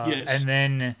 Yes. And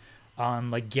then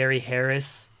like Gary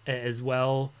Harris as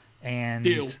well. And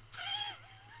Deal.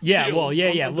 Yeah,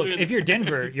 Deal. Look, if you're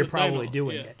Denver, you're probably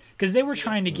doing it. Because they were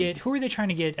trying to get, who were they trying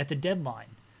to get at the deadline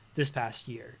this past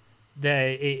year?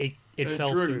 It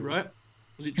fell Drew, through. Right?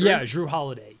 Was it Drew? Yeah, Drew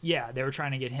Holiday. Yeah, they were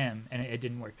trying to get him, and it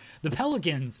didn't work. The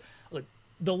Pelicans, look,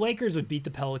 the Lakers would beat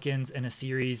the Pelicans in a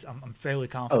series. I'm fairly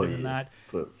confident in that.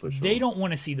 For sure. They don't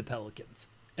want to see the Pelicans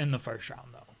in the first round,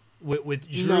 though. With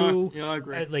Drew, I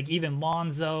agree. Like even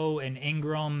Lonzo and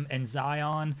Ingram and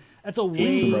Zion, that's a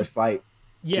way too much fight.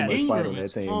 Yeah, too much fight on that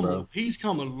team, bro. He's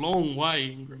come a long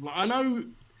way, Ingram. Like I know,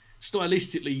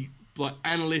 stylistically, like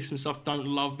analysts and stuff don't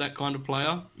love that kind of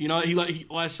player. He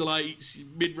isolates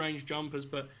mid-range jumpers,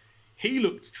 but he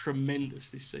looked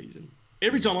tremendous this season.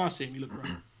 Every time I see him, he looked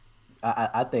great.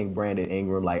 I think Brandon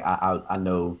Ingram, like I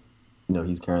know.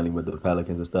 He's currently with the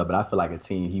Pelicans and stuff, but I feel like a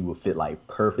team he would fit like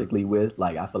perfectly with.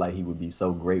 Like I feel like he would be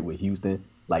so great with Houston,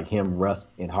 like him, Russ,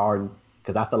 and Harden,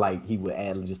 because I feel like he would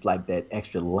add just like that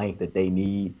extra length that they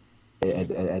need at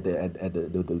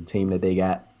the team that they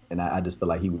got, and I just feel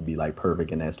like he would be like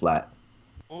perfect in that slot.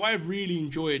 I really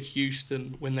enjoyed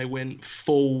Houston when they went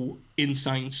full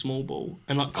insane small ball,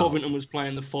 and like Covington was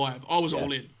playing the 5. I was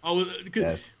all in.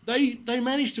 Because they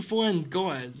managed to find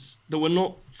guys that were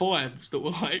not 5s, that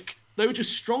were like. They were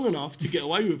just strong enough to get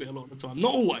away with it a lot of the time.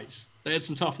 Not always. They had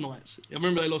some tough nights. I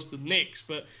remember they lost to the Knicks,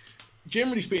 but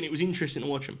generally speaking, it was interesting to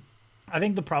watch them. I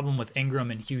think the problem with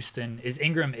Ingram in Houston is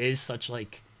Ingram is such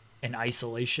like an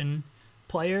isolation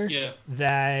player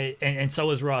that, and so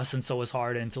is Russ and so is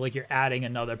Harden. So like you're adding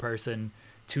another person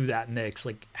to that mix.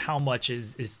 Like how much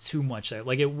is too much there?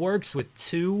 Like it works with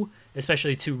two,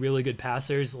 especially two really good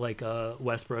passers like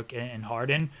Westbrook and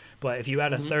Harden. But if you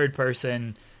add a third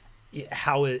person,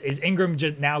 how is Ingram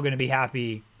just now going to be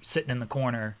happy sitting in the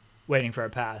corner waiting for a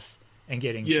pass and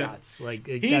getting shots? Like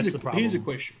that's the problem. Here's a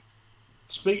question.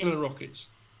 Speaking of the Rockets,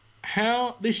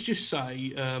 let's just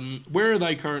say, where are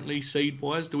they currently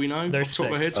seed-wise? Do we know? They're off the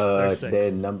top of our six.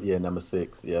 heads? They're number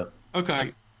 6. Yep.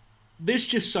 Okay. Let's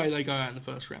just say they go out in the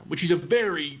first round, which is a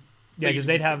very... Yeah, because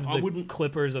they'd have the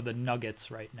Clippers or the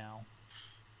Nuggets right now.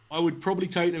 I would probably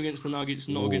take them against the Nuggets,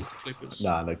 not against the Clippers.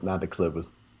 Nah, not the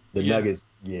Clippers. The Nuggets,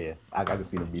 yeah, I can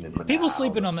see them beating them. People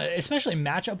sleeping on the, especially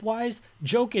matchup-wise,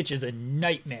 Jokic is a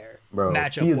nightmare. Bro,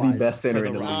 matchup-wise. He's the best center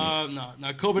in the league.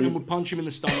 No. Covington would punch him in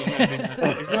the stomach.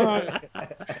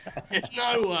 There's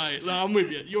no way. No, I'm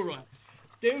with you. You're right.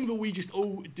 Denver, we just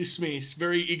all dismiss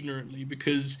very ignorantly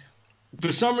because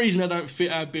for some reason they don't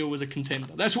fit our bill as a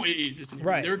contender. That's what it is, isn't it?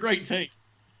 Right. They're a great team.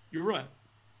 You're right.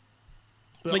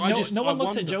 But like no one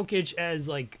looks at Jokic as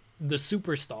like the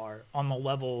superstar on the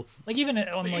level, like even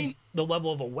on like the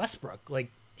level of a Westbrook. Like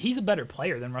he's a better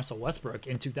player than Russell Westbrook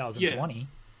in 2020.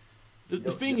 Yeah.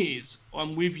 The thing is,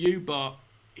 I'm with you, but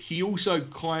he also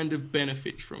kind of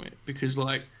benefits from it because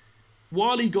like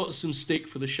while he got some stick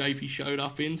for the shape he showed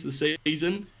up into the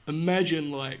season, imagine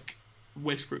like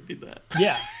Westbrook did that.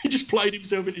 Yeah. He just played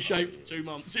himself into shape for 2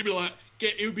 months. It'd be like,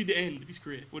 it would be the end of his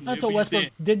career, wouldn't it? That's what Westbrook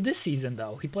did this season,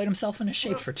 though. He played himself into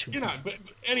shape for 2 months. But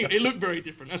anyway, it looked very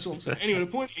different. That's what I'm saying. Anyway, the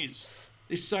point is,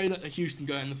 let's say that Houston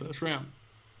go in the first round.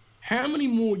 How many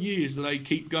more years do they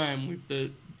keep going with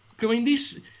the... I mean,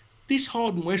 this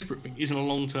Harden-Westbrook thing isn't a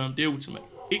long-term deal to me.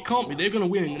 It can't be. They're going to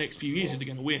win in the next few years if they're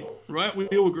going to win, right? We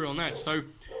all agree on that. So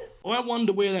I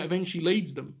wonder where that eventually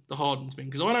leads them, the Harden's thing,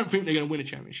 because I don't think they're going to win a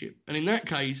championship. And in that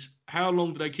case, how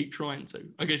long do they keep trying to?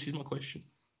 I guess is my question.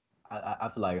 I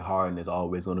feel like Harden is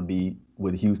always going to be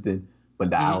with Houston,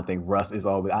 but I don't think Russ is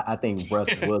always. I think Russ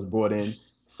was brought in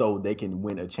so they can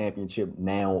win a championship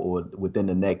now or within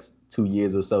the next 2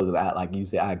 years or so. Like you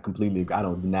said, I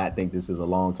do not think this is a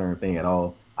long-term thing at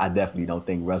all. I definitely don't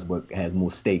think Westbrook has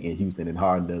more stake in Houston than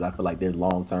Harden does. I feel like their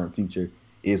long-term future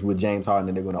is with James Harden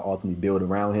and they're going to ultimately build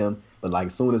around him. But like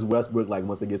as soon as Westbrook, like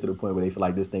once they get to the point where they feel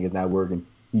like this thing is not working,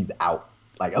 he's out.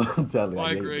 Like I'm telling you.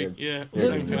 I agree. Yeah.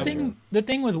 The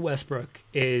thing with Westbrook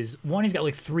is one, he's got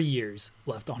like 3 years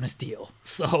left on his deal.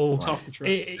 So tough to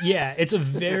trade.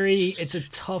 It's a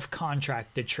tough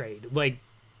contract to trade. Like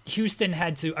Houston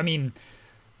had to, I mean,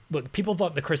 look, people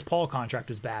thought the Chris Paul contract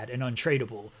was bad and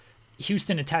untradeable.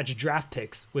 Houston attached draft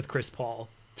picks with Chris Paul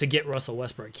to get Russell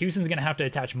Westbrook. Houston's going to have to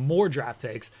attach more draft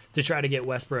picks to try to get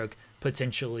Westbrook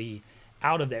potentially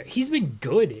out of there. He's been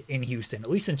good in Houston, at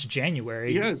least since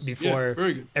January, before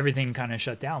everything kind of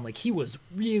shut down. Like he was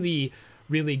really,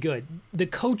 really good. The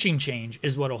coaching change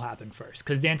is what will happen first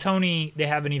because D'Antoni, they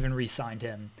haven't even re-signed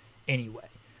him anyway.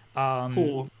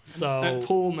 That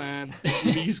poor man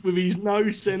with his no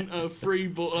center free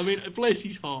ball. I mean, bless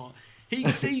his heart. He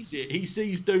sees it. He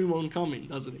sees doom oncoming,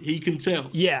 doesn't he? He can tell.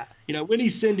 Yeah. You know, when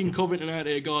he's sending Covington out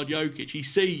there to guard Jokic, he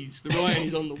sees the writing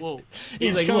is on the wall.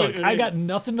 He's like, look, I got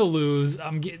nothing to lose.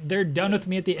 They're done with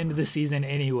me at the end of the season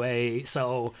anyway,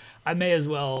 so I may as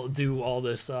well do all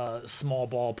this small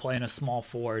ball, playing a small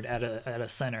forward at a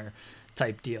center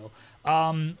type deal.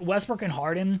 Westbrook and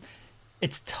Harden,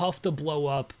 it's tough to blow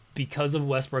up because of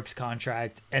Westbrook's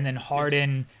contract, and then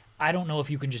Harden, I don't know if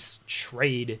you can just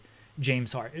trade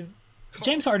James Harden.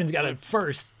 James Harden's got to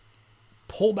first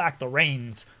pull back the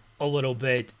reins a little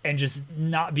bit and just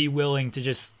not be willing to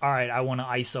just, all right, I want to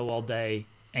ISO all day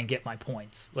and get my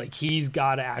points. Like, he's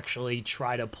got to actually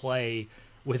try to play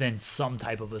within some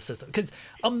type of a system. Because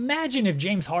imagine if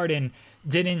James Harden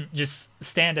didn't just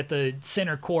stand at the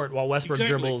center court while Westbrook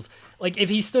dribbles. Like, if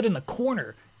he stood in the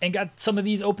corner and got some of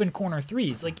these open corner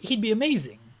threes, like, he'd be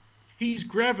amazing. His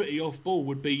gravity off ball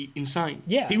would be insane.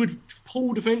 Yeah. He would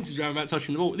pull defenses around without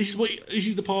touching the ball. This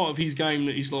is the part of his game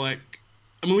that he's like,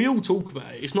 I mean, we all talk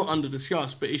about it. It's not under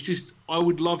discussed, but it's just, I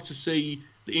would love to see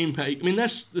the impact. I mean,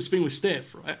 that's the thing with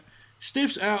Steph, right?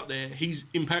 Steph's out there, he's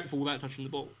impactful without touching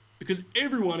the ball. Because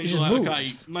everyone is like, okay,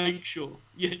 make sure.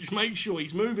 Yeah, just make sure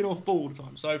he's moving off ball all the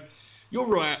time. So, you're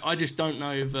right. I just don't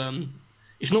know if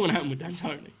it's not going to happen with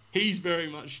D'Antoni. He's very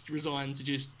much resigned to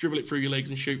just dribble it through your legs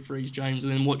and shoot threes, James,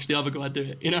 and then watch the other guy do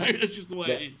it. You know, that's just the way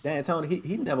it is. D'Antoni,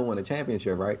 he never won a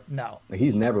championship, right? No. Like,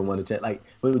 he's never won a championship. Like,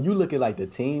 but when you look at, like, the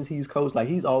teams he's coached, like,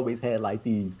 he's always had, like,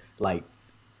 these, like,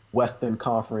 Western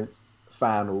Conference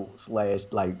final /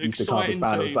 like Eastern Conference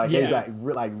finals. Like, they got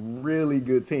like really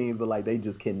good teams, but, like, they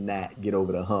just cannot get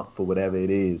over the hump for whatever it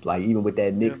is. Like, even with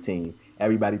that Knicks team,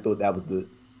 everybody thought that was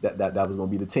that was going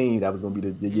to be the team. That was going to be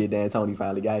the year D'Antoni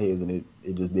finally got his, and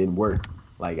it just didn't work.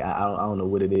 Like, I don't know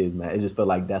what it is, man. It just felt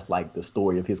like that's, like, the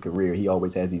story of his career. He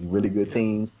always has these really good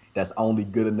teams that's only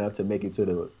good enough to make it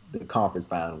to the conference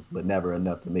finals, but never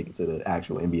enough to make it to the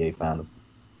actual NBA finals.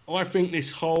 I think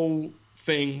this whole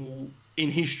thing will,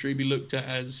 in history, be looked at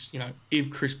as, you know,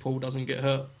 if Chris Paul doesn't get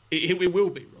hurt. It will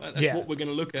be, right? That's what we're going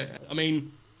to look at. I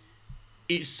mean,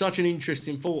 it's such an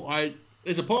interesting thought.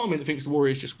 There's a part of me that thinks the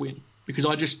Warriors just win, because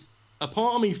a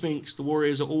part of me thinks the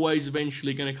Warriors are always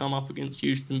eventually going to come up against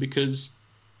Houston, because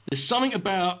there's something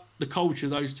about the culture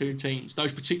of those two teams,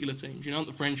 those particular teams, not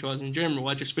the franchise in general.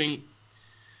 I just think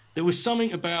there was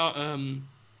something about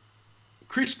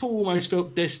Chris Paul almost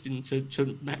felt destined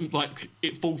to like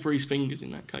it fall through his fingers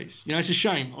in that case. It's a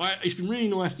shame. It's been really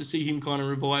nice to see him kind of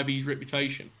revive his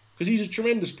reputation, because he's a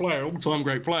tremendous player, all-time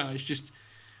great player. It's just,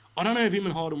 I don't know if him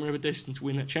and Harden were ever destined to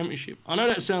win that championship. I know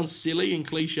that sounds silly and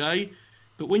cliche,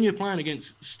 but when you're playing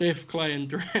against Steph, Clay, and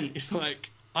Durant, it's like,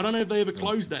 I don't know if they ever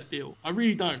closed that deal. I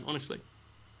really don't, honestly.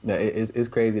 No, it's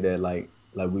crazy that like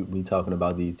we talking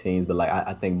about these teams, but like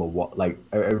I think Milwaukee, like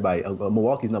everybody,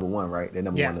 Milwaukee's number one, right? They're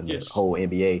number one in the whole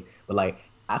NBA. But like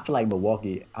I feel like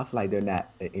Milwaukee, they're not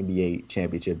an NBA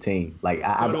championship team. Like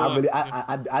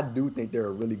I do think they're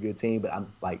a really good team, but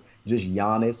I'm like just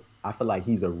Giannis. I feel like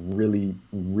he's a really,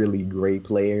 really great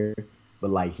player,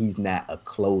 but like he's not a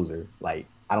closer. Like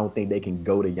I don't think they can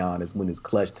go to Giannis when it's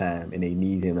clutch time and they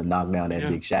need him to knock down that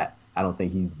big shot. I don't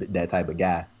think he's that type of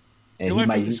guy. And I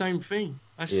think the same thing.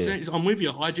 I'm with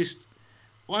you.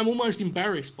 I'm almost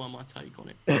embarrassed by my take on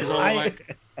it.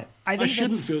 I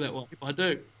shouldn't feel that way if I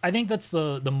do. I think that's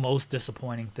the most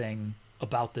disappointing thing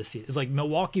about this season. It's like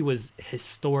Milwaukee was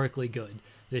historically good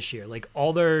this year. Like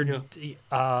all their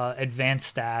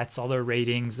advanced stats, all their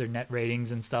ratings, their net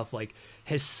ratings and stuff, like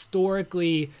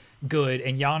historically good.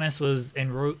 And Giannis was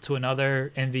en route to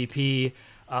another MVP.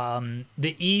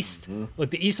 The East,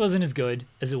 look, the East wasn't as good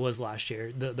as it was last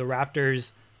year. The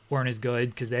Raptors weren't as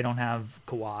good because they don't have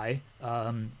Kawhi.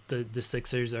 The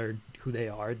Sixers are who they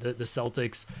are. The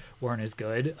Celtics weren't as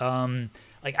good.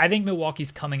 Like I think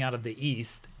Milwaukee's coming out of the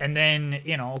East, and then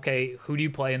okay, who do you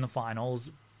play in the finals?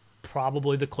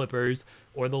 Probably the Clippers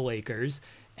or the Lakers.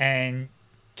 And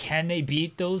can they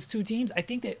beat those two teams? I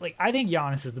think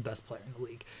Giannis is the best player in the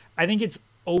league. I think it's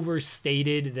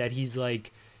overstated that he's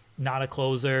like not a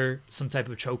closer, some type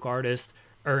of choke artist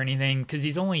or anything, because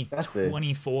he's only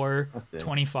 24,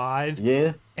 25.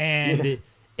 Yeah. And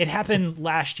it happened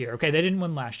last year. Okay, they didn't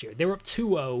win last year. They were up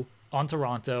 2-0 on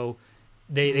Toronto.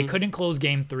 They couldn't close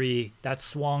game 3. That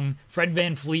swung. Fred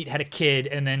VanVleet had a kid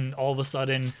and then all of a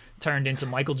sudden turned into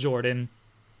Michael Jordan.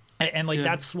 And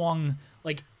that swung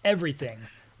like everything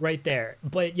right there.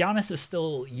 But Giannis is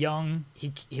still young.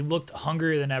 He looked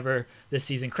hungrier than ever this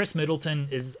season. Chris Middleton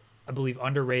is, I believe,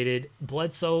 underrated.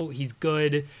 Bledsoe, he's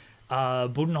good.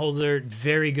 Budenholzer,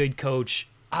 very good coach.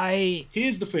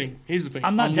 Here's the thing.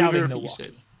 I'm not doubting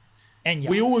Milwaukee. And Giannis.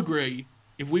 We all agree,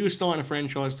 if we were starting a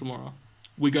franchise tomorrow,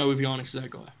 we go with Giannis as that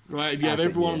guy, right? If you have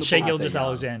everyone on the Shai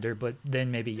Gilgeous-Alexander, but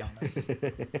then maybe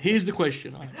Giannis. Here's the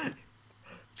question.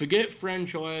 Forget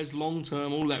franchise,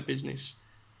 long-term, all that business.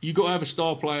 You got to have a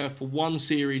star player for one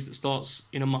series that starts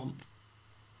in a month.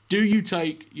 Do you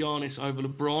take Giannis over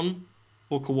LeBron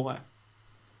or Kawhi?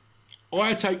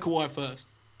 I take Kawhi first.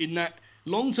 In that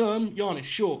long-term, Giannis,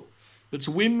 sure. But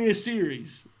to win me a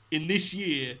series in this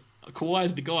year,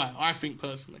 Kawhi's the guy, I think,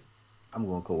 personally. I'm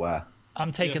going Kawhi.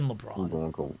 I'm taking LeBron. I'm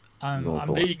going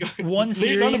Kawhi. There you go. One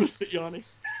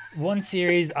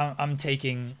series, I'm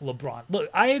taking LeBron. Look,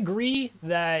 I agree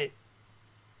that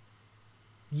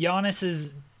Giannis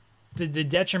is the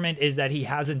detriment is that he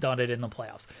hasn't done it in the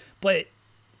playoffs. But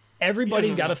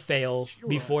everybody's got to fail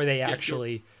before they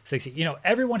actually succeed.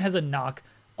 Everyone has a knock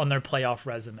on their playoff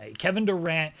resume. Kevin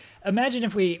Durant, imagine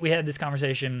if we had this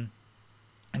conversation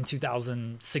in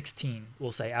 2016,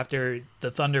 we'll say, after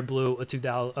the Thunder blew a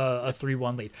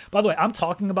 3-1 lead. By the way, I'm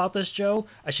talking about this, Joe.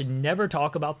 I should never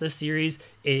talk about this series.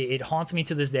 It haunts me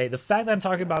to this day. The fact that I'm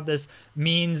talking about this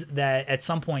means that at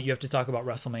some point you have to talk about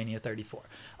WrestleMania 34.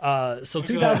 So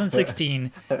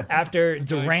 2016, after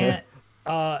Durant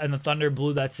and the Thunder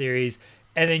blew that series,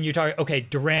 and then you're talking, okay,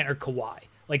 Durant or Kawhi.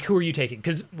 Like, who are you taking?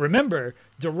 Because remember,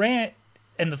 Durant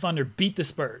and the Thunder beat the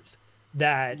Spurs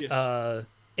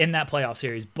in that playoff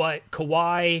series, but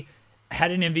Kawhi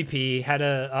had an MVP, had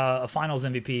a Finals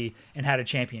MVP, and had a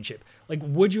championship. Like,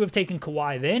 would you have taken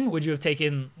Kawhi then? Would you have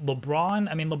taken LeBron?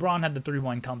 I mean, LeBron had the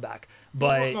 3-1 comeback,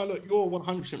 but no, look, you're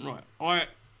 100% right.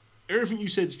 Everything you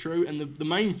said is true, and the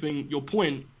main thing, your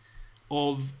point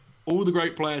of all the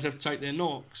great players have to take their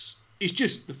knocks, is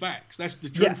just the facts. That's the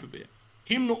truth of it.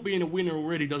 Him not being a winner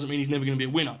already doesn't mean he's never going to be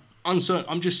a winner. Uncertain.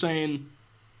 I'm just saying,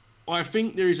 I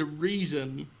think there is a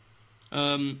reason.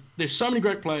 There's so many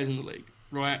great players in the league,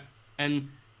 right? And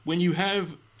when you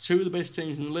have two of the best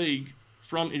teams in the league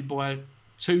fronted by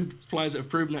two players that have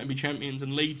proven that to be champions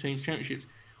and lead teams championships,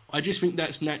 I just think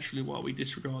that's naturally why we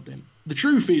disregard them. The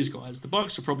truth is, guys, the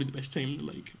Bucks are probably the best team in the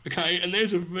league. Okay, and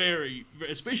there's a very,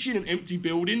 especially in an empty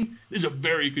building, there's a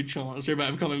very good chance they're about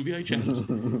to become NBA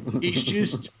champions. It's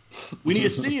just we need to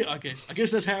see it. I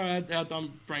guess that's how our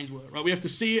dumb brains work, right? We have to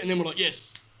see it, and then we're like,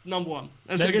 yes, number one.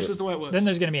 I guess that's the way it works. Then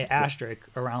there's going to be an asterisk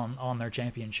around on their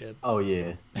championship. Oh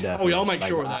yeah, definitely. Oh yeah, I'll make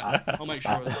sure of that. I'll make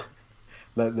sure of that.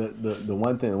 The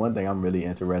one thing I'm really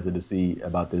interested to see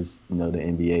about this, the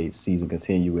NBA season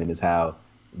continuing is how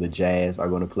the Jazz are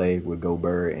going to play with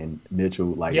Gobert and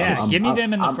Mitchell. Give me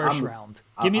them in the first round.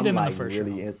 Give me them in the first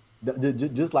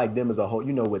round. Just like them as a whole,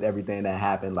 with everything that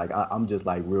happened. Like I'm just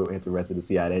like real interested to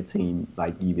see how that team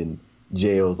like even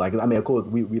gels. Like I mean, of course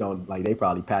we don't like they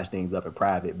probably patch things up in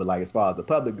private, but like as far as the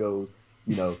public goes,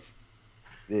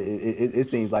 it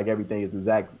seems like everything is the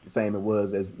exact same it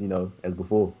was as as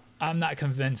before. I'm not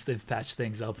convinced they've patched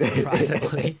things up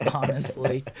privately,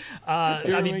 honestly.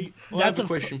 Jeremy, that's a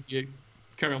question for you.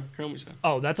 Carry on, what you say.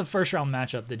 Oh, that's a first-round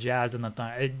matchup, the Jazz and the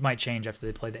Thunder. It might change after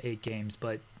they play the 8 games,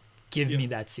 but give me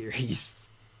that series.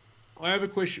 I have a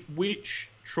question. Which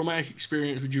traumatic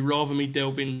experience would you rather me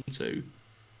delve into?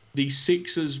 The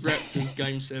Sixers-Raptors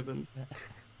Game 7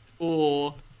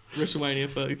 or WrestleMania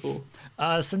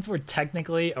 34? Since we're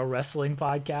technically a wrestling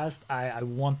podcast, I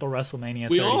want the WrestleMania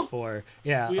 34. Are?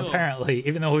 Yeah, apparently,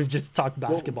 even though we've just talked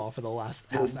basketball for the last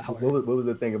half hour. What was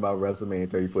the thing about WrestleMania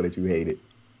 34 that you hated?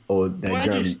 Or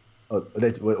that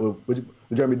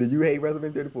Jeremy, did you hate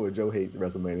WrestleMania 34 or Joe hates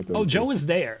WrestleMania 34? Oh, Joe was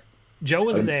there. Joe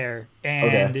was there,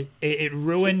 and it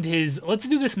ruined his... Let's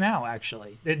do this now,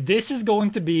 actually. This is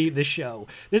going to be the show.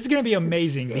 This is going to be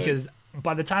amazing because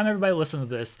by the time everybody listens to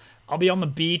this, I'll be on the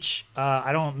beach.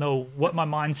 I don't know what my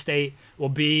mind state will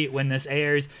be when this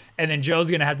airs. And then Joe's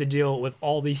going to have to deal with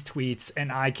all these tweets,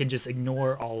 and I can just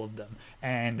ignore all of them.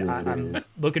 And I'm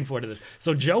looking forward to this.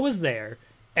 So Joe was there,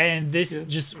 and this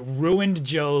just ruined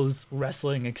Joe's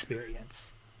wrestling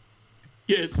experience.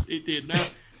 Yes, it did. Now,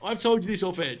 I've told you this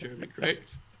off air, Jeremy,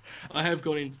 correct? I have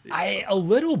gone into this. A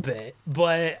little bit,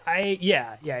 but you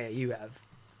have.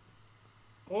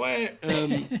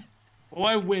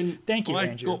 I went. Thank you,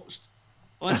 Andrew.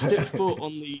 I stepped foot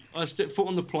on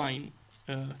the plane.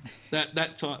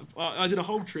 That time, I did a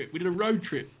whole trip. We did a road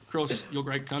trip across your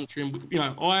great country, and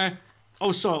I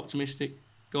was so optimistic,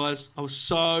 guys. I was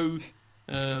so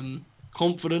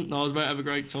confident that I was about to have a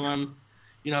great time.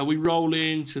 We roll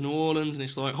into New Orleans, and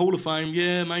it's like Hall of Fame.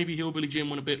 Yeah, maybe Hillbilly Jim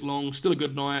went a bit long. Still a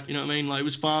good night. You know what I mean? Like it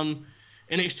was fun.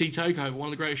 NXT Takeover, one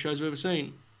of the greatest shows I've ever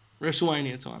seen.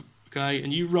 WrestleMania time. Okay,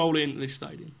 and you roll into this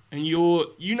stadium, and you know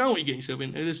what you're getting yourself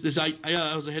in. There's 8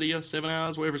 hours ahead of you, 7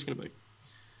 hours, whatever it's going to be.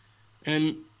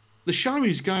 And the show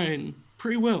is going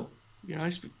pretty well.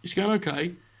 It's going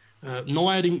okay.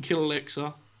 Nia didn't kill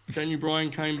Alexa. Daniel Bryan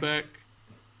came back.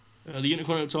 The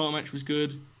Intercontinental title match was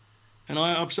good. And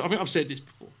I think I've said this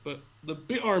before, but the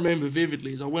bit I remember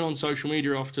vividly is I went on social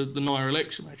media after the Nia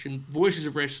Alexa match, and Voices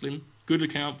of Wrestling, good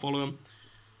account, follow them.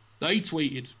 They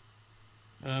tweeted,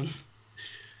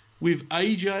 with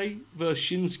AJ versus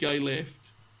Shinsuke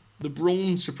left, the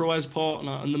Braun surprise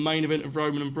partner, and the main event of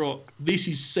Roman and Brock, this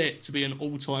is set to be an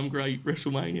all-time great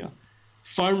WrestleMania.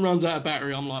 Phone runs out of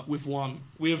battery. I'm like, we've won.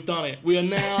 We have done it. We are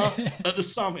now at the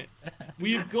summit.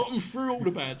 We have gotten through all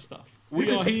the bad stuff. We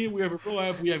are here. We have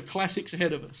arrived. We have classics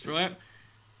ahead of us, right?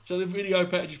 So the video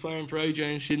package is playing for AJ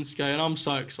and Shinsuke, and I'm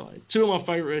so excited. 2 of my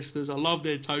favorite wrestlers. I love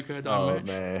their Tokyo Dome match. Oh,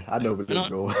 man. I know where this is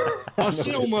going. I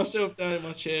settle myself down in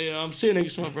my chair. I'm sitting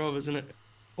next to my brothers, and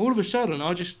all of a sudden,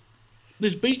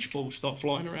 there's beach balls start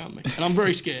flying around me. And I'm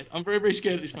very scared. I'm very, very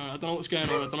scared at this moment. I don't know what's going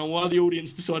on. I don't know why the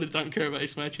audience decided they don't care about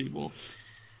this match anymore.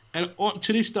 And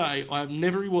to this day, I have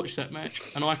never rewatched that match,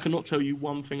 and I cannot tell you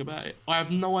one thing about it. I have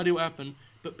no idea what happened.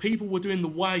 But people were doing the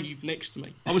wave next to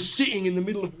me. I was sitting in the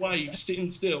middle of waves,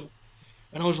 sitting still.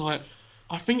 And I was like,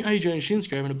 I think AJ and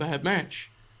Shinsuke are having a bad match.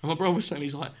 And my brother was saying,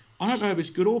 he's like, I don't know if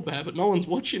it's good or bad, but no one's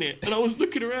watching it. And I was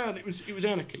looking around. It was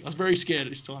anarchy. I was very scared at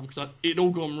this time because it all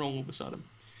gone wrong all of a sudden.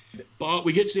 But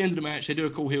we get to the end of the match. They do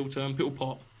a cool heel turn, people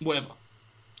pop, whatever.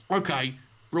 Okay,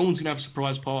 Braun's going to have a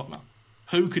surprise partner.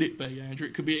 Who could it be, Andrew?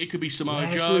 It could be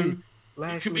Samoa Joe.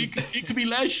 It could be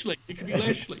Lashley. It could be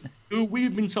Lashley, who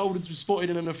we've been told has been spotted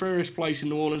in a nefarious place in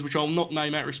New Orleans, which I'll not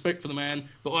name out of respect for the man,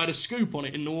 but I had a scoop on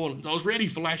it in New Orleans. I was ready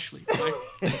for Lashley.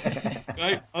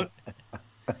 Okay?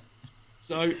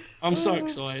 So I'm so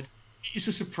excited. It's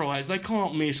a surprise. They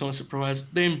can't miss on a surprise.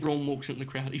 Then Braun walks into the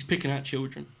crowd. He's picking out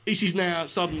children. This is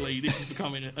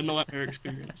becoming a nightmare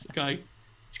experience. Okay,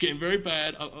 it's getting very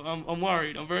bad. I'm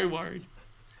worried. I'm very worried.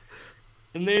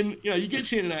 And then, you get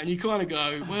to the end of that and you kind of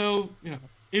go, well,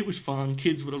 it was fun.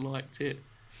 Kids would have liked it.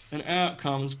 and out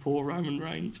comes poor Roman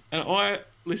Reigns. And I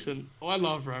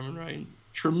love Roman Reigns,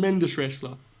 tremendous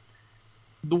wrestler.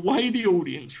 The way the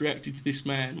audience reacted to this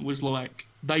man was like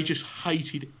they just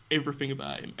hated everything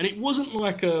about him. And it wasn't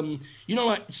like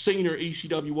like Cena at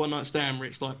ECW One Night Stand, where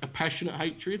it's like a passionate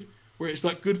hatred, where it's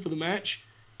like good for the match.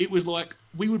 It was like,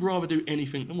 we would rather do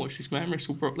anything than watch this man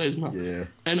wrestle Brock Lesnar. Yeah.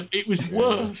 And it was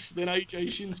worse than AJ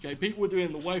Shinsuke. People were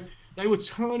doing the wave. They were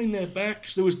turning their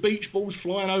backs. There was beach balls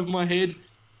flying over my head.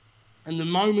 And the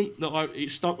moment that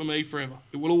it stuck with me forever.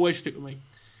 It will always stick with me.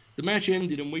 The match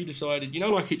ended and we decided,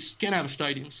 like it's getting out of a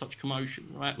stadium, such commotion,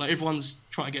 right? Like everyone's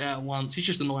trying to get out at once. It's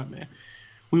just a nightmare.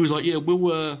 We was like, yeah,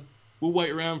 we'll wait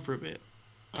around for a bit.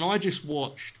 And I just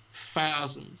watched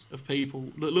thousands of people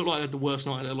that looked like they had the worst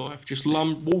night of their life, just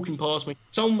walking past me.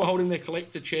 Some were holding their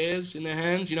collector chairs in their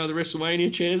hands, the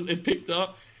WrestleMania chairs that they'd picked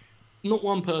up. Not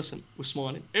one person was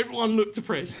smiling. Everyone looked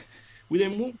depressed. We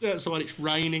then walked outside. It's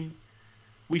raining.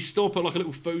 We stop at like a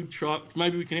little food truck.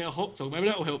 Maybe we can eat a hot dog. Maybe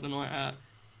that will help the night out.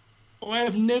 I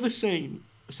have never seen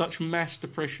such mass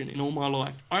depression in all my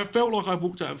life. I felt like I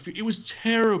walked out. It was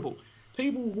terrible.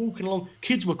 People were walking along.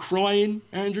 Kids were crying,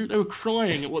 Andrew. They were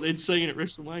crying at what they'd seen at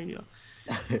WrestleMania.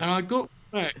 And I got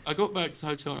back to the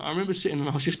hotel. I remember sitting and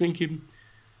I was just thinking,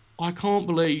 I can't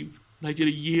believe they did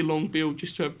a year-long build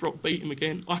just to have Brock beat him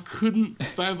again. I couldn't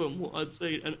fathom what I'd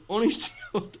seen. And honestly,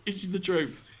 this is the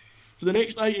truth. For the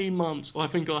next 18 months, I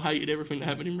think I hated everything that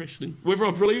happened in wrestling. Whether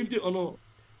I believed it or not,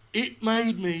 it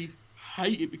made me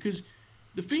hate it. Because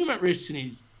the thing about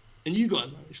wrestling is, and you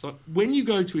guys know this, like when you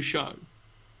go to a show,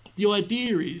 the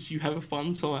idea is you have a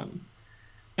fun time.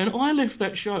 And I left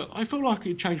that show, I felt like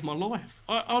it changed my life.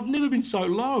 I've never been so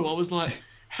low. I was like,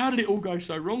 how did it all go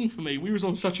so wrong for me? We was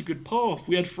on such a good path.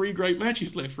 We had 3 great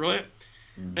matches left, right?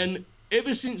 And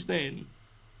ever since then,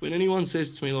 when anyone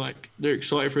says to me, like, they're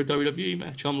excited for a WWE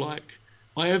match, I'm like,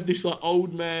 I have this, like,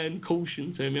 old man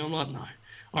caution to me. I'm like, no.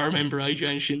 I remember AJ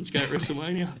and Shinsuke at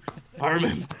WrestleMania.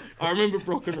 I remember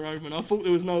Brock and Roman. I thought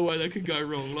there was no way they could go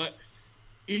wrong. Like,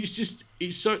 they're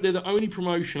the only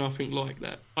promotion I think like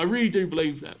that. I really do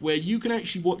believe that, where you can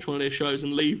actually watch one of their shows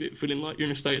and leave it feeling like you're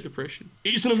in a state of depression.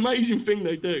 It's an amazing thing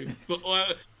they do. But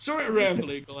sorry to ramble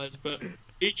here, guys, but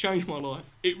it changed my life.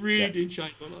 It really did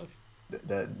change my life.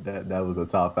 That was a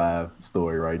top 5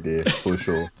 story right there for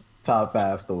sure. Top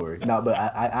 5 story. No, but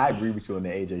I agree with you on the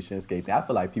AJ Shinsuke thing. I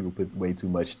feel like people put way too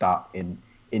much stock in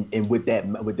what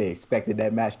they expected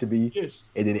that match to be. Yes.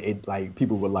 And then it like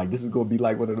people were like, this is gonna be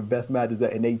like one of the best matches,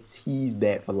 and they teased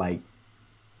that for like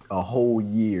a whole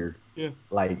year. Yeah.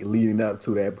 Like leading up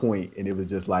to that point, and it was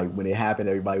just like when it happened,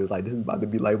 everybody was like, this is about to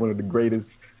be like one of the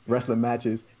greatest wrestling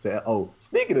matches. So,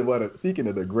 speaking of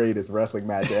the greatest wrestling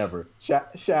match ever,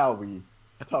 shall we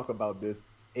talk about this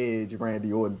Edge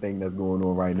Randy Orton thing that's going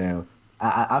on right now?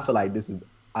 I feel like this is.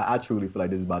 I truly feel like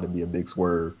this is about to be a big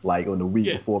swerve. Like on the week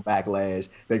before Backlash,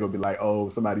 they're gonna be like, "Oh,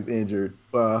 somebody's injured.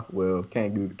 Well,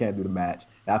 can't do the match."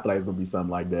 I feel like it's gonna be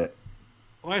something like that.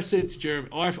 I said to Jeremy,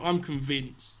 I'm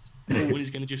convinced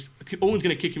Orton's gonna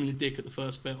kick him in the dick at the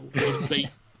first bell.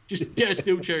 Just get a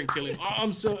steel chair and kill him.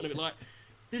 I'm certain of it. Like,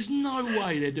 there's no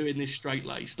way they're doing this straight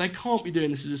laced. They can't be doing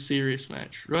this as a serious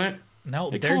match, right?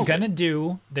 No, they're gonna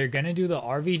do the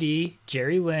RVD,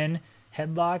 Jerry Lynn,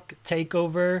 headlock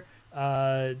takeover,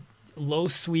 low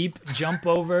sweep, jump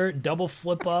over, double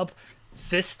flip up,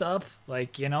 fist up.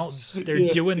 Like, they're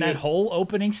doing that whole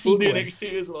opening sequence. All the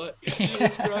NXT is like,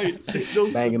 it's great. It's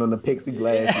so banging on the pixie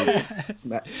glass.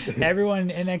 Everyone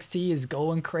in NXT is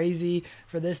going crazy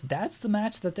for this. That's the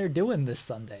match that they're doing this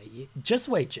Sunday. Just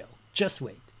wait, Joe. Just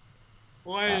wait.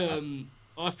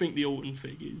 I think the Orton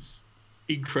thing is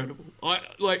incredible.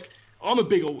 I'm a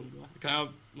big Orton guy.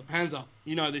 Okay, hands up.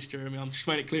 You know this, Jeremy. I'm just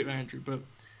making it clear to Andrew, but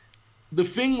the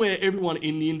thing where everyone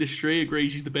in the industry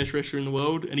agrees he's the best wrestler in the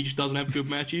world and he just doesn't have good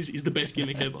matches is the best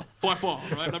gimmick ever. By far,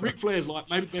 right? Like Ric Flair's like,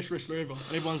 maybe the best wrestler ever.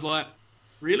 And everyone's like,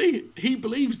 really? He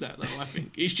believes that, though, I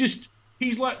think. It's just,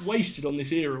 he's like wasted on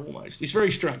this era almost. It's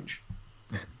very strange.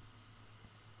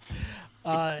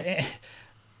 We're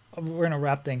going to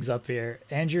wrap things up here.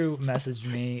 Andrew messaged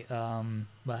me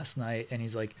last night and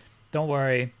he's like, don't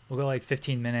worry, we'll go like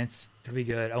 15 minutes. It'll be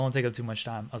good. I won't take up too much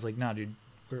time. I was like, nah, dude.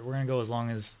 We're going to go as long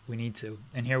as we need to.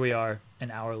 And here we are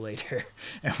an hour later.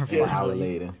 And we're an hour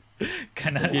later.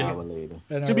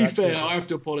 To be fair, I have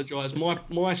to apologize.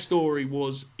 My story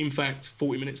was, in fact,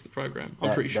 40 minutes of the program.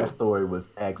 I'm pretty sure. That story was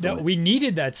excellent. No, we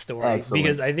needed that story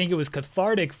because I think it was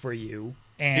cathartic for you.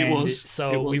 And it was.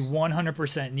 we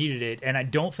 100% needed it. And I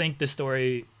don't think the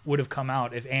story would have come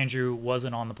out if Andrew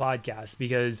wasn't on the podcast,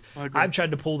 because I've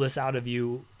tried to pull this out of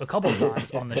you a couple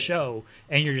times on the show,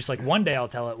 and you're just like, one day I'll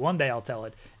tell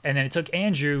it. And then it took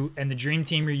Andrew and the Dream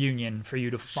Team reunion for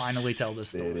you to finally tell this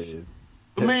story. It is.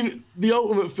 I mean, the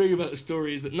ultimate thing about the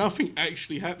story is that nothing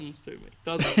actually happens to me,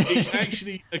 does it? It's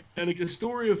actually a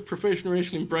story of professional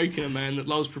wrestling breaking a man that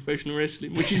loves professional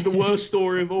wrestling, which is the worst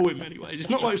story of all in many ways. It's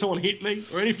not like someone hit me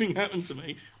or anything happened to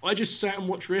me. I just sat and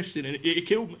watched wrestling, and it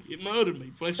killed me. It murdered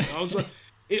me. Bless me. I was like,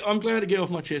 I'm glad to get off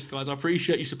my chest, guys. I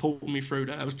appreciate you supporting me through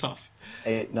that. That was tough.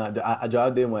 And no, I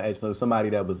did want to ask somebody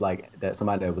that was like that.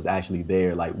 Somebody that was actually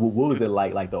there. Like, what was it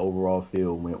like the overall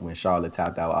feel when Charlotte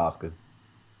tapped out Asuka?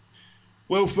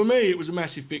 Well, for me, it was a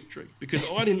massive victory because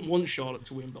I didn't want Charlotte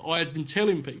to win, but I had been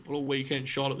telling people all weekend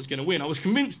Charlotte was going to win. I was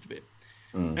convinced of it.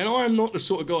 And I am not the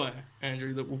sort of guy,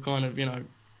 Andrew, that will kind of,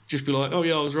 just be like, oh,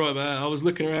 yeah, I was right about that. I was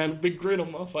looking around, big grin on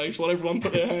my face while everyone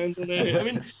put their hands on their head. I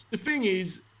mean, the thing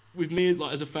is, with me,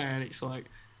 like as a fan, it's like,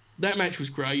 that match was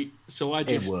great. So I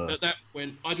just, at that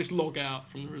point, I just log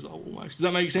out from the result almost. Does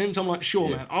that make sense? I'm like, sure,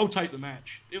 man, I'll take the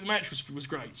match. The match was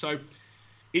great. So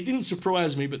it didn't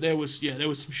surprise me, but there was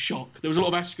some shock. There was a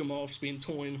lot of Asuka masks being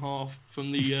torn in half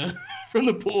from the from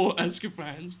the poor Asuka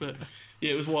fans, but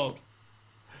yeah, it was wild.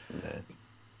 Okay.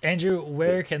 Andrew,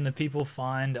 where can the people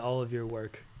find all of your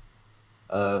work?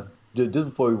 Just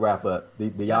before we wrap up,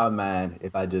 do y'all mind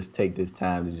if I just take this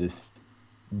time to just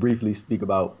briefly speak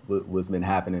about what's been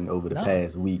happening over the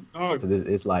past week? Because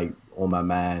it's like on my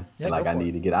mind. Yeah, like I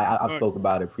need to get. I've spoke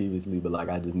about it previously, but like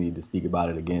I just need to speak about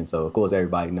it again. So of course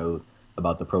everybody knows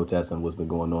about the protests and what's been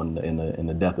going on in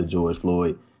the death of George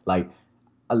Floyd. Like,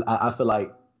 I feel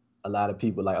like a lot of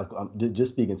people, like, I'm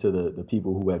just speaking to the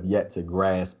people who have yet to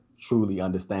grasp, truly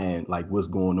understand, like, what's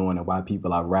going on and why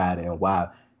people are rioting and why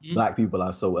Black people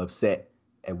are so upset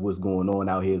at what's going on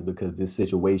out here, is because this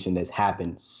situation has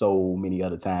happened so many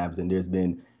other times. And there's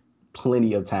been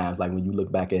plenty of times, like when you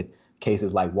look back at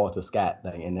cases like Walter Scott,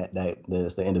 and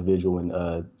that's the individual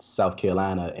in South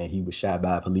Carolina, and he was shot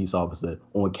by a police officer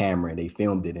on camera, and they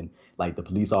filmed it, and like the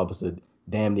police officer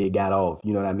damn near got off.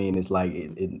 You know what I mean? It's like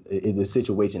the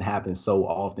situation happens so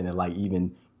often, and like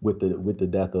even with the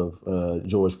death of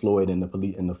George Floyd and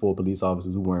the 4 police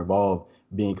officers who were involved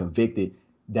being convicted,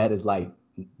 that is like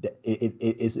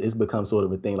it's become sort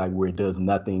of a thing like where it does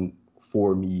nothing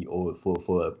for me or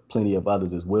for plenty of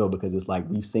others as well, because it's like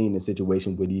we've seen the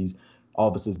situation where these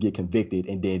officers get convicted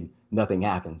and then nothing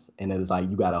happens, and it's like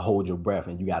you got to hold your breath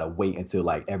and you got to wait until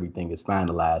like everything is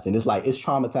finalized, and it's like it's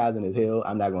traumatizing as hell.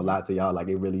 I'm not gonna lie to y'all, like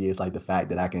it really is, like the fact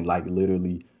that I can like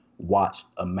literally watch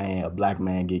a Black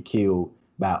man get killed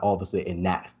by an officer and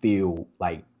not feel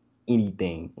like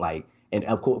anything, like, and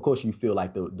of course you feel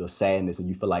like the sadness and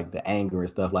you feel like the anger and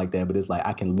stuff like that, but it's like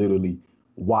I can literally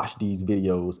watch these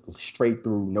videos straight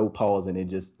through, no pausing, and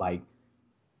just like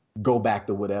go back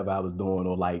to whatever I was doing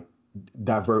or like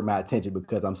divert my attention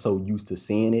because I'm so used to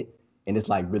seeing it. And it's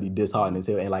like really disheartening as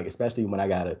hell. And like, especially when I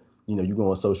gotta, you go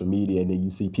on social media and then you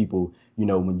see people,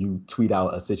 when you tweet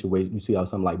out a situation, you see out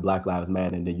something like Black Lives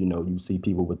Matter, and then, you see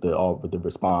people with the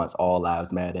response, All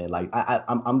Lives Matter. And like,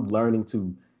 I'm learning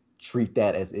to treat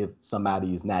that as if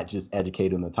somebody is not just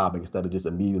educated on the topic instead of just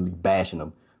immediately bashing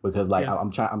them. Because like,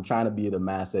 I'm trying to be in the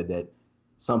mindset that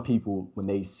some people, when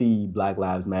they see Black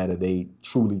Lives Matter, they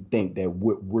truly think that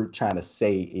what we're trying to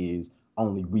say is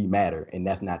only we matter. And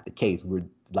that's not the case. We're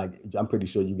like, I'm pretty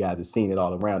sure you guys have seen it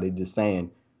all around. They're just saying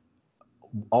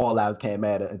all lives can't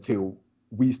matter until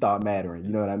we start mattering. You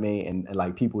know what I mean? And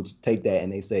like people take that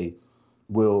and they say,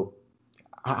 well,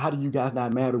 how do you guys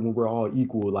not matter when we're all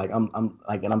equal? Like I'm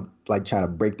like trying to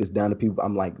break this down to people.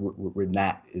 I'm like, we're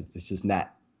not. It's just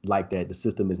not like that. The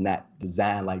system is not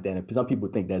designed like that. And some people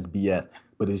think that's BS,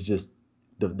 but it's just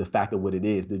the fact of what it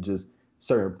is. They're just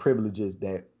certain privileges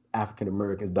that African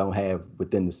Americans don't have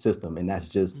within the system, and that's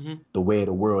just the way of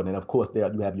the world. And of course, you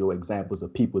have your examples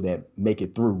of people that make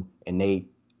it through and they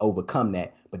overcome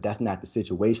that, but that's not the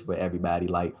situation for everybody.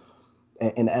 Like,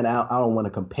 and I don't want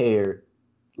to compare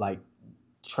like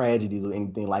tragedies or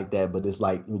anything like that, but it's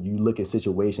like when you look at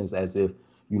situations as if,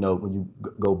 when you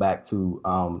go back to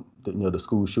the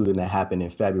school shooting that happened in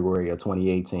February of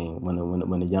 2018,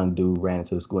 when a young dude ran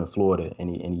into the school in Florida and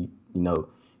he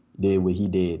did what he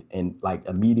did, and like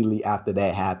immediately after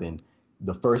that happened,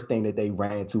 the first thing that they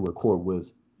ran to a court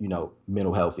was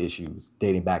mental health issues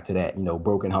dating back to that,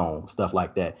 broken home, stuff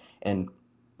like that. And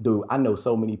dude, I know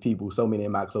so many people, so many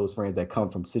of my close friends that come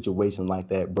from situations like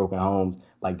that, broken homes,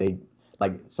 like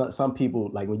some people,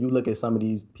 like when you look at some of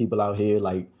these people out here,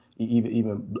 like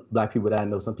even black people that I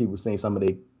know, some people saying some of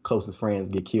their closest friends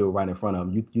get killed right in front of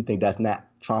them. You think that's not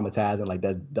traumatizing? Like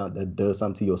that does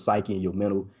something to your psyche and your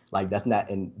mental. Like that's not.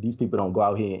 And these people don't go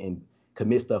out here and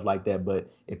commit stuff like that.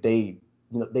 But if they,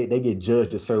 they get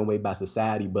judged a certain way by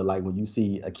society. But like when you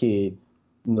see a kid,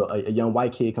 a young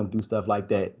white kid come through stuff like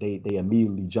that, they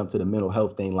immediately jump to the mental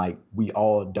health thing. Like we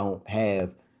all don't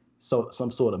have some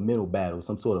sort of mental battle,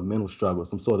 some sort of mental struggle,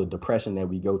 some sort of depression that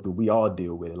we go through. We all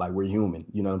deal with it. Like we're human.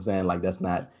 You know what I'm saying? Like that's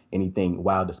not anything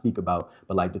wild to speak about.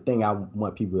 But like the thing I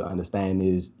want people to understand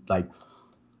is like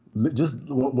just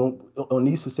on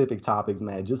these specific topics,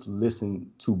 man, just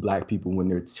listen to black people when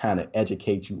they're trying to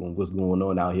educate you on what's going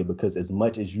on out here. Because as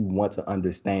much as you want to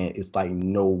understand, it's like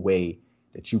no way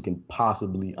that you can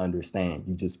possibly understand.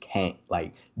 You just can't.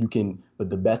 Like you can, but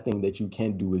the best thing that you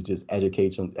can do is just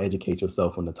educate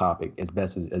yourself on the topic as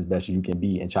best as you can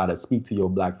be, and try to speak to your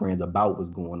black friends about what's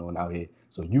going on out here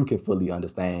so you can fully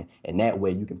understand. And that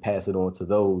way you can pass it on to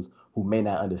those who may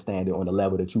not understand it on the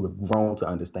level that you have grown to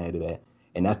understand it at.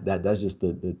 And that's just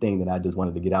the thing that I just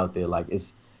wanted to get out there. Like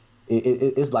it's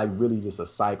like really just a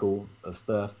cycle of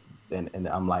stuff. And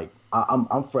I'm like,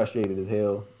 I'm frustrated as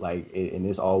hell. Like, and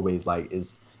it's always like,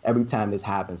 it's every time this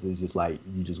happens, it's just like,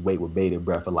 you just wait with bated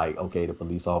breath for like, okay, the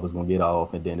police officer's gonna get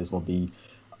off, and then it's gonna be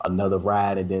another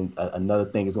ride, and then another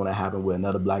thing is gonna happen where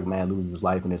another black man loses his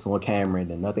life, and it's on camera,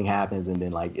 and then nothing happens, and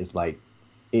then like, it's like,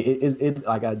 it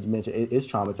like I mentioned, it's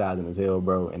traumatizing as hell,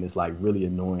 bro. And it's like really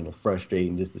annoying and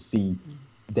frustrating just to see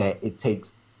that it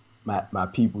takes my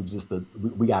people just to,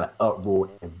 we got an uproar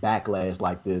and backlash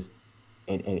like this.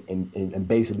 And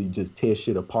basically just tear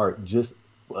shit apart just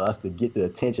for us to get the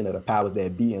attention of the powers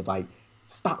that be, and like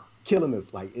stop killing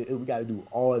us. Like we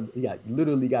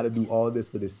literally got to do all this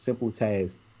for this simple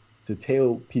task to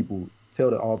tell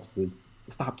the officers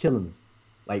to stop killing us.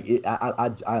 Like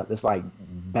it's like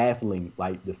baffling,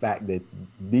 like the fact that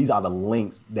these are the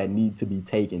lengths that need to be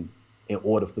taken in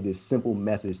order for this simple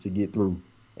message to get through.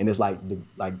 And it's like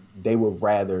they would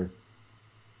rather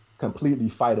completely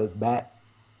fight us back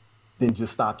than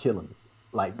just stop killing us.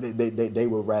 Like they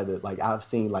would rather, like I've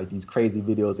seen like these crazy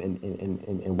videos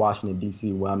in Washington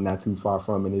D.C. where I'm not too far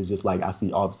from, and it's just like I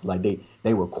see officers like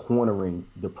they were cornering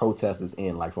the protesters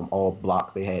in, like from all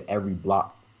blocks. They had every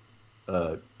block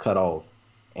cut off,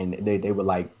 and they were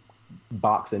like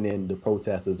boxing in the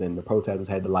protesters, and the protesters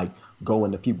had to like go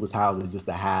into people's houses just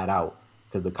to hide out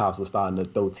because the cops were starting to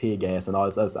throw tear gas and all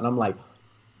this other. And I'm like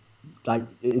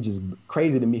it's just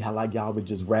crazy to me how like y'all would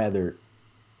just rather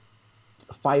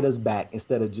fight us back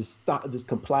instead of just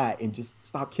comply and just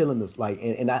stop killing us. Like,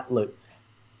 and I look,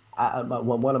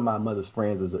 one of my mother's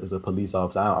friends is a police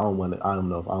officer. I don't want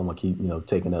to keep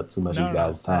taking up too much of you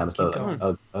guys' time and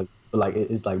stuff. But like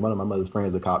it's like one of my mother's friends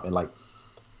is a cop, and like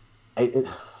I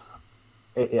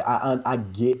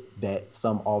get that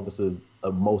some officers,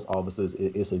 most officers,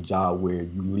 it's a job where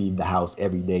you leave the house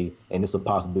every day, and it's a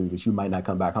possibility that you might not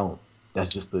come back home. That's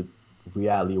just the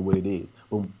reality of what it is.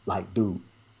 But like, dude,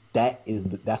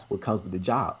 that's what comes with the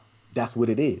job. That's what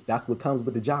it is. That's what comes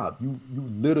with the job. You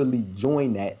literally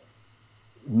join that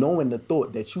knowing the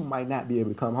thought that you might not be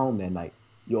able to come home that night,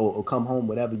 or come home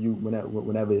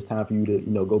whenever it's time for you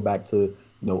to go back to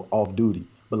off duty.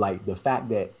 But like the fact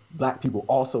that black people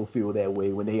also feel that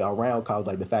way when they are around cops,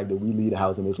 like the fact that we leave the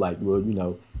house and it's like,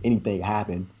 well, anything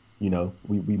happen,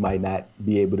 we might not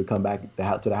be able to come back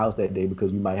to the house that day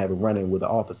because we might have a run-in with an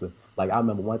officer. Like I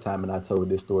remember one time, and I told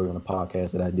this story on a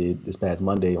podcast that I did this past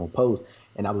Monday on Post,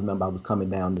 and I was coming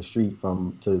down the street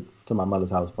to my mother's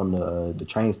house from the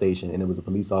train station, and it was a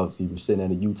police officer. He was sitting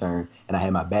at a U-turn, and I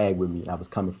had my bag with me, and I was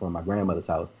coming from my grandmother's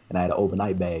house, and I had an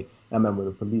overnight bag. And I remember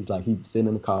the police, like he was sitting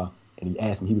in the car, and he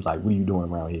asked me, he was like, "What are you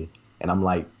doing around here?" And I'm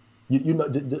like,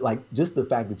 just the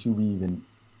fact that you even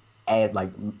add,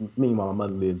 like, meanwhile my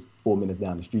mother lives 4 minutes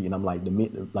down the street, and I'm like,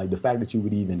 the fact that you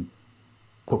would even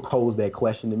propose that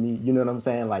question to me, you know what I'm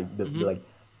saying? Like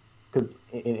because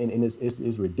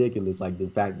it's ridiculous, like the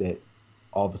fact that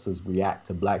officers react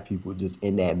to black people just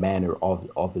in that manner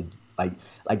I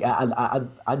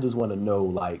just want to know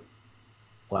like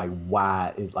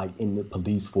why is like in the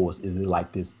police force is it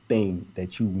like this thing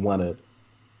that you want to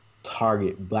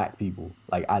target black people?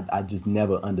 Like I just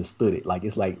never understood it. Like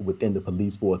it's like within the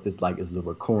police force, it's like it's a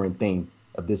recurring thing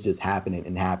of this just happening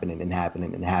and happening and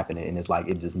happening and happening, and it's like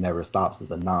it just never stops.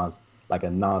 It's a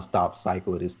non-stop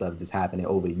cycle of this stuff just happening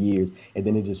over the years. And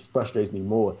then it just frustrates me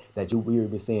more that we're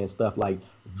even seeing stuff like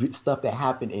stuff that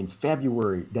happened in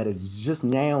February that is just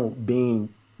now being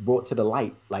brought to the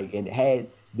light. Like, and had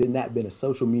there not been a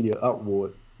social media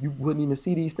uproar, you wouldn't even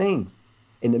see these things,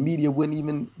 and the media wouldn't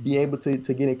even be able to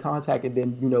get in contact, and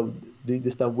then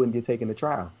this stuff wouldn't get taken to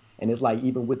trial. And it's like,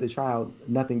 even with the trial,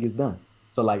 nothing gets done.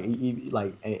 So like,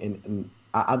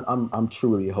 I'm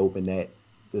truly hoping that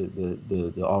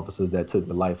the officers that took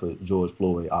the life of George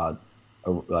Floyd are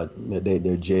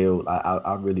they're jailed.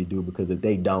 I really do, because if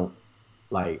they don't,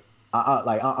 I'm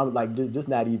like, just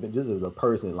not even just as a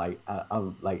person,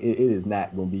 I'm like, it is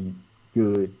not gonna be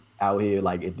good out here,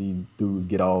 like, if these dudes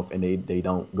get off and they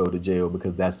don't go to jail,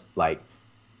 because that's like,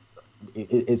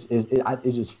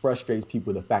 it just frustrates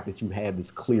people, the fact that you have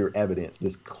this clear evidence,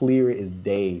 this clear as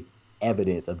day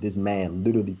evidence of this man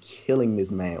literally killing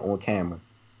this man on camera.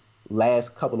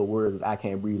 Last couple of words is, "I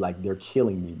can't breathe," like, they're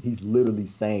killing me. He's literally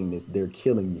saying this, they're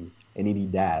killing me, and then he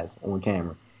dies on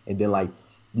camera. And then, like,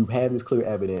 you have this clear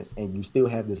evidence, and you still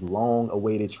have this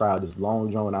long-awaited trial, this long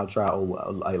drawn-out trial.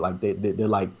 They're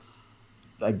like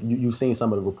you've seen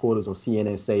some of the reporters on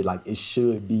CNN say, like, it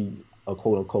should be a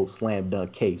quote-unquote slam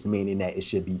dunk case, meaning that it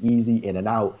should be easy in and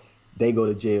out. They go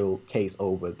to jail, case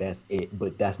over, that's it.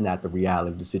 But that's not the reality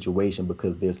of the situation,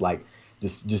 because there's like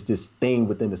this thing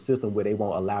within the system where they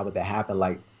won't allow it to happen.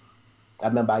 Like, I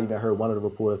remember I even heard one of the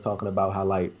reporters talking about how,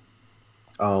 like,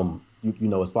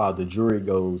 as far as the jury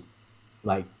goes,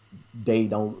 like, they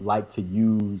don't like to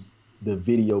use the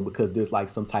video because there's like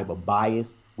some type of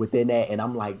bias within that. And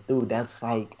I'm like, dude, that's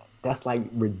like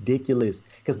ridiculous,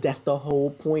 because that's the whole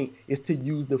point, is to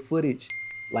use the footage.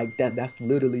 Like, that's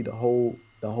literally the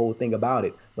whole thing about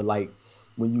it. But like,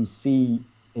 when you see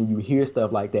and you hear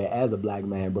stuff like that as a black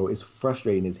man, bro, it's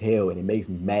frustrating as hell, and it makes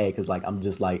me mad, because like, I'm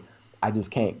just like, I just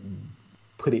can't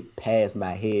put it past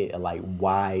my head of like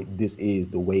why this is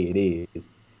the way it is.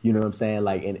 You know what I'm saying?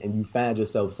 Like, and you find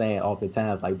yourself saying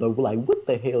oftentimes, like, what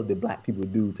the hell did black people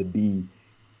do to be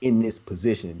in this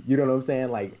position? You know what I'm saying?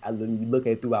 Like, when you look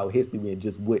at throughout history and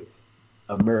just what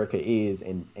America is,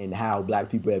 and how black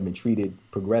people have been treated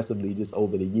progressively just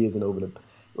over the years and over the,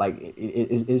 like,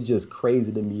 it's just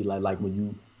crazy to me. Like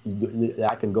when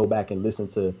I can go back and listen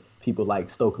to people like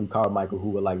Stokely Carmichael, he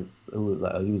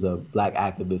was a black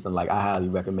activist, and like, I highly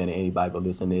recommend anybody go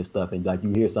listen to his stuff. And like, you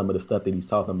hear some of the stuff that he's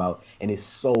talking about, and it's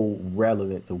so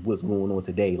relevant to what's going on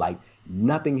today. Like,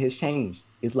 nothing has changed.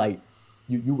 It's like,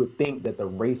 you would think that the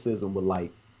racism would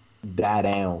like die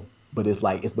down, but it's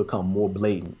like, it's become more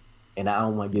blatant. And I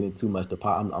don't want to get into too much.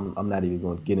 I'm not even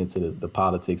going to get into the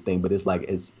politics thing, but it's like,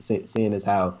 it's seeing as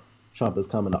how Trump is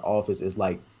coming to office, it's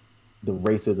like the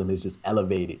racism is just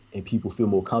elevated, and people feel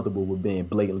more comfortable with being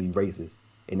blatantly racist.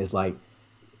 And it's like,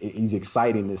 he's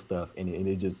exciting this stuff, and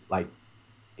it just like,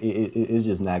 it's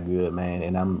just not good, man.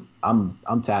 And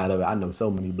I'm tired of it. I know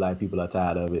so many black people are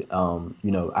tired of it.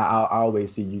 I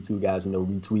always see you two guys,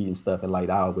 retweeting stuff, and like,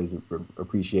 I always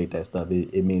appreciate that stuff.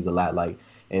 It means a lot. Like,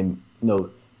 and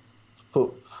I'm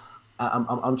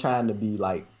trying to be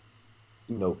like,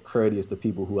 courteous to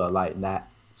people who are like not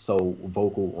so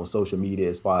vocal on social media,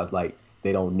 as far as like,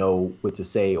 they don't know what to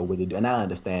say or what to do. And I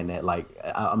understand that. Like,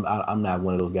 I'm not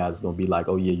one of those guys that's gonna be like,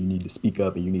 oh yeah, you need to speak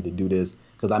up and you need to do this.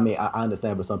 Because I mean, I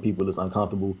understand for some people it's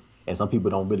uncomfortable, and some people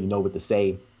don't really know what to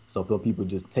say. So some people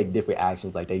just take different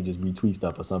actions, like they just retweet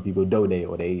stuff, or some people donate,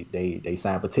 or they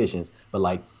sign petitions. But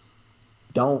like,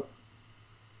 don't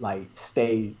like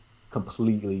stay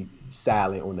completely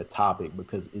silent on the topic,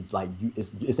 because it's like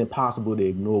it's impossible to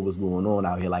ignore what's going on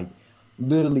out here. Like,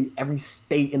 literally every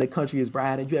state in the country is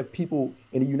rioting. You have people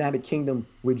in the United Kingdom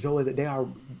with joy that they are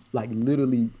like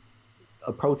literally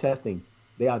protesting.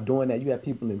 They are doing that. You have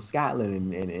people in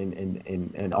Scotland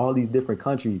and all these different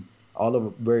countries, all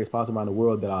over various parts around the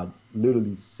world, that are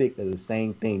literally sick of the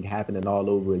same thing happening all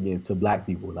over again to black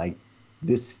people. Like,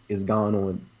 this is gone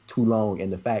on too long,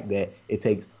 and the fact that it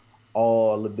takes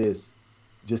all of this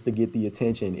just to get the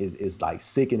attention is like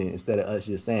sickening, instead of us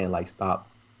just saying like, stop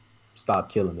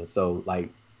killing us. So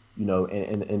like,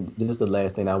 and just the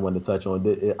last thing I wanted to touch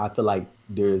on, I feel like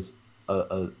there's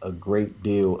a great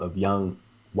deal of young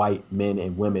white men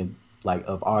and women, like,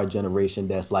 of our generation,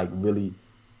 that's like really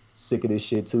sick of this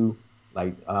shit too.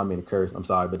 Like, I mean, curse, I'm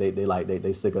sorry, but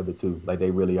they sick of it too. Like,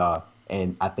 they really are.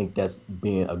 And I think that's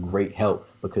being a great help,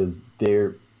 because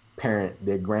their parents,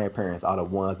 their grandparents are the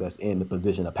ones that's in the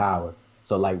position of power.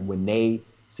 So like, when they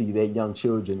see their young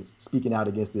children speaking out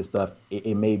against this stuff,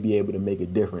 it may be able to make a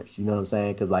difference. You know what I'm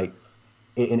saying? Because like,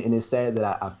 and it's sad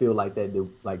that I feel like that,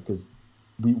 like, because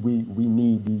we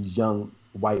need these young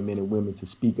white men and women to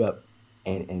speak up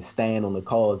and stand on the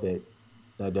cause that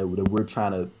we're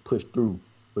trying to push through,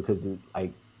 because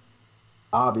like,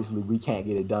 obviously we can't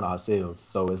get it done ourselves.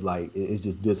 So it's like, it's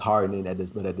just disheartening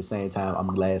but at the same time,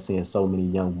 I'm glad seeing so many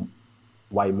young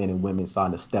white men and women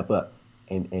starting to step up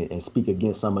and speak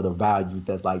against some of the values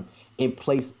that's like in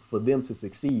place for them to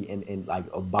succeed, and like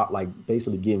about like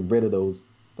basically getting rid of those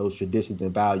traditions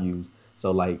and values.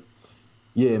 So like,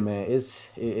 Yeah, man,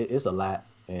 it's a lot,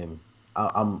 and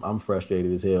I'm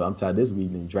frustrated as hell. I'm tired. This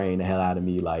week and drained the hell out of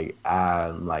me. Like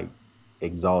I'm like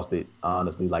exhausted,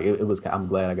 honestly. Like it was. I'm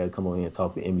glad I got to come on here and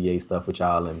talk the NBA stuff with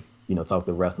y'all, and talk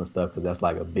the wrestling stuff because that's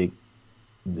like a big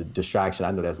distraction.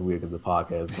 I know that's weird because the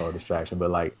podcast is called distraction,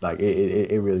 but like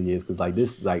it really is because like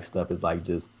this like stuff is like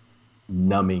just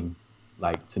numbing,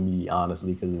 like to me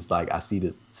honestly, because it's like I see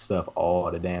this stuff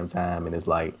all the damn time, and it's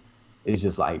like it's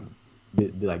just like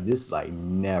this like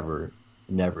never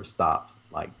stops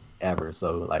like ever.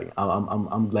 So like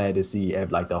I'm glad to see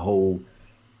like the whole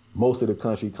most of the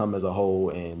country come as a whole,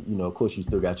 and of course you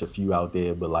still got your few out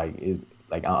there, but like is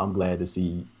like I'm glad to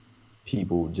see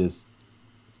people just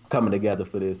coming together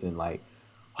for this, and like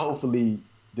hopefully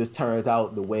this turns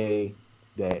out the way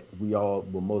that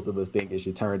most of us think it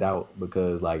should turn out,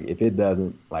 because like if it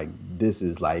doesn't, like this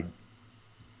is like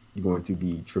going to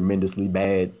be tremendously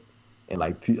bad. And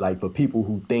like for people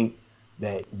who think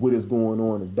that what is going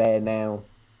on is bad now,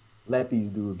 let these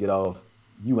dudes get off.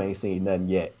 You ain't seen nothing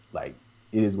yet. Like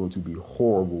it is going to be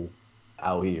horrible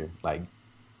out here, like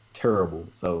terrible.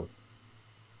 So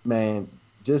man,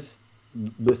 just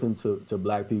listen to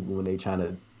black people when they trying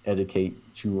to educate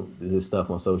you this stuff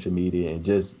on social media, and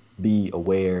just be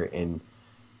aware and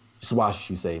just watch what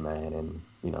you say, man. And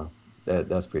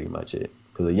that's pretty much it.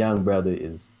 Because a young brother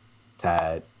is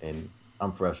tired, and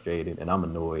I'm frustrated, and I'm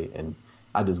annoyed, and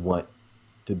I just want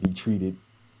to be treated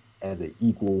as an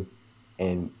equal,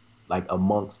 and like I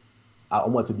want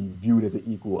to be viewed as an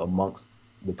equal amongst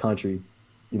the country.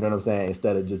 You know what I'm saying?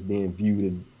 Instead of just being viewed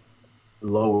as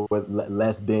lower,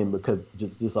 less than, because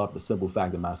just off the simple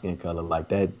fact of my skin color. Like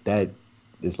that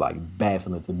is like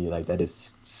baffling to me. Like that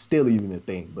is still even a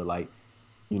thing. But like,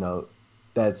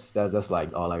 that's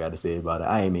like all I got to say about it.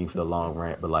 I ain't mean for the long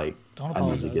rant, but like I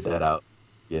need to get that out.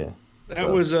 Yeah. That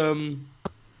was don't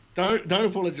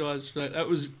apologize for that. That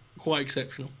was quite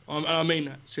exceptional. I mean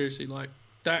that seriously. Like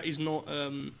that is not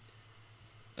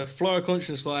a flow of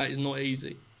conscience like that is not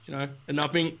easy, And I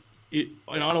think it.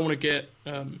 And I don't want to get.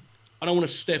 I don't want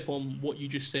to step on what you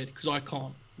just said because I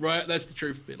can't. Right? That's the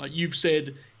truth of it. Like you've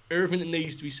said everything that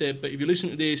needs to be said, but if you listen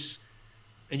to this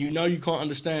and you can't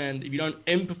understand, if you don't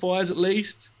empathize at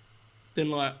least, then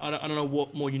like I don't know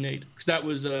what more you need, because that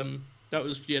was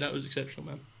exceptional,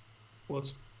 man.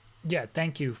 Yeah,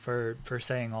 thank you for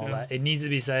saying all that. It needs to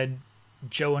be said.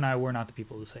 Joe and I were not the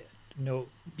people to say it. No.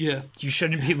 Yeah. You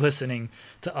shouldn't be listening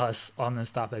to us on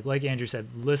this topic. Like Andrew said,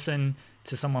 listen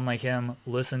to someone like him.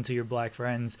 Listen to your black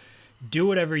friends. Do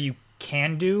whatever you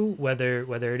can do, whether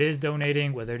it is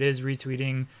donating, whether it is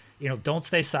retweeting. Don't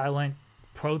stay silent.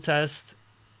 Protest.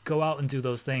 Go out and do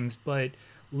those things. But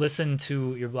listen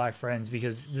to your black friends,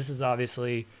 because this has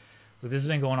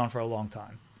been going on for a long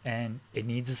time. And it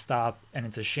needs to stop, and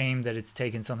it's a shame that it's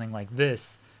taken something like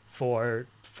this for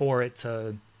it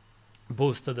to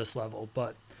boost to this level.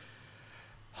 But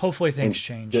hopefully things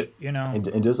change.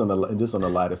 And just on the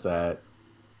lighter side,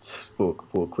 for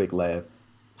a quick laugh,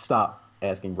 stop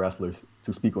asking wrestlers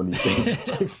to speak on these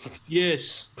things.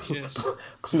 Yes.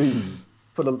 Please,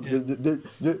 for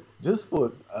just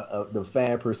for the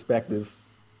fan perspective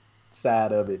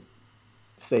side of it,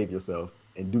 save yourself.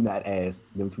 And do not ask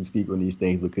them to speak on these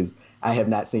things, because I have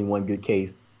not seen one good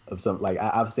case of some. Like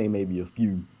I've seen maybe a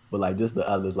few, but like just the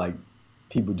others, like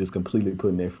people just completely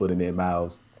putting their foot in their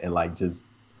mouths, and like just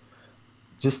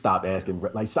stop asking.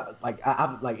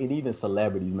 And even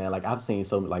celebrities, man. Like I've seen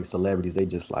some like celebrities, they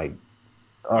just like.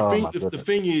 I think the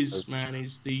thing is, man,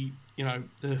 is they a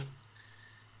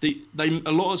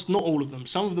lot of, not all of them.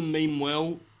 Some of them mean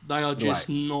well. They are just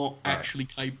not actually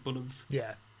capable of.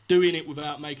 Yeah. Doing it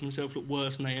without making themselves look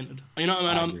worse than they entered.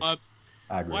 I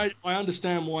agree. I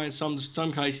understand why in some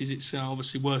cases it's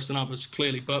obviously worse than others,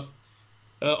 clearly, but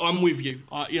I'm with you.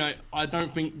 I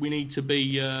don't think we need to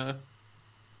be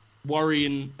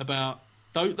worrying about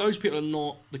those people. Are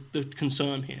not the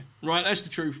concern here, right? That's the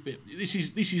truth of it. This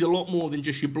is a lot more than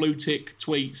just your blue tick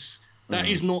tweets. That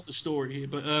is not the story here.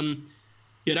 But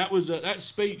that was that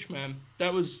speech, man.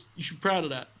 You should be proud of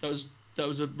that. That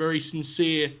was a very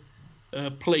sincere.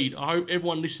 Plead. I hope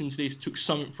everyone listening to this took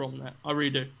something from that. I really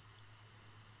do.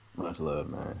 Much love,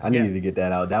 man. I needed to get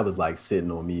that out. That was like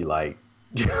sitting on me like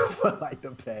for like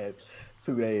the past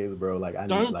 2 days, bro. Like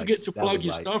don't forget to plug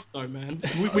your stuff though, man.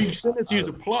 We sent it to you as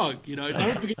a plug.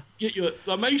 Don't forget to get your.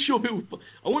 Make sure people.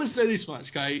 I want to say this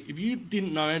much, okay? If you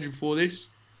didn't know Andrew before this,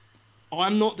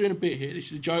 I'm not doing a bit here.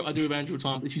 This is a joke I do with Andrew all the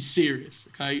time. This is serious,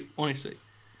 okay? Honestly,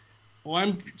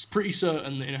 I'm pretty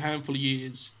certain that in a handful of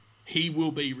years, he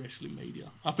will be wrestling media.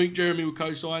 I think Jeremy will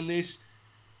co-sign this.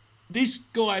 This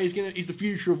guy is the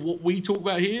future of what we talk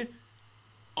about here.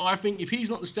 I think if he's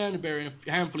not the standard bearer in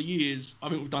a handful of years, I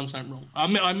think we've done something wrong.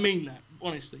 I mean that,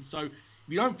 honestly. So if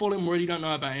you don't follow him already, don't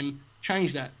know about him,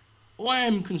 change that. I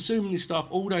am consuming this stuff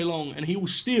all day long, and he will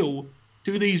still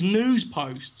do these news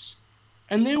posts,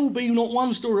 and there will be not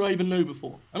one story I even knew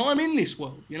before. And I'm in this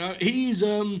world, you know. He's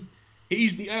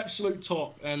the absolute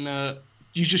top, and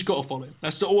you just got to follow him.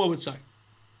 That's all I would say.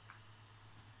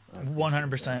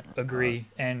 100% agree.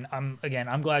 And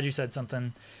I'm glad you said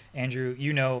something, Andrew.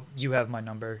 You know, you have my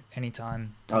number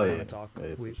anytime you want to talk.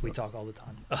 We talk all the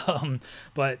time.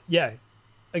 But yeah,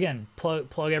 again,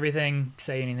 plug everything,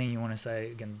 say anything you want to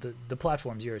say. Again, the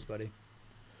platform's yours, buddy.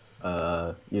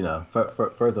 You know,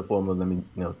 first and foremost, let me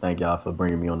thank y'all for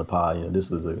bringing me on the pod. You know, this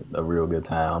was a real good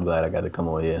time. I'm glad I got to come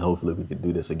on here, and hopefully we could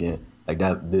do this again. Like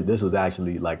that, this was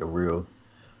actually like a real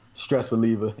stress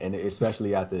reliever, and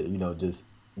especially after just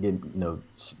getting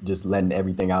just letting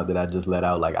everything out that I just let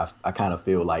out. Like I kind of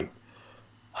feel like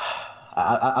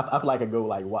I feel like I go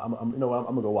like I'm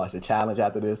gonna go watch the challenge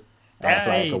after this.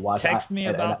 Hey, text me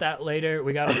about that later.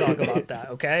 We got to talk about that,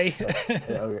 okay?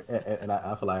 And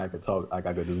I feel like I could talk, like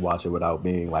I could just watch it without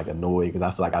being like annoyed, because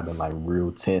I feel like I've been like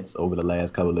real tense over the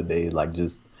last couple of days. Like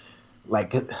just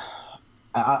like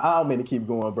I don't mean to keep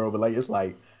going, bro, but like it's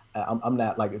like I'm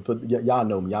not like, y'all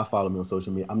know me, y'all follow me on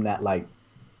social media. I'm not like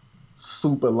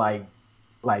super like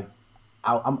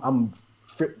I'm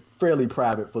fairly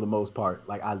private for the most part.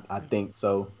 Like I think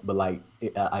so, but like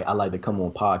I like to come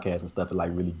on podcasts and stuff and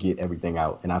like really get everything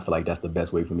out, and I feel like that's the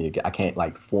best way for me. I can't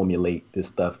like formulate this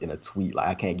stuff in a tweet. Like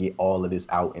I can't get all of this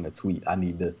out in a tweet. I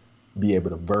need to be able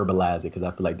to verbalize it, because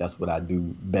I feel like that's what I do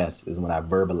best, is when I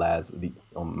verbalize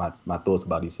my thoughts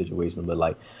about these situations. But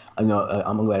like, I'm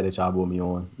glad that y'all brought me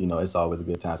on. It's always a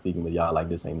good time speaking with y'all. Like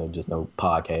this ain't just no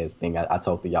podcast thing. I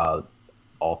talk to y'all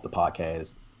off the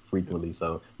podcast frequently,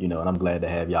 so and I'm glad to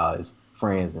have y'all as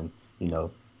friends, and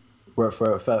we're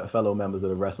fellow members of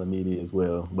the wrestling media as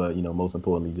well, but most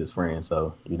importantly just friends.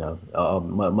 So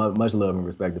much love and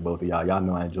respect to both of y'all. Y'all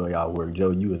know I enjoy y'all work.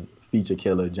 Joe, you a feature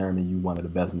killer. Jeremy, you one of the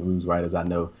best news writers I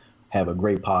know. Have a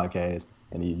great podcast,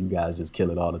 and you guys just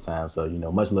kill it all the time. So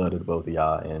much love to the both of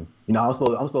y'all. And I'm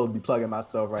supposed to be plugging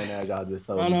myself right now. Y'all just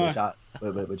told me,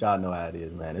 but y'all know how it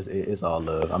is, man. It's all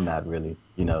love. I'm not really,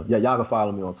 y'all can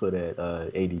follow me on Twitter at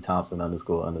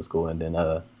 @AD_Thompson__, and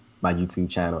then my YouTube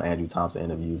channel, Andrew Thompson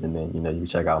Interviews, and then you can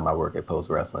check out my work at Post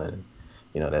Wrestling.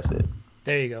 And that's it.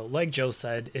 There you go. Like Joe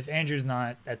said, if Andrew's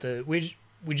not at the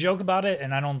we joke about it,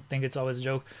 and I don't think it's always a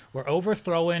joke. We're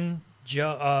overthrowing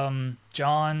John,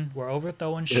 we're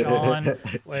overthrowing Sean,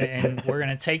 and we're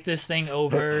gonna take this thing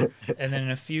over, and then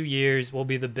in a few years we'll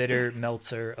be the bitter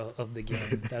Meltzer of the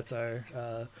game. That's our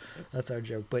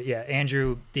joke. But yeah,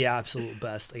 Andrew, the absolute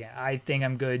best. Again, I think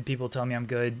I'm good. People tell me I'm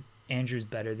good. Andrew's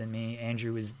better than me.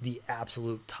 Andrew is the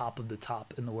absolute top of the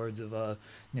top, in the words of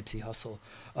Nipsey Hussle.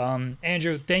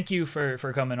 Andrew, thank you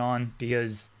for coming on,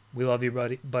 because we love you,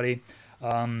 buddy.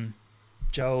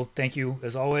 Joe, thank you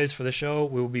as always for the show.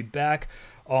 We will be back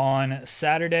on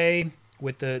Saturday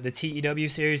with the TEW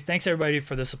series. Thanks everybody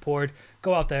for the support.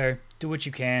 Go out there, do what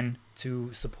you can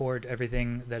to support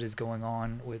everything that is going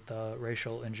on with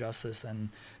racial injustice. And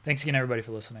thanks again, everybody,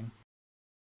 for listening.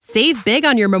 Save big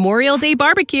on your Memorial Day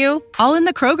barbecue, all in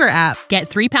the Kroger app. Get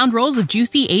 3-pound rolls of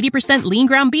juicy 80% lean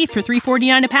ground beef for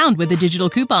 $3.49 a pound with a digital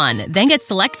coupon. Then get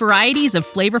select varieties of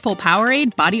flavorful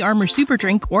Powerade, Body Armor Super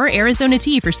Drink, or Arizona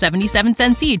tea for 77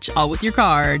 cents each, all with your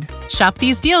card. Shop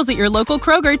these deals at your local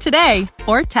Kroger today,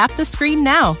 or tap the screen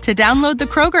now to download the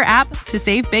Kroger app to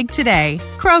save big today.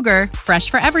 Kroger,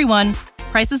 fresh for everyone.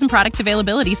 Prices and product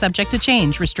availability subject to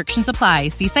change. Restrictions apply.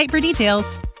 See site for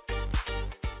details.